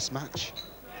 10 in this match.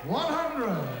 100.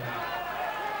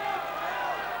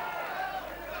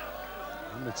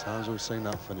 How many times have we seen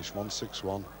that finish?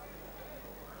 161.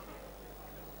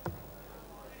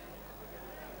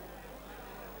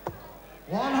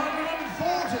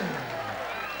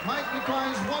 Mike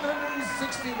requires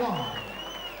 161.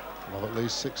 Well, at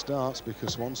least 6 darts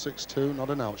because 162, not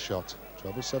an outshot.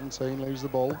 Treble 17 leaves the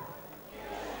ball. Is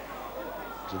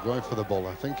he going for the ball?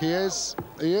 I think he is.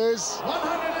 He is.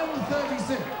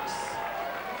 136.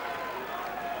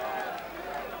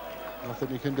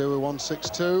 Nothing you can do with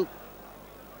 162.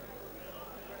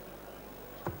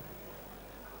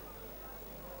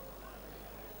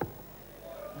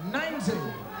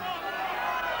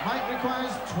 Mike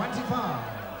requires 25.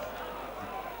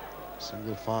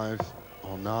 Single 5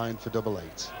 or 9 for double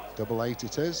 8. Double 8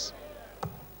 it is.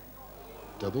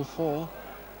 Double 4.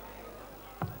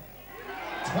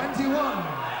 21.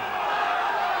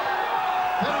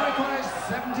 Phil requires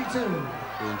 72.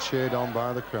 Being cheered on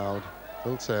by the crowd.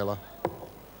 Phil Taylor.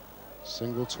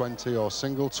 Single 20 or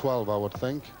single 12, I would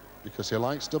think, because he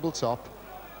likes double top.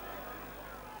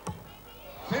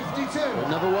 52. It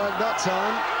never worked that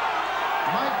time.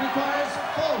 Mike requires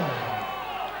 4.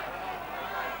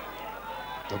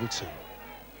 Double 2.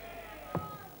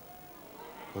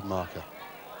 Good marker.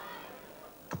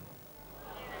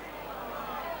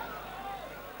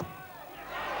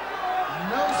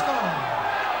 No score.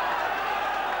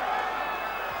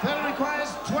 Phil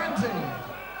requires 20.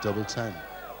 Double 10.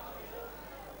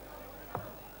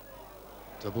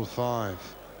 Double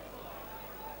 5.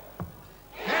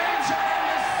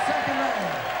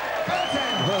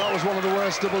 Well, that was one of the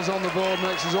worst doubles on the board,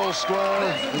 makes us all square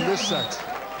in this set.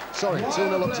 Sorry,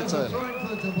 2-0 up to Taylor. Throwing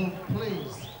for the double,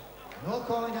 please. No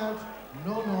calling out,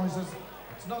 no noises.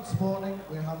 It's not sporting.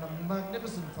 We have a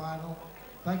magnificent final.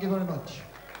 Thank you very much.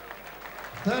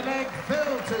 Third leg, Phil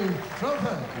to throw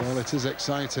first. Well, it is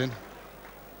exciting.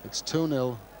 It's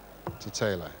 2-0 to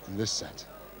Taylor in this set.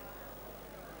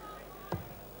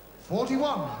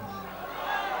 41.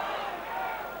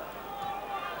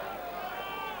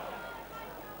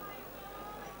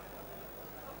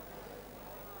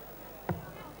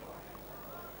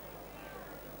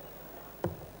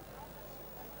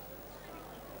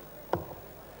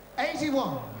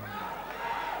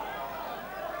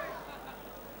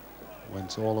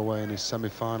 Went all the way in his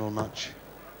semi-final match.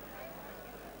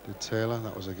 Did Taylor?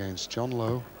 That was against John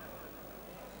Lowe.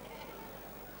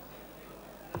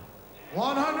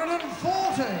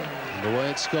 140. And the way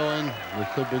it's going, we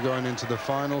could be going into the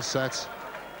final set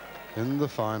in the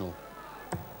final.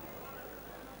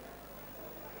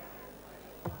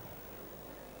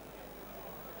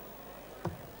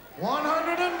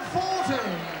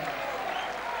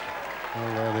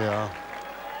 Well, there they are.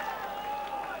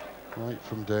 Right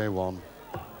from day one.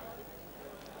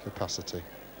 Capacity.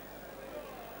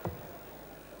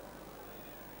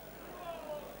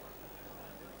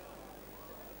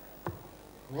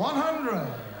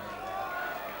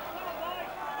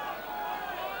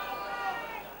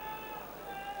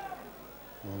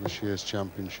 Well, this year's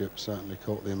championship certainly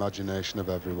caught the imagination of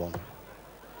everyone.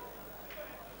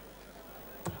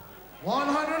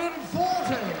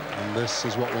 140. And this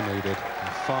is what we needed.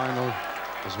 A final,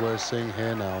 as we're seeing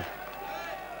here now,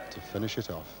 to finish it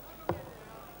off.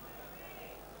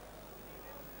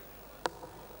 Well,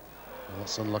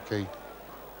 that's unlucky.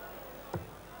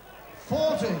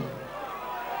 40.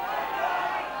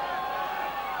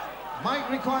 Mike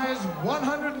requires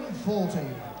 140.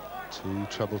 2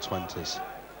 treble 20s,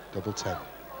 double 10.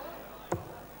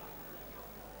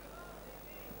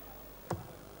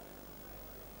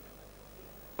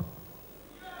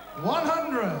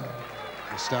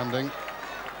 Standing.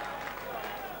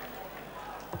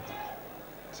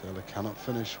 Taylor cannot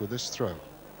finish with this throw.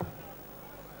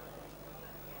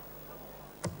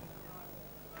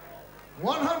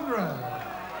 100.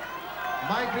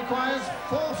 Mike requires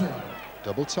 40.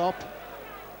 Double top to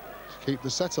keep the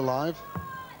set alive.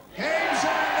 Game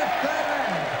set in the third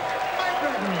leg. Mike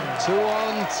Gregory.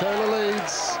 2-1, Taylor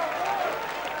leads.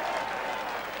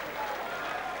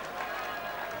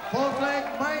 Fourth leg,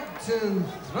 Mike to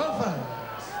throw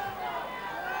first.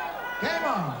 Game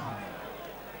on.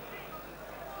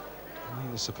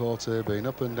 The supporter being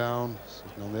up and down,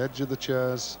 sitting on the edge of the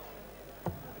chairs.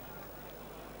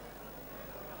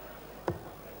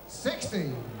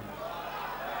 60.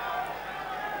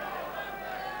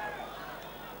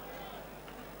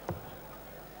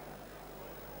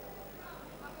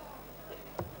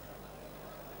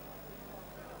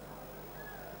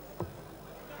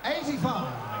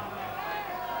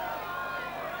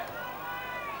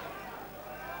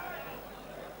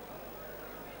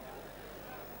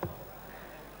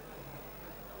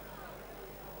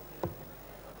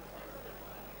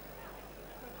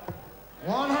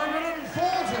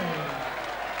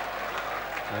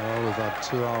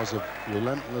 2 hours of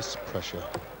relentless pressure.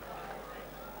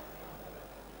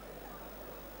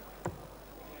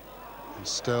 And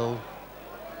still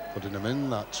putting him in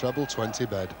that treble 20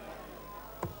 bed.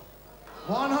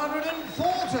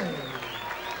 140.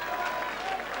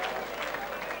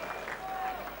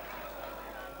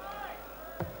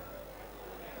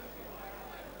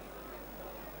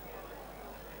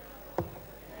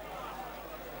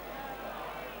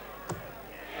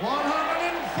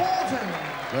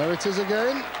 There it is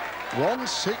again.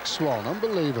 161.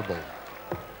 Unbelievable.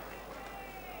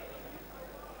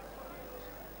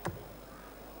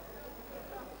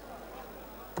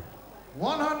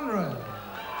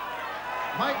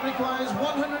 Mike requires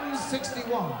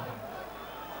 161.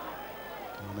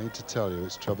 I need to tell you,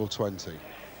 it's treble 20.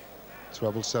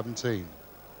 Treble 17.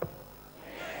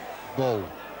 Bull.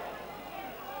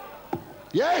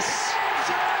 Yes!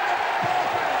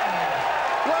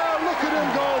 Well, look at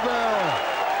him go there.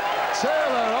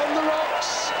 Taylor on the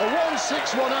rocks. A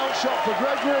 161 outshot for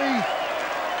Gregory.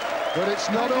 But it's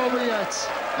not over yet.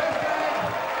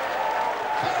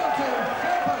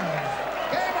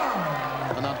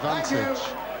 An advantage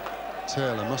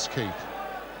Taylor must keep.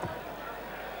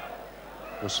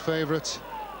 Was favourite.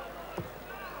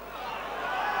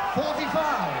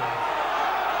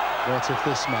 45. But if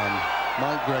this man,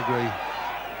 Mike Gregory,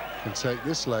 can take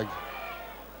this leg,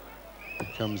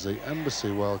 becomes the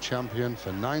Embassy World Champion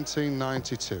for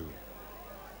 1992.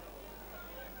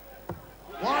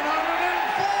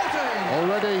 140.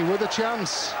 Already with a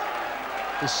chance.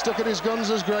 He's stuck at his guns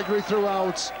as Gregory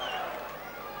throughout.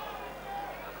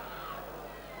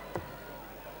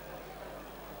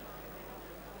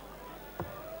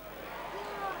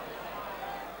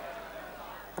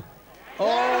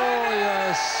 Oh,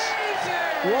 yes.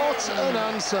 What an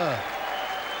answer.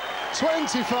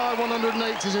 25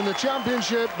 180s in the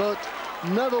championship, but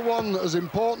never one as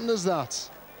important as that.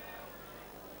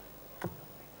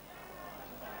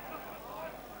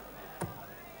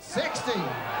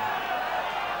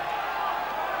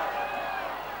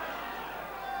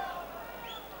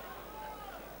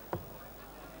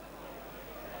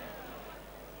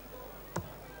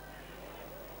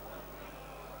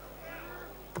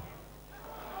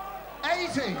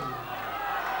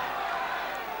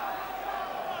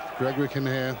 Gregory can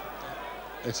hear.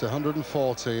 It's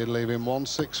 140, it'd leave him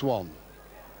 161.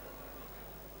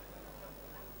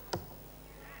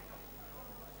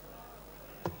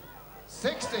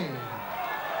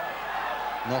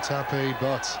 Not happy,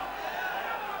 but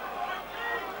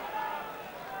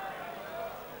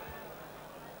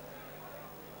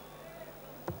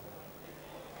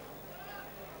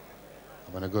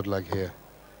having a good leg here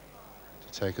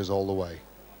to take us all the way.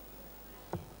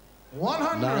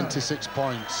 100. 96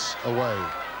 points away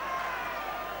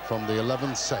from the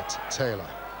 11th set, Taylor.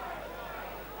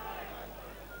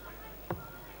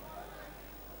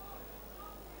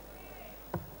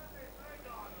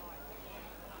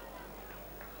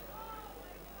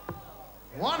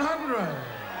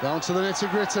 Down to the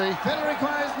nitty-gritty. Phil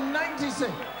requires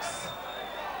 96.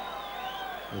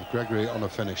 With Gregory on a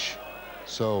finish.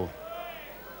 So,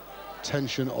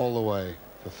 tension all the way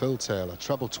for Phil Taylor.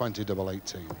 Treble 20, double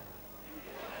 18.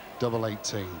 Double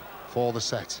 18 for the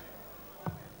set.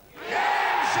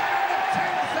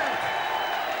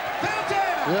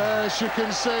 Yes, you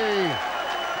can see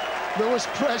there was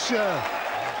pressure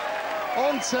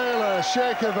on Taylor.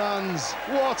 Shake of hands.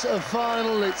 What a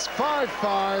final. It's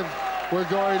 5-5. We're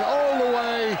going all the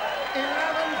way.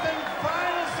 11th and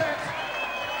final set.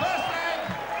 First leg,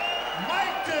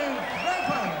 Mike to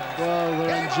Well,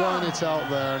 they're enjoying it out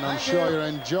there, and I'm sure you're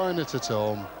enjoying it at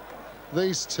home.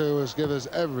 These two has given us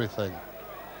everything.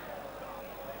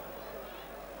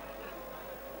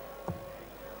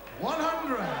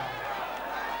 100.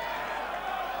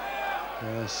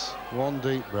 Yes, one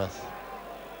deep breath.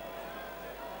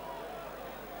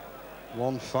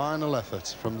 One final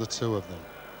effort from the two of them.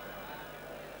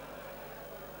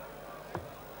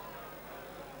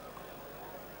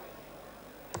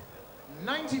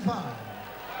 95.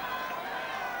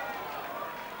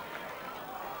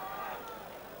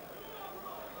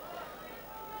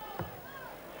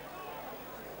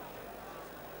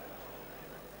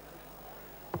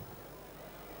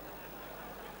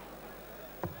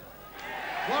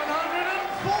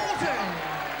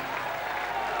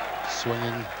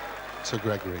 Swinging to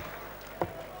Gregory.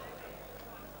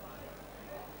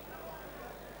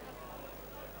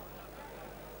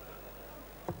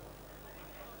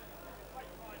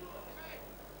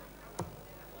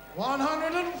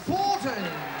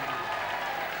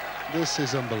 This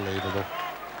is unbelievable.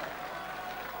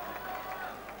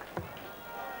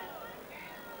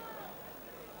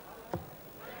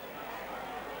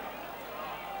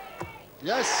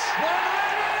 Yes.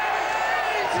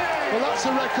 Well, that's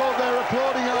the record they're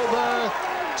applauding out there.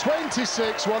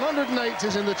 26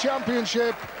 180s in the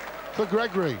championship for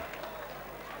Gregory.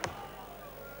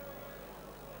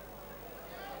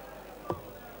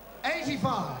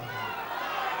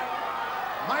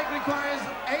 Mike requires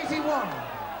 81.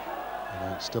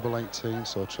 And it's double 18,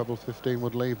 so treble 15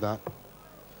 would leave that.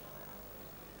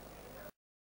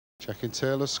 Checking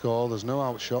Taylor's score, there's no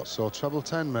outshot, so treble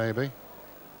 10 maybe.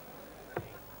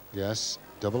 Yes,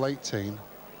 double 18.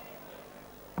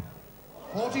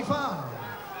 45.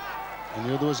 I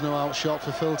knew there was no outshot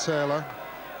for Phil Taylor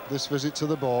this visit to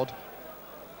the board.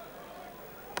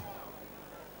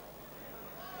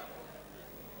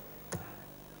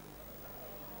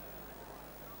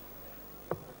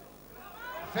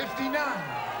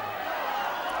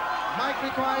 Mike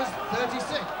requires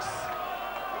 36.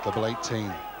 Double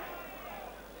 18.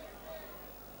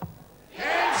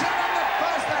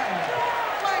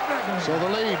 So the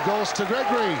lead goes to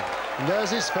Gregory, and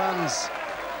there's his fans.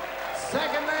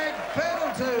 Second leg,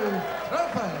 failed to throw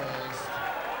first.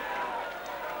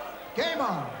 Game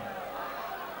on.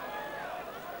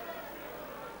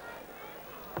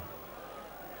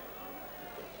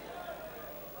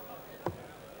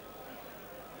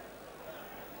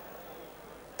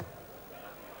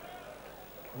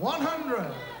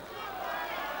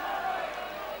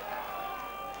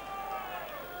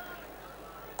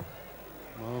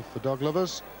 Well, for dog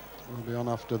lovers, we'll be on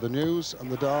after the news and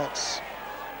the darts.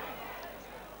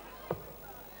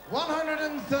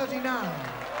 139.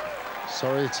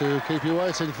 Sorry to keep you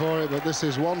waiting for it, but this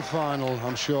is one final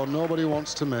I'm sure nobody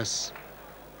wants to miss.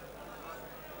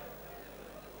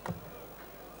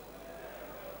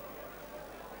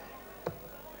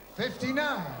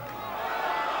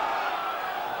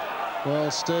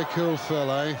 Well, stay cool,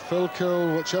 Phil, eh? Phil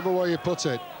cool, whichever way you put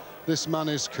it. This man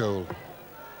is cool,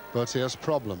 but he has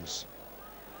problems.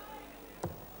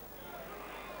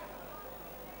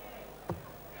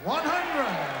 100.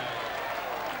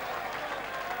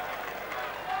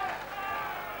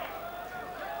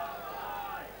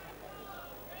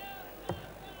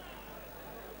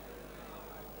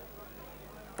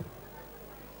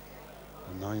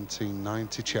 The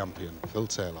 1990 champion, Phil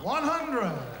Taylor.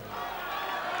 100.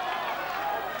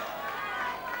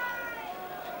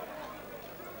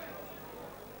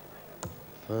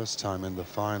 First time in the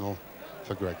final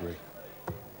for Gregory.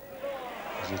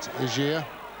 Is it Igier?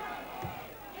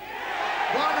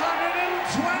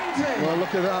 120. Well,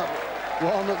 look at that.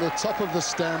 One at the top of the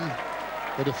stem.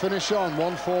 With a finish on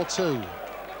 142.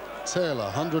 Taylor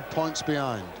 100 points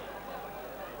behind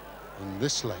in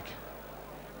this leg.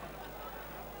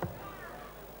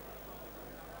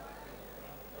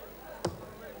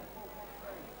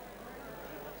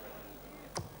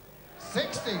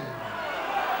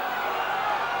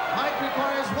 Mike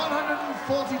requires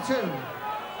 142.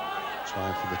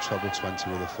 Trying for the treble 20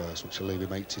 with the first, which will leave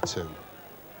him 82.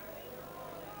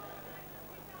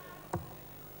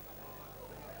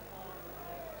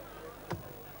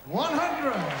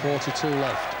 .42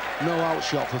 left. No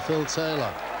outshot for Phil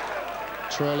Taylor.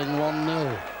 Trailing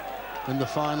 1-0 in the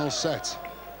final set.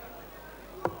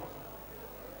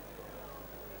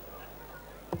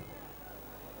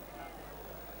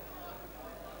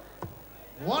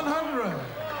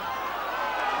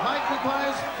 Mike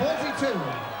requires 42.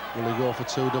 Will he go for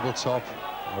 2 double top,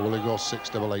 or will he go 6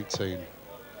 double 18?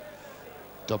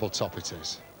 Double top it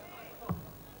is.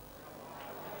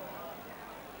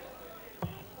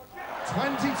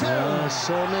 22.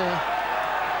 So near.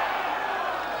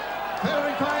 Phil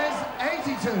requires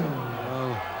 82.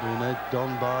 Well, being egged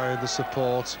on by the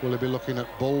support. Will he be looking at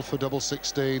bull for double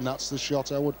 16? That's the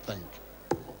shot, I would think.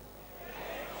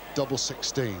 Double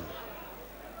 16.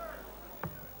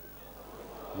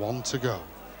 1 to go.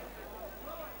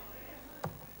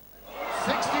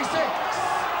 66.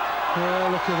 Yeah,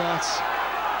 look at that.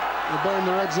 They're burning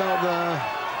their heads out there.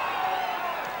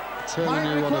 Telling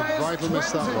you what a vital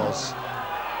miss that was.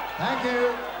 Thank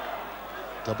you.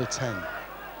 Double 10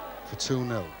 for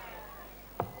 2-0.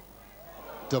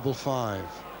 Double 5.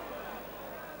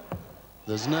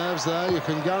 There's nerves there, you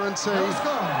can guarantee. No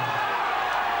score.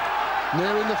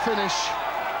 Nearing the finish.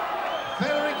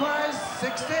 Phil requires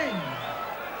 16.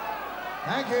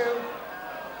 Thank you.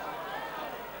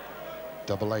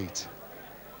 Double 8.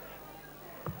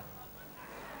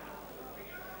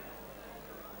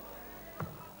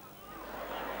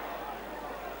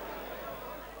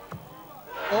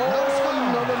 Oh,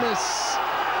 another miss.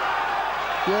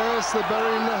 Yes, they're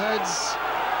burying their heads.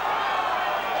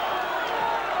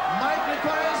 Mike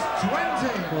requires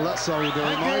 20. Well, that's how you do it,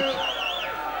 Thank Mike.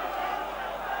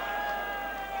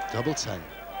 you. Double 10.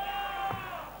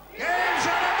 Game's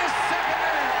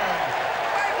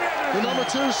The number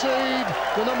 2 seed,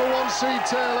 the number 1 seed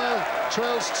Taylor,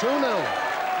 trails 2-0.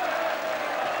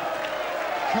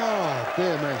 God,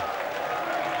 dear me.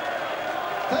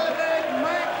 Third leg,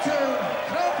 Mike to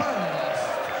throw first.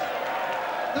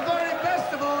 The very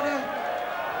best of order.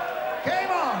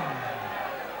 Game on.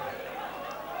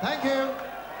 Thank you.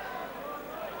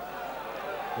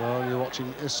 Well, you're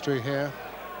watching history here.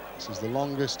 This is the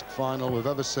longest final we've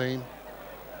ever seen.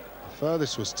 The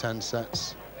furthest was 10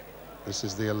 sets. This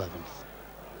is the 11th.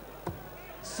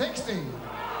 60.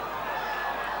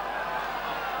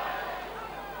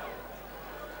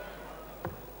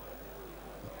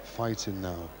 Fighting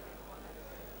now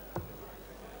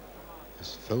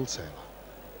is Phil Taylor.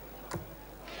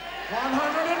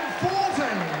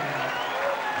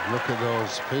 140. Look at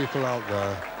those people out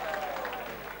there.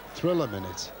 Thrill a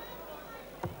minute.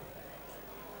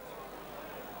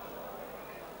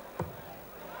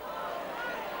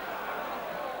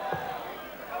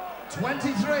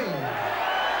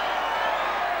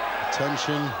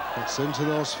 Attention gets into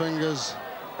those fingers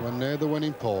when near the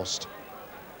winning post.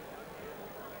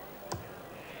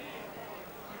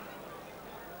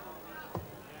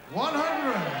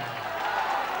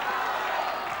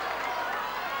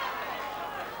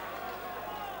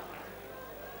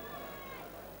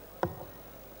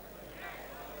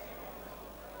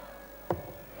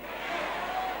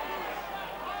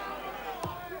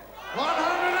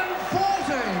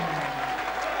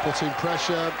 Putting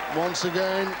pressure once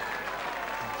again,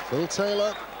 Phil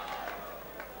Taylor.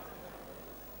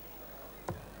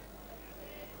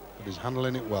 But he's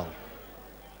handling it well.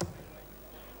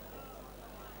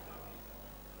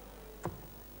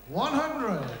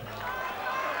 100.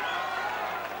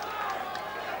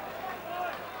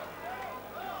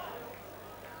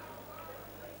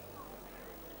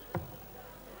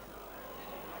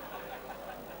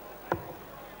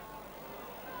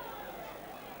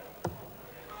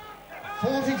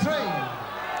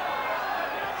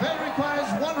 Phil requires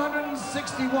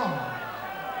 161.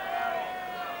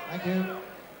 Thank you.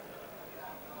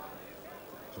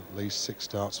 At least 6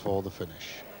 starts for the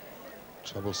finish.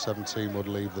 Treble 17 would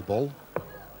leave the ball.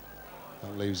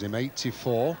 That leaves him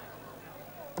 84.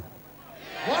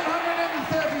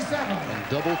 137. And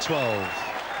double 12.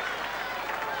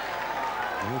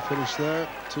 We'll finish there.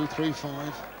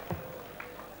 2-3-5.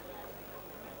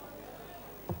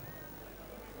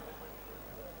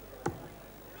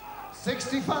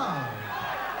 65.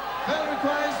 Phil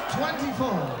requires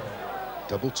 24.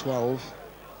 Double 12.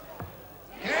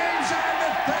 Game time, the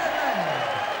third leg.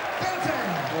 Phil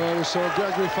Taylor. Well, we saw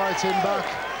Gregory fighting back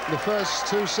in the first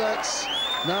 2 sets.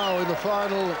 Now in the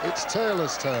final, it's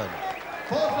Taylor's turn.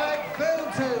 Fourth leg, Phil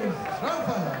to throw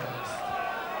first.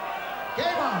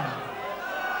 Game on.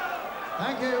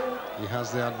 Thank you. He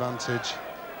has the advantage.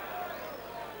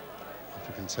 If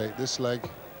he can take this leg,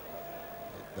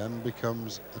 then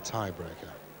becomes a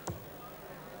tiebreaker.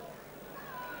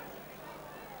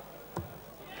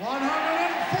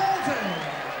 140.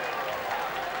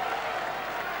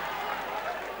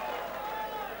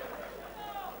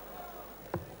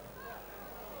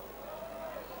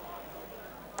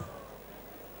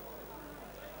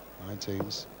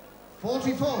 Teams.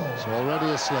 44. It's already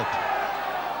a slip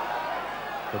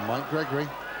from Mike Gregory.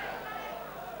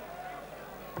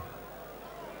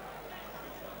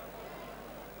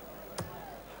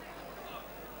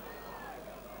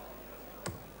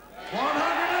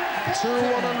 Two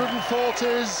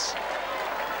 140s.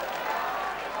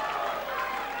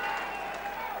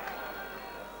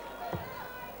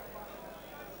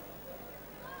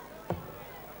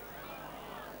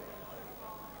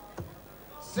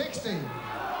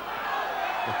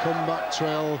 The comeback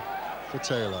trail for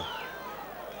Taylor.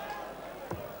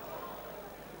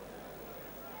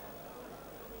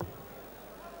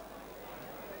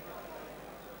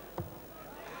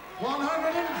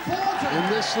 In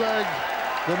this leg,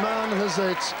 the man has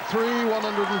hit 3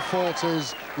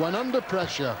 140s when under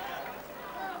pressure.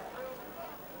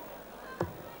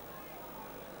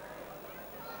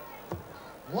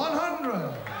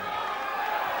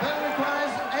 Phil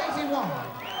requires 81.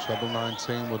 Treble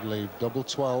 19 would leave double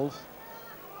 12.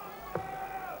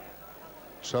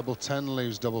 Treble 10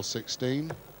 leaves double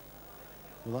 16.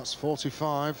 Well, that's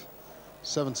 45.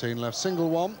 17 left. Single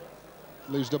 1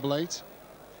 leaves double 8.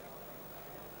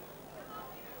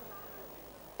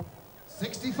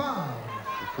 65.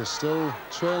 They're still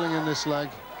trailing in this leg.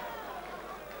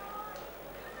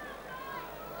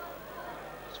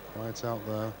 It's quiet out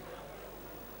there.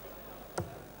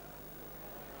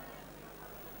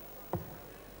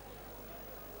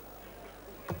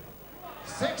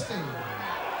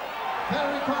 Phil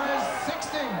requires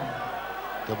 16.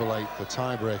 Double 8 for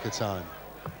tiebreaker time.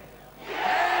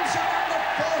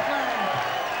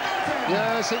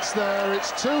 Yes, it's there.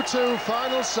 It's 2-2,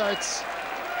 final sets.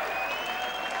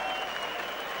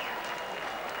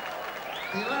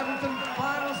 The 11th and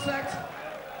final set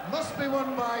must be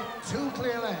won by 2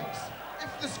 clear legs.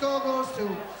 If the score goes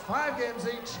to 5 games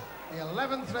each, the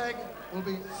 11th leg will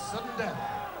be sudden death.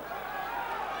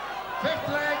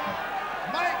 5th leg,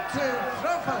 Mike to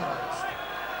throw first.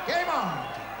 Game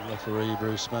on. Referee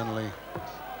Bruce Manley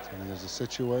telling us the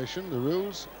situation. The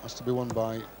rules has to be won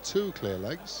by 2 clear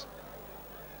legs.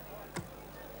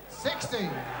 16.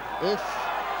 If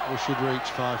we should reach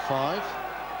 5-5,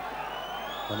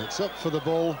 then it's up for the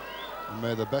ball, and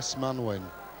may the best man win.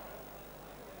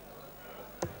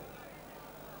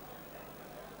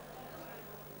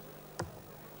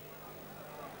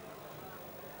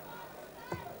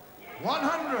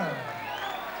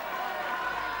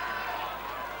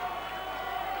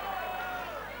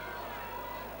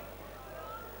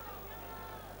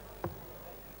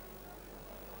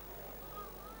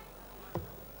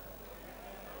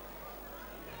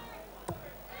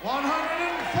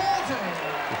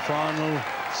 The final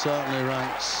certainly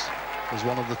ranks as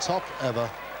one of the top ever.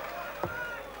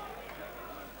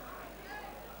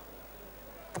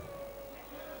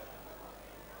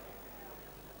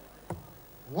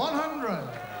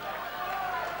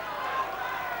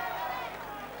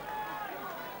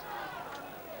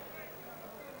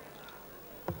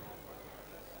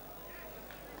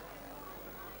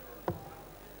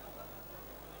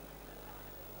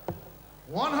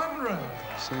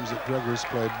 Seems that Gregory's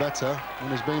played better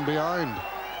when he's been behind.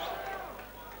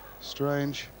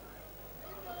 Strange.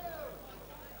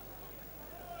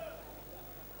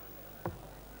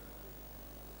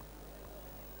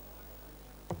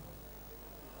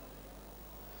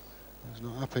 He's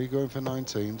not happy, going for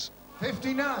 19s.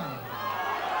 59.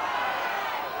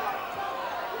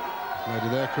 Lady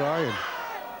there crying.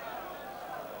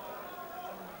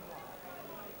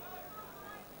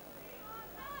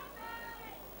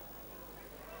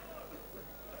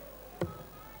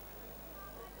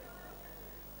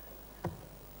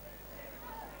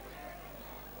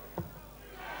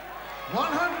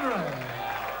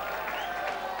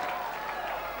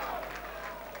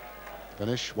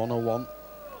 Finish 101.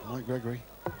 Mike Gregory.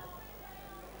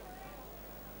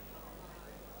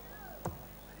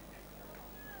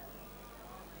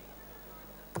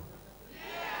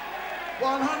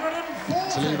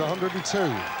 To leave 102.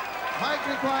 Mike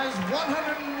requires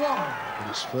 101. And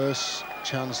his first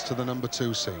chance to the number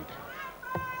 2 seed.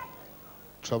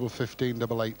 Treble 15,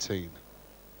 double 18.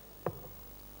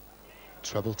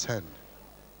 Treble 10.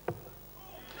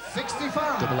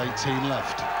 65. Double 18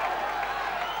 left.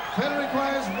 Phil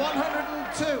requires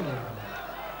 102.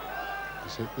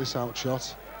 Is it this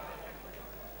outshot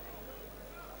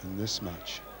in this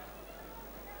match?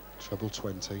 Treble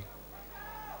 20.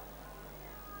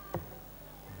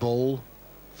 Ball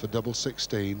for double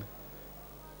 16.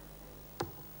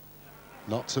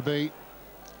 Not to be.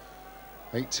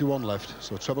 81 left,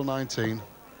 so treble 19. 40.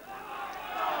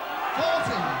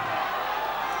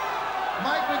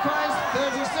 Mike requires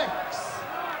 36.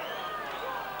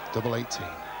 Double 18.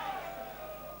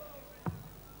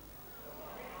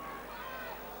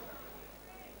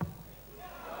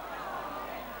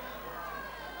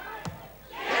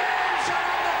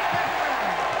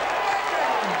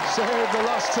 Save the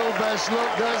last till best.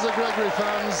 Look, there's the Gregory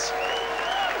fans.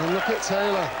 And look at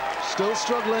Taylor, still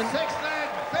struggling. 6th leg,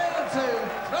 failed to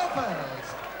throw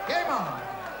first. Game on.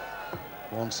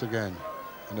 Once again,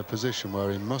 in a position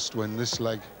where he must win this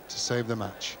leg to save the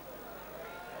match.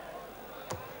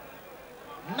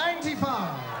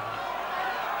 95.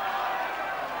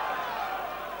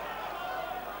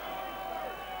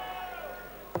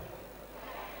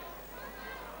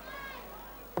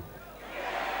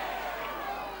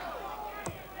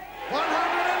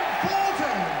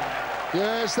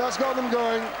 Yes, that's got them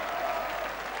going.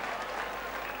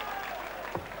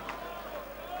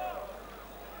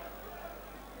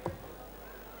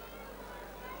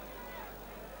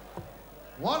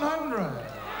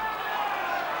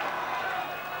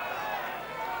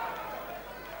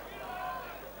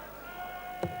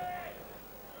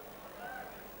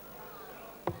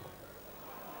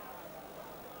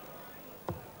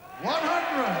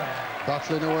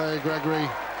 Battling away, Gregory.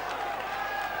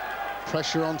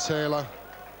 Pressure on Taylor.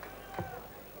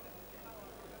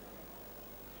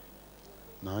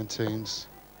 19s.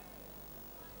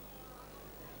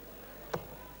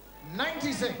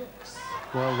 96.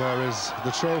 Well, there is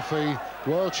the trophy,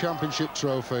 World Championship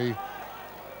trophy. And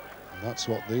that's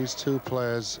what these 2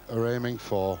 players are aiming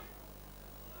for.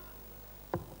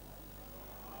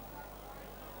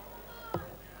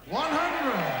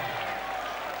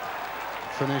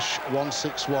 Finish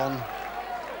 161.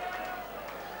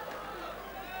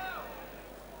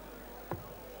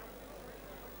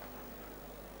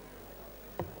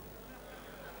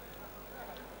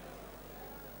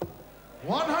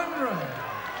 100.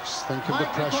 Just think of the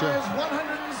Mike pressure requires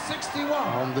 161.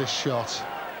 on this shot.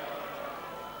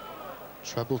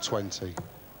 Treble 20.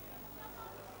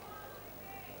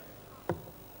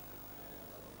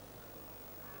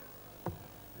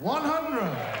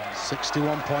 $100.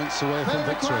 61 points away from Phil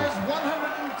victory. requires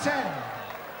 110.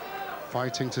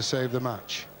 Fighting to save the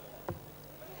match.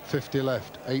 50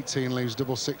 left, 18 leaves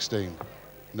double 16.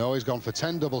 No, he's gone for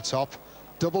 10 double top.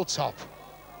 Double top.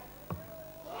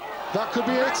 That could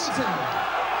be it.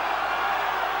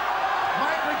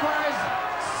 Mike requires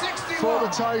 61. For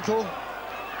the title.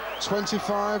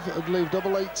 25 would leave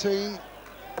double 18.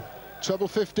 Treble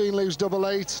 15 leaves double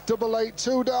 8. Double 8,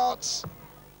 2 darts.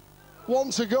 1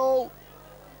 to go.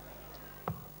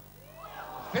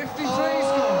 53 Oh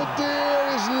score.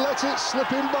 dear, he's let it slip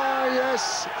him by.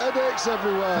 Yes, headaches Phil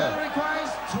everywhere. requires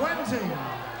 20.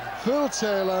 Phil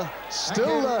Taylor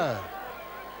still there.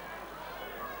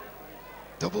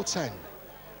 Double 10.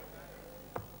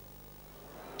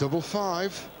 Double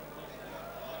 5.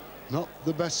 Not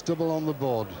the best double on the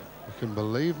board, you can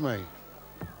believe me.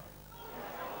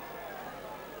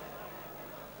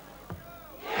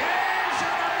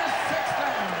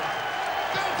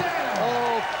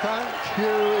 Oh, thank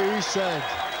you, he said.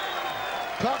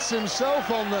 Pats himself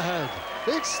on the head.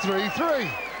 It's 3-3.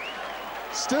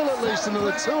 Still at least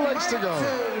another 2 legs to go.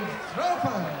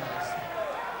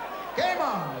 Game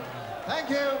on. Thank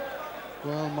you.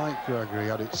 Well, Mike Gregory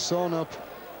had it sewn up.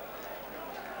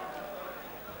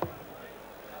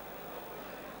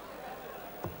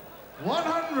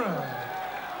 $100.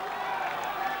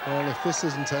 Well, if this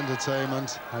isn't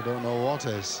entertainment, I don't know what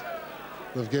is.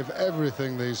 They've given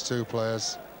everything, these two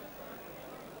players.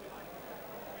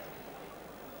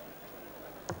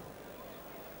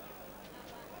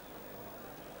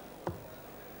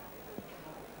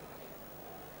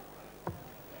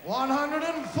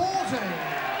 $140.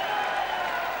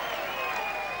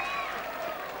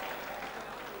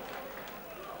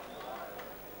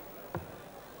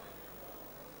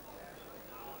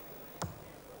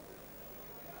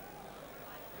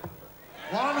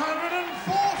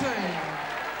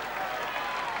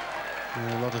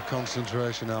 Yeah, a lot of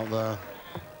concentration out there.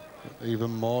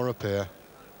 Even more up here.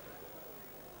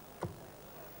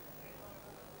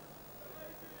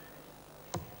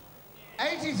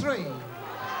 $83.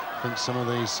 I think some of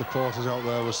these supporters out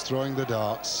there was throwing the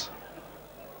darts.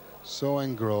 So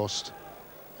engrossed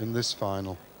in this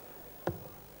final.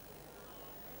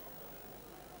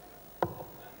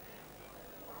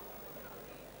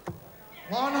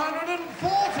 $140.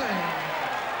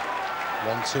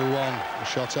 1-2-1, a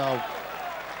shot out.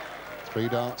 3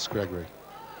 darts, Gregory.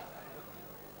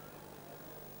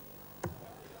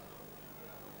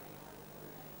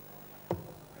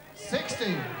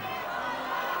 $60.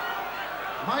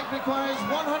 Mike requires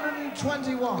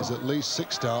 121. There's at least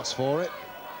 6 darts for it.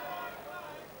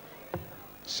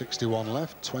 61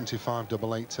 left, 25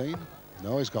 double 18.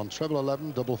 No, he's gone treble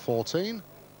 11, double 14.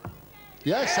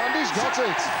 Yes, and he's got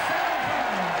it.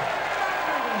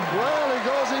 Well, he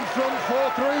goes in front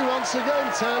 4-3 once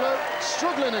again, Taylor.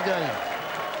 Struggling again.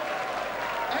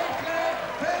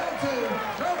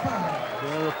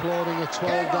 They're applauding a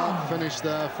 12-dart finish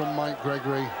there from Mike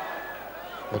Gregory.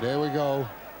 But here we go.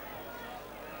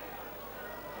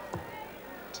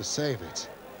 To save it.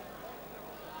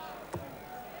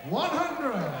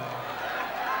 100.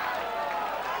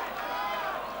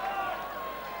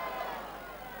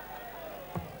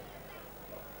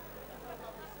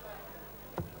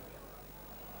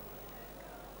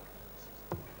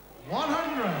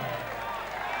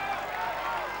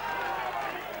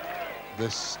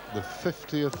 This, the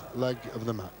 50th leg of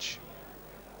the match.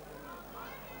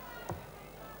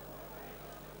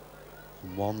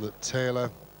 And one that Taylor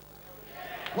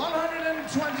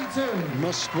 122.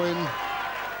 must win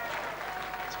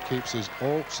to keep his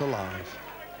hopes alive.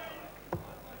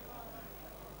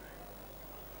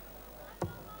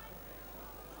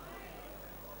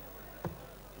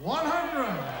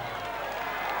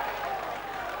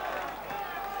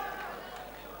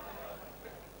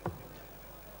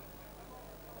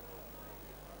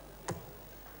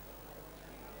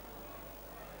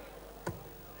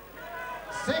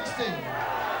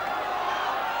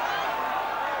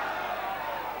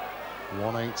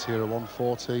 Here, a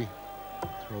 140.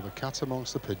 Throw the cat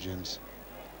amongst the pigeons.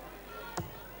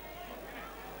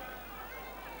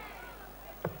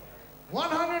 $137.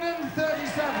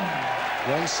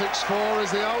 164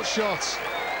 is the outshot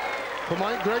for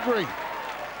Mike Gregory.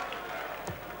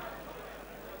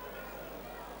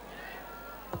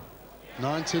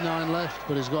 $99 left,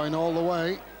 but he's going all the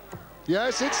way.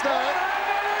 Yes, it's there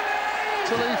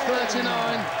to leave 39.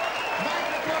 Mike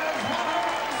requires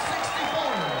 164.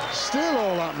 steal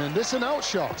all happening. This an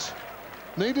outshot.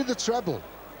 Needed the treble.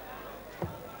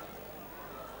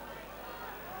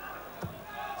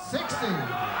 60. Fill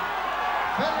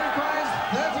requires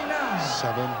 39.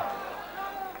 7.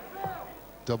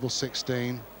 Double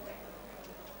 16.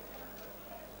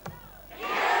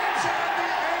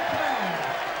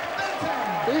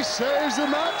 He saves the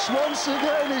match once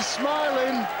again. He's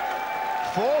smiling.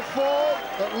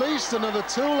 4-4. At least another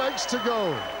 2 legs to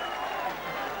go.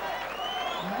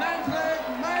 Ninth leg,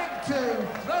 Mike 2,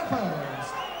 throw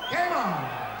first. Game on.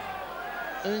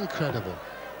 Incredible.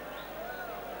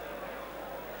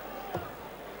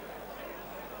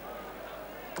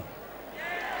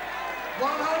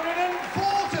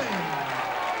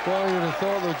 Well, you'd have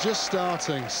thought they're just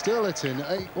starting. Still hitting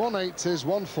 180s,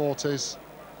 140s.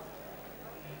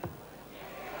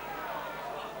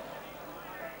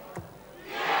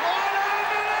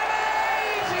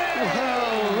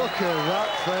 Well, look at that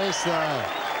face there.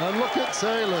 And look at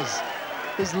Taylor's.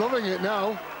 He's loving it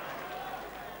now.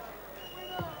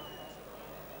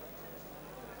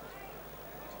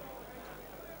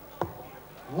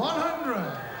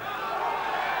 $100.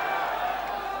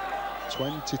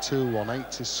 22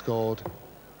 180s scored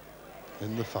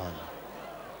in the final.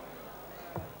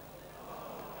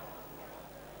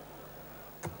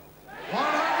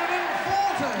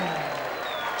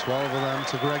 12 of them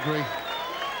to Gregory.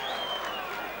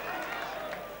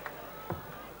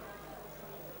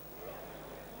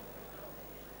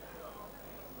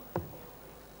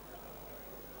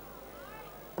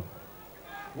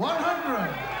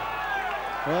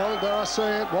 Well, dare I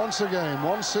say it once again,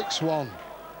 161.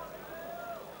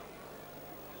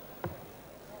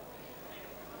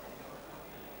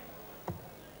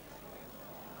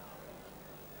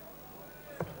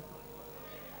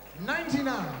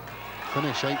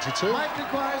 Finish 82. Mike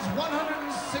requires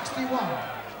 161.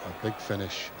 A big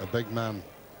finish, a big man.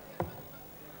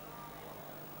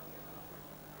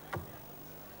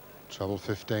 Treble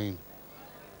 15.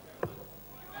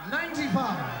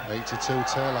 95. 82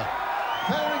 Taylor.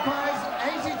 Phil requires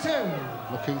 82.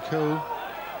 Looking cool.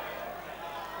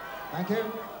 Thank you.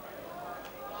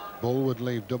 Bull would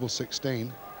leave double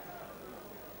 16.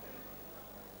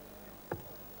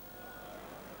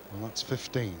 Well, that's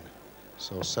 15.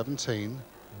 So 17.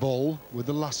 Bull with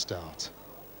the last start.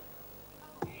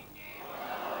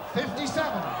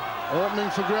 57. Opening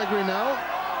for Gregory now.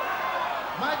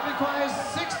 Mike requires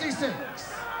 66.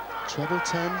 Treble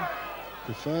 10.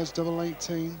 Prefers double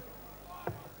 18.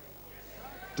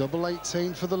 Double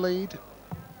 18 for the lead.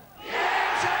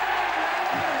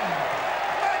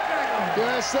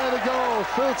 Yes, there they go.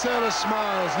 Phil Taylor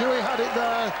smiles. Knew he had it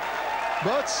there.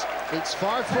 But it's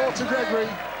 5-4 to Gregory.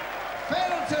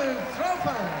 Fail to throw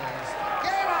first.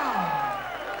 Game on.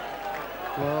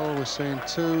 Well, we're seeing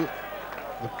two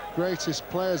of the greatest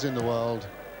players in the world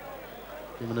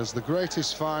giving us the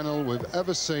greatest final we've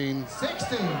ever seen.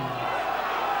 60.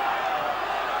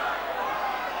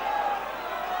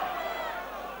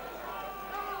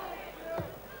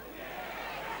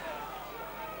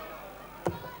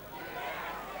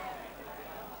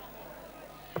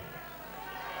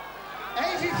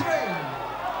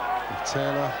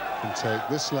 Taylor can take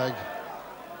this leg,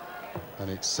 and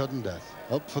it's sudden death.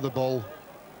 Up for the ball,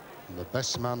 and the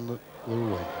best man will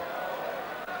win.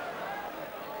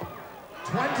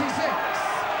 26.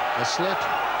 A slip.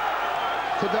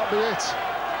 Could that be it?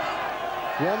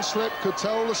 One slip could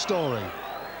tell the story.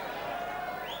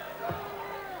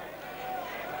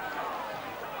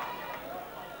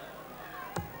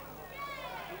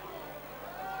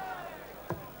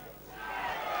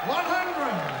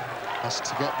 Has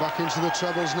to get back into the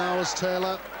trebles now as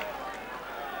Taylor.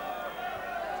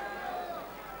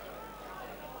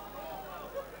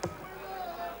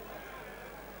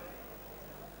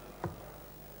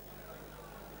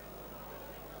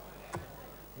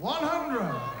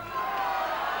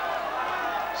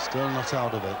 Still not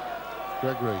out of it.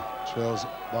 Gregory trails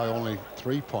by only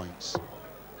 3 points.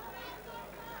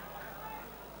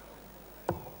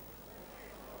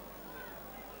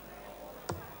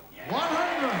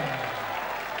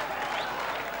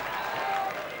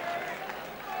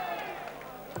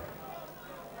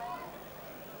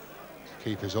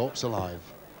 Keep his hopes alive.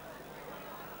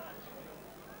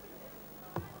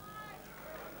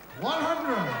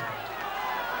 100.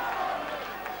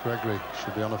 Gregory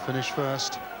should be on a finish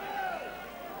first.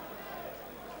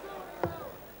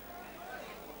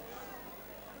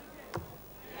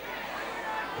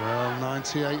 Well,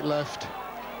 98 left.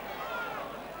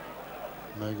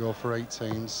 May go for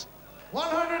 18s.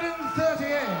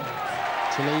 138.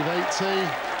 To leave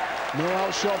 80. No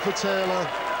outshot for Taylor.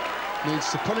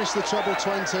 Needs to punish the treble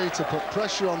 20 to put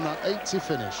pressure on that 80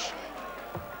 finish.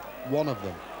 one of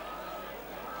them.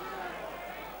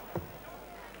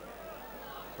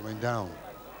 Coming down.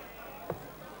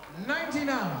 99.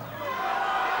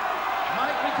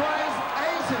 Mike requires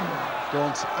 80.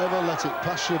 Don't ever let it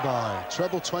pass you by.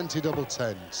 Treble 20, double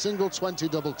 10. Single 20,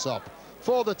 double top.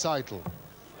 For the title.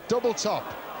 Double top.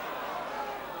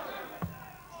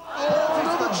 Oh,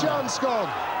 another chance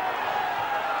gone.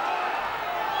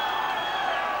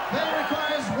 Phil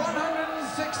requires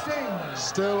 116.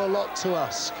 Still a lot to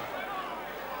ask.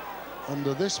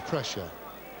 Under this pressure.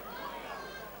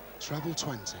 Treble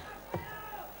 20.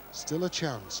 Still a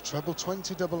chance. Treble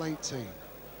 20, double 18.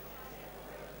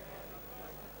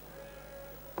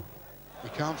 He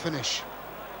can't finish.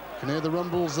 Can hear the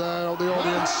rumbles there of the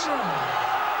audience.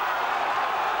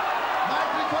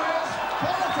 Mike requires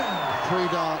 40.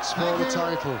 3 darts for the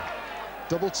title.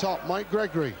 Double top, Mike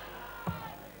Gregory.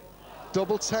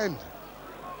 Double 10.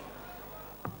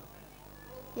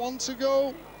 1 to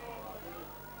go.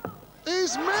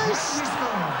 He's missed.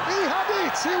 He had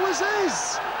it. It was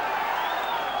his.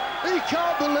 He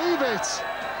can't believe it.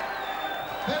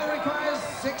 Phil requires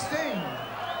 16.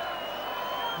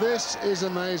 This is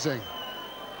amazing.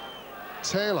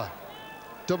 Taylor,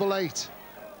 double 8.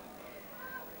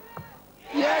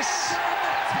 Yes!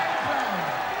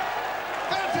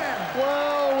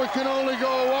 Well, we can only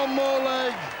go one more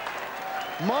leg.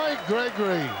 Mike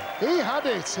Gregory, he had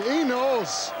it, he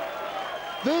knows.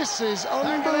 This is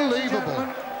unbelievable.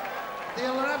 The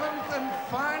 11th and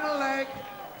final leg,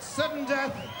 sudden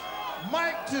death.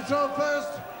 Mike to throw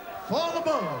first for the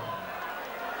bull.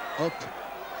 Up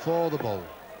for the bull.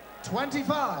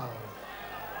 25.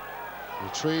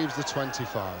 Retrieves the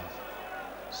 25.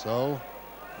 So,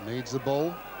 needs the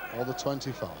bull or the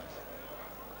 25.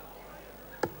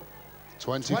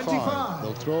 25.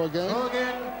 They'll throw again. Throw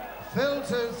again. Phil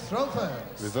to throw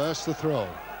first. Reverse the throw.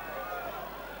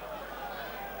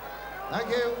 Thank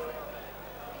you.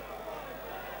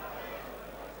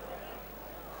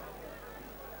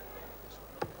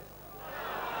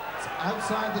 It's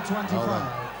outside the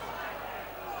 25.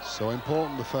 So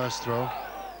important, the first throw.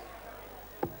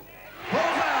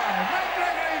 Mike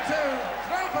Gregory to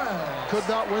throw first. Could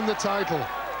that win the title?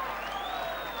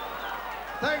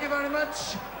 Thank you very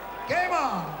much. Game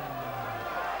on.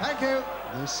 Thank you.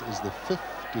 This is the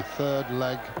 53rd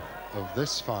leg of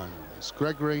this final. It's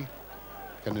Gregory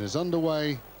getting his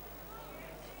underway.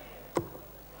 80.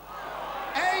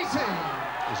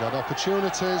 He's had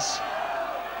opportunities.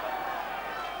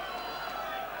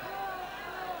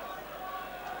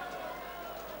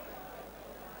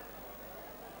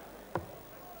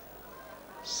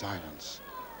 Silence.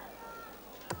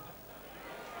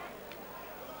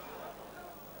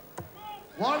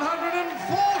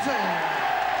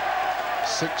 $140.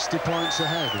 60 points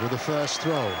ahead with the first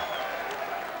throw.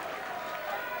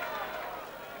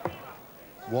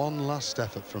 One last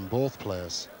effort from both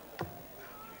players.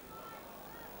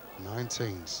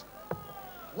 19s.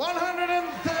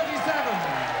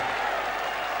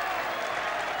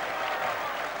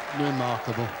 137.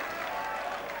 Remarkable.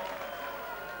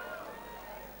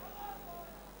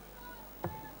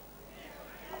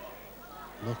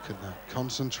 Look at that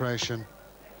concentration.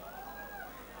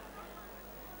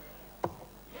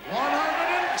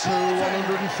 2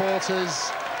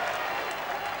 140s.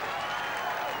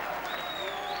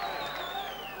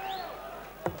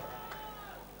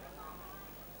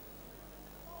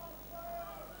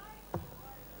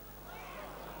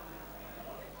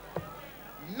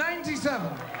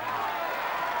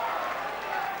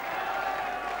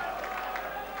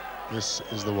 This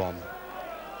is the one.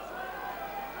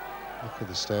 Look at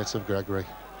the state of Gregory.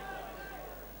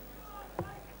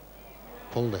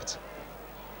 Pulled it.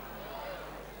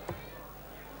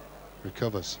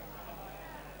 Recovers.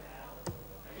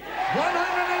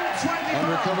 125. And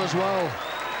recovers well.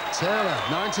 Taylor,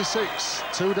 96.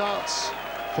 2 darts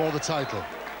for the title.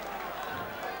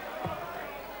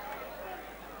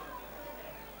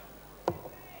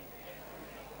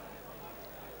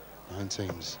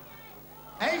 Teams.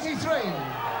 83.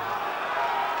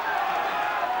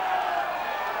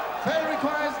 Phil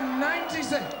requires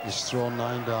 96. He's thrown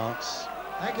 9 darts.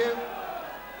 Thank you.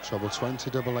 Treble 20,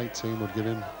 double 18 would give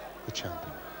him the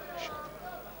championship.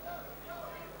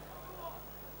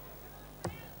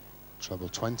 Treble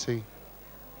 20.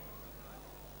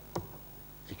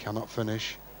 He cannot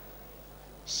finish.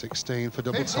 16 for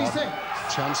double 56.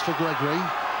 top. Chance for Gregory.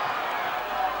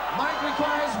 Mike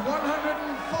requires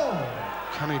 104.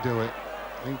 Can he do it?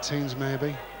 18s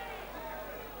maybe.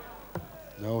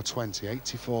 No, 20.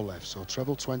 84 left. So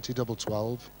treble 20, double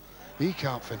 12. He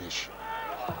can't finish.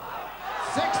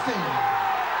 60.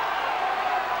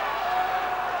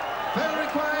 Phil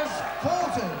requires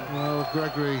 40.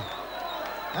 Gregory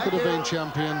could have been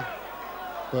champion,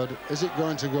 but is it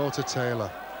going to go to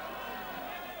Taylor?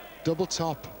 Double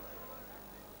top.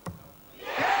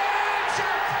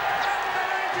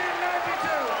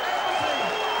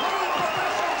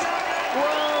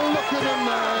 Well, look at him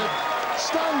there,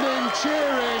 standing,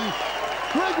 cheering.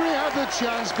 Gregory had the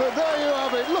chance, but there you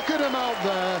have it. Look at him out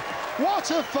there.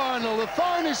 What a final, the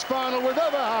finest final we've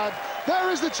ever had. There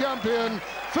is the champion,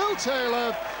 Phil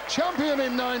Taylor, champion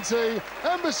in 90,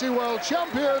 Embassy World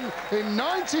champion in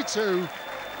 92.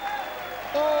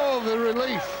 Oh, the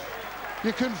relief.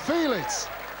 You can feel it.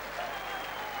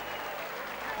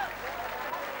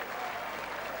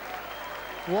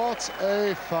 What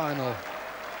a final.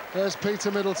 There's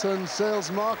Peter Middleton,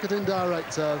 Sales Marketing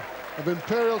Director of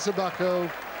Imperial Tobacco,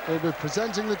 who will be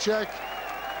presenting the cheque,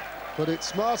 but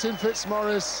it's Martin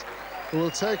Fitzmaurice who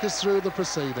will take us through the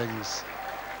proceedings.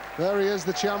 There he is,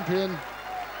 the champion.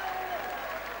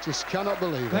 Just cannot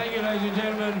believe it. Thank you, ladies and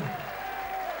gentlemen.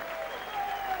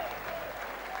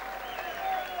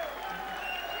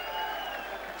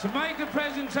 To make the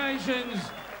presentations,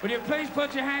 will you please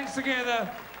put your hands together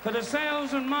for the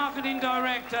Sales and Marketing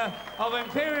Director of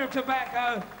Imperial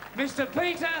Tobacco, Mr.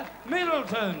 Peter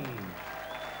Middleton.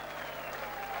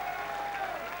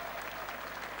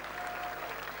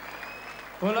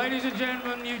 Well, ladies and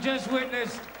gentlemen, you just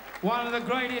witnessed one of the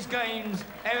greatest games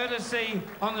ever to see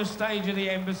on the stage of the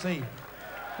Embassy.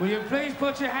 Will you please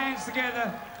put your hands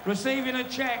together, receiving a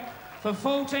cheque for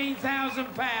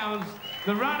 £14,000,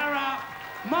 the runner-up,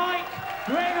 Mike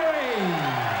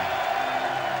Gregory.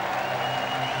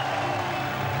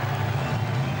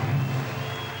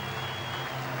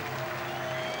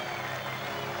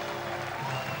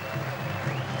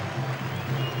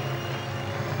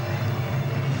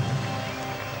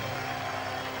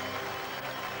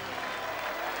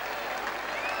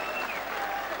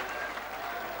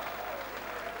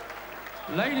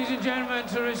 Ladies and gentlemen,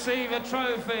 to receive a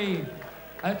trophy,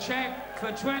 a cheque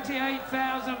for £28,000.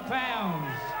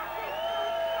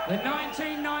 The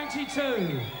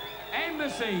 1992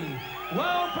 Embassy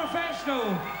World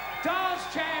Professional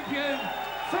Darts Champion,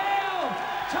 Phil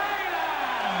Taylor.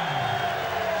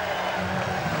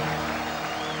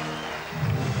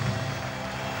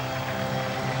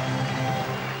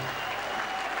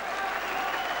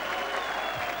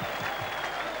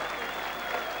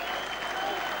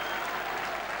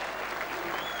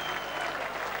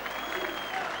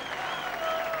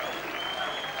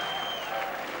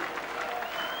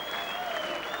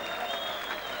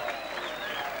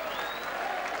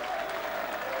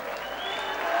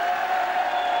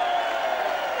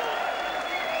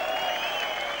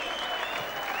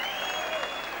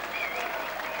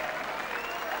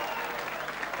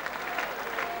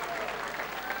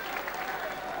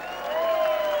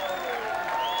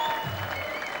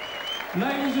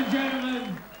 Ladies and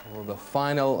gentlemen. Well, the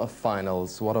final of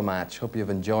finals. What a match. Hope you've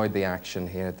enjoyed the action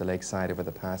here at the Lakeside over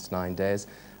the past 9 days.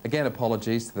 Again,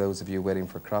 apologies to those of you waiting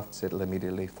for Crufts. It'll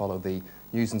immediately follow the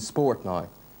news and sport now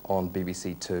on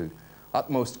BBC Two.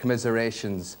 Utmost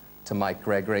commiserations to Mike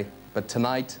Gregory, but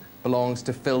tonight belongs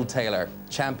to Phil Taylor,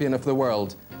 champion of the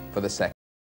world for the second.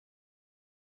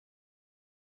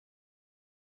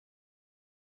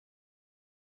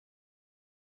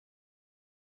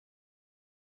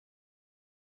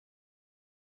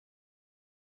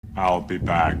 I'll be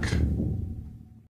back.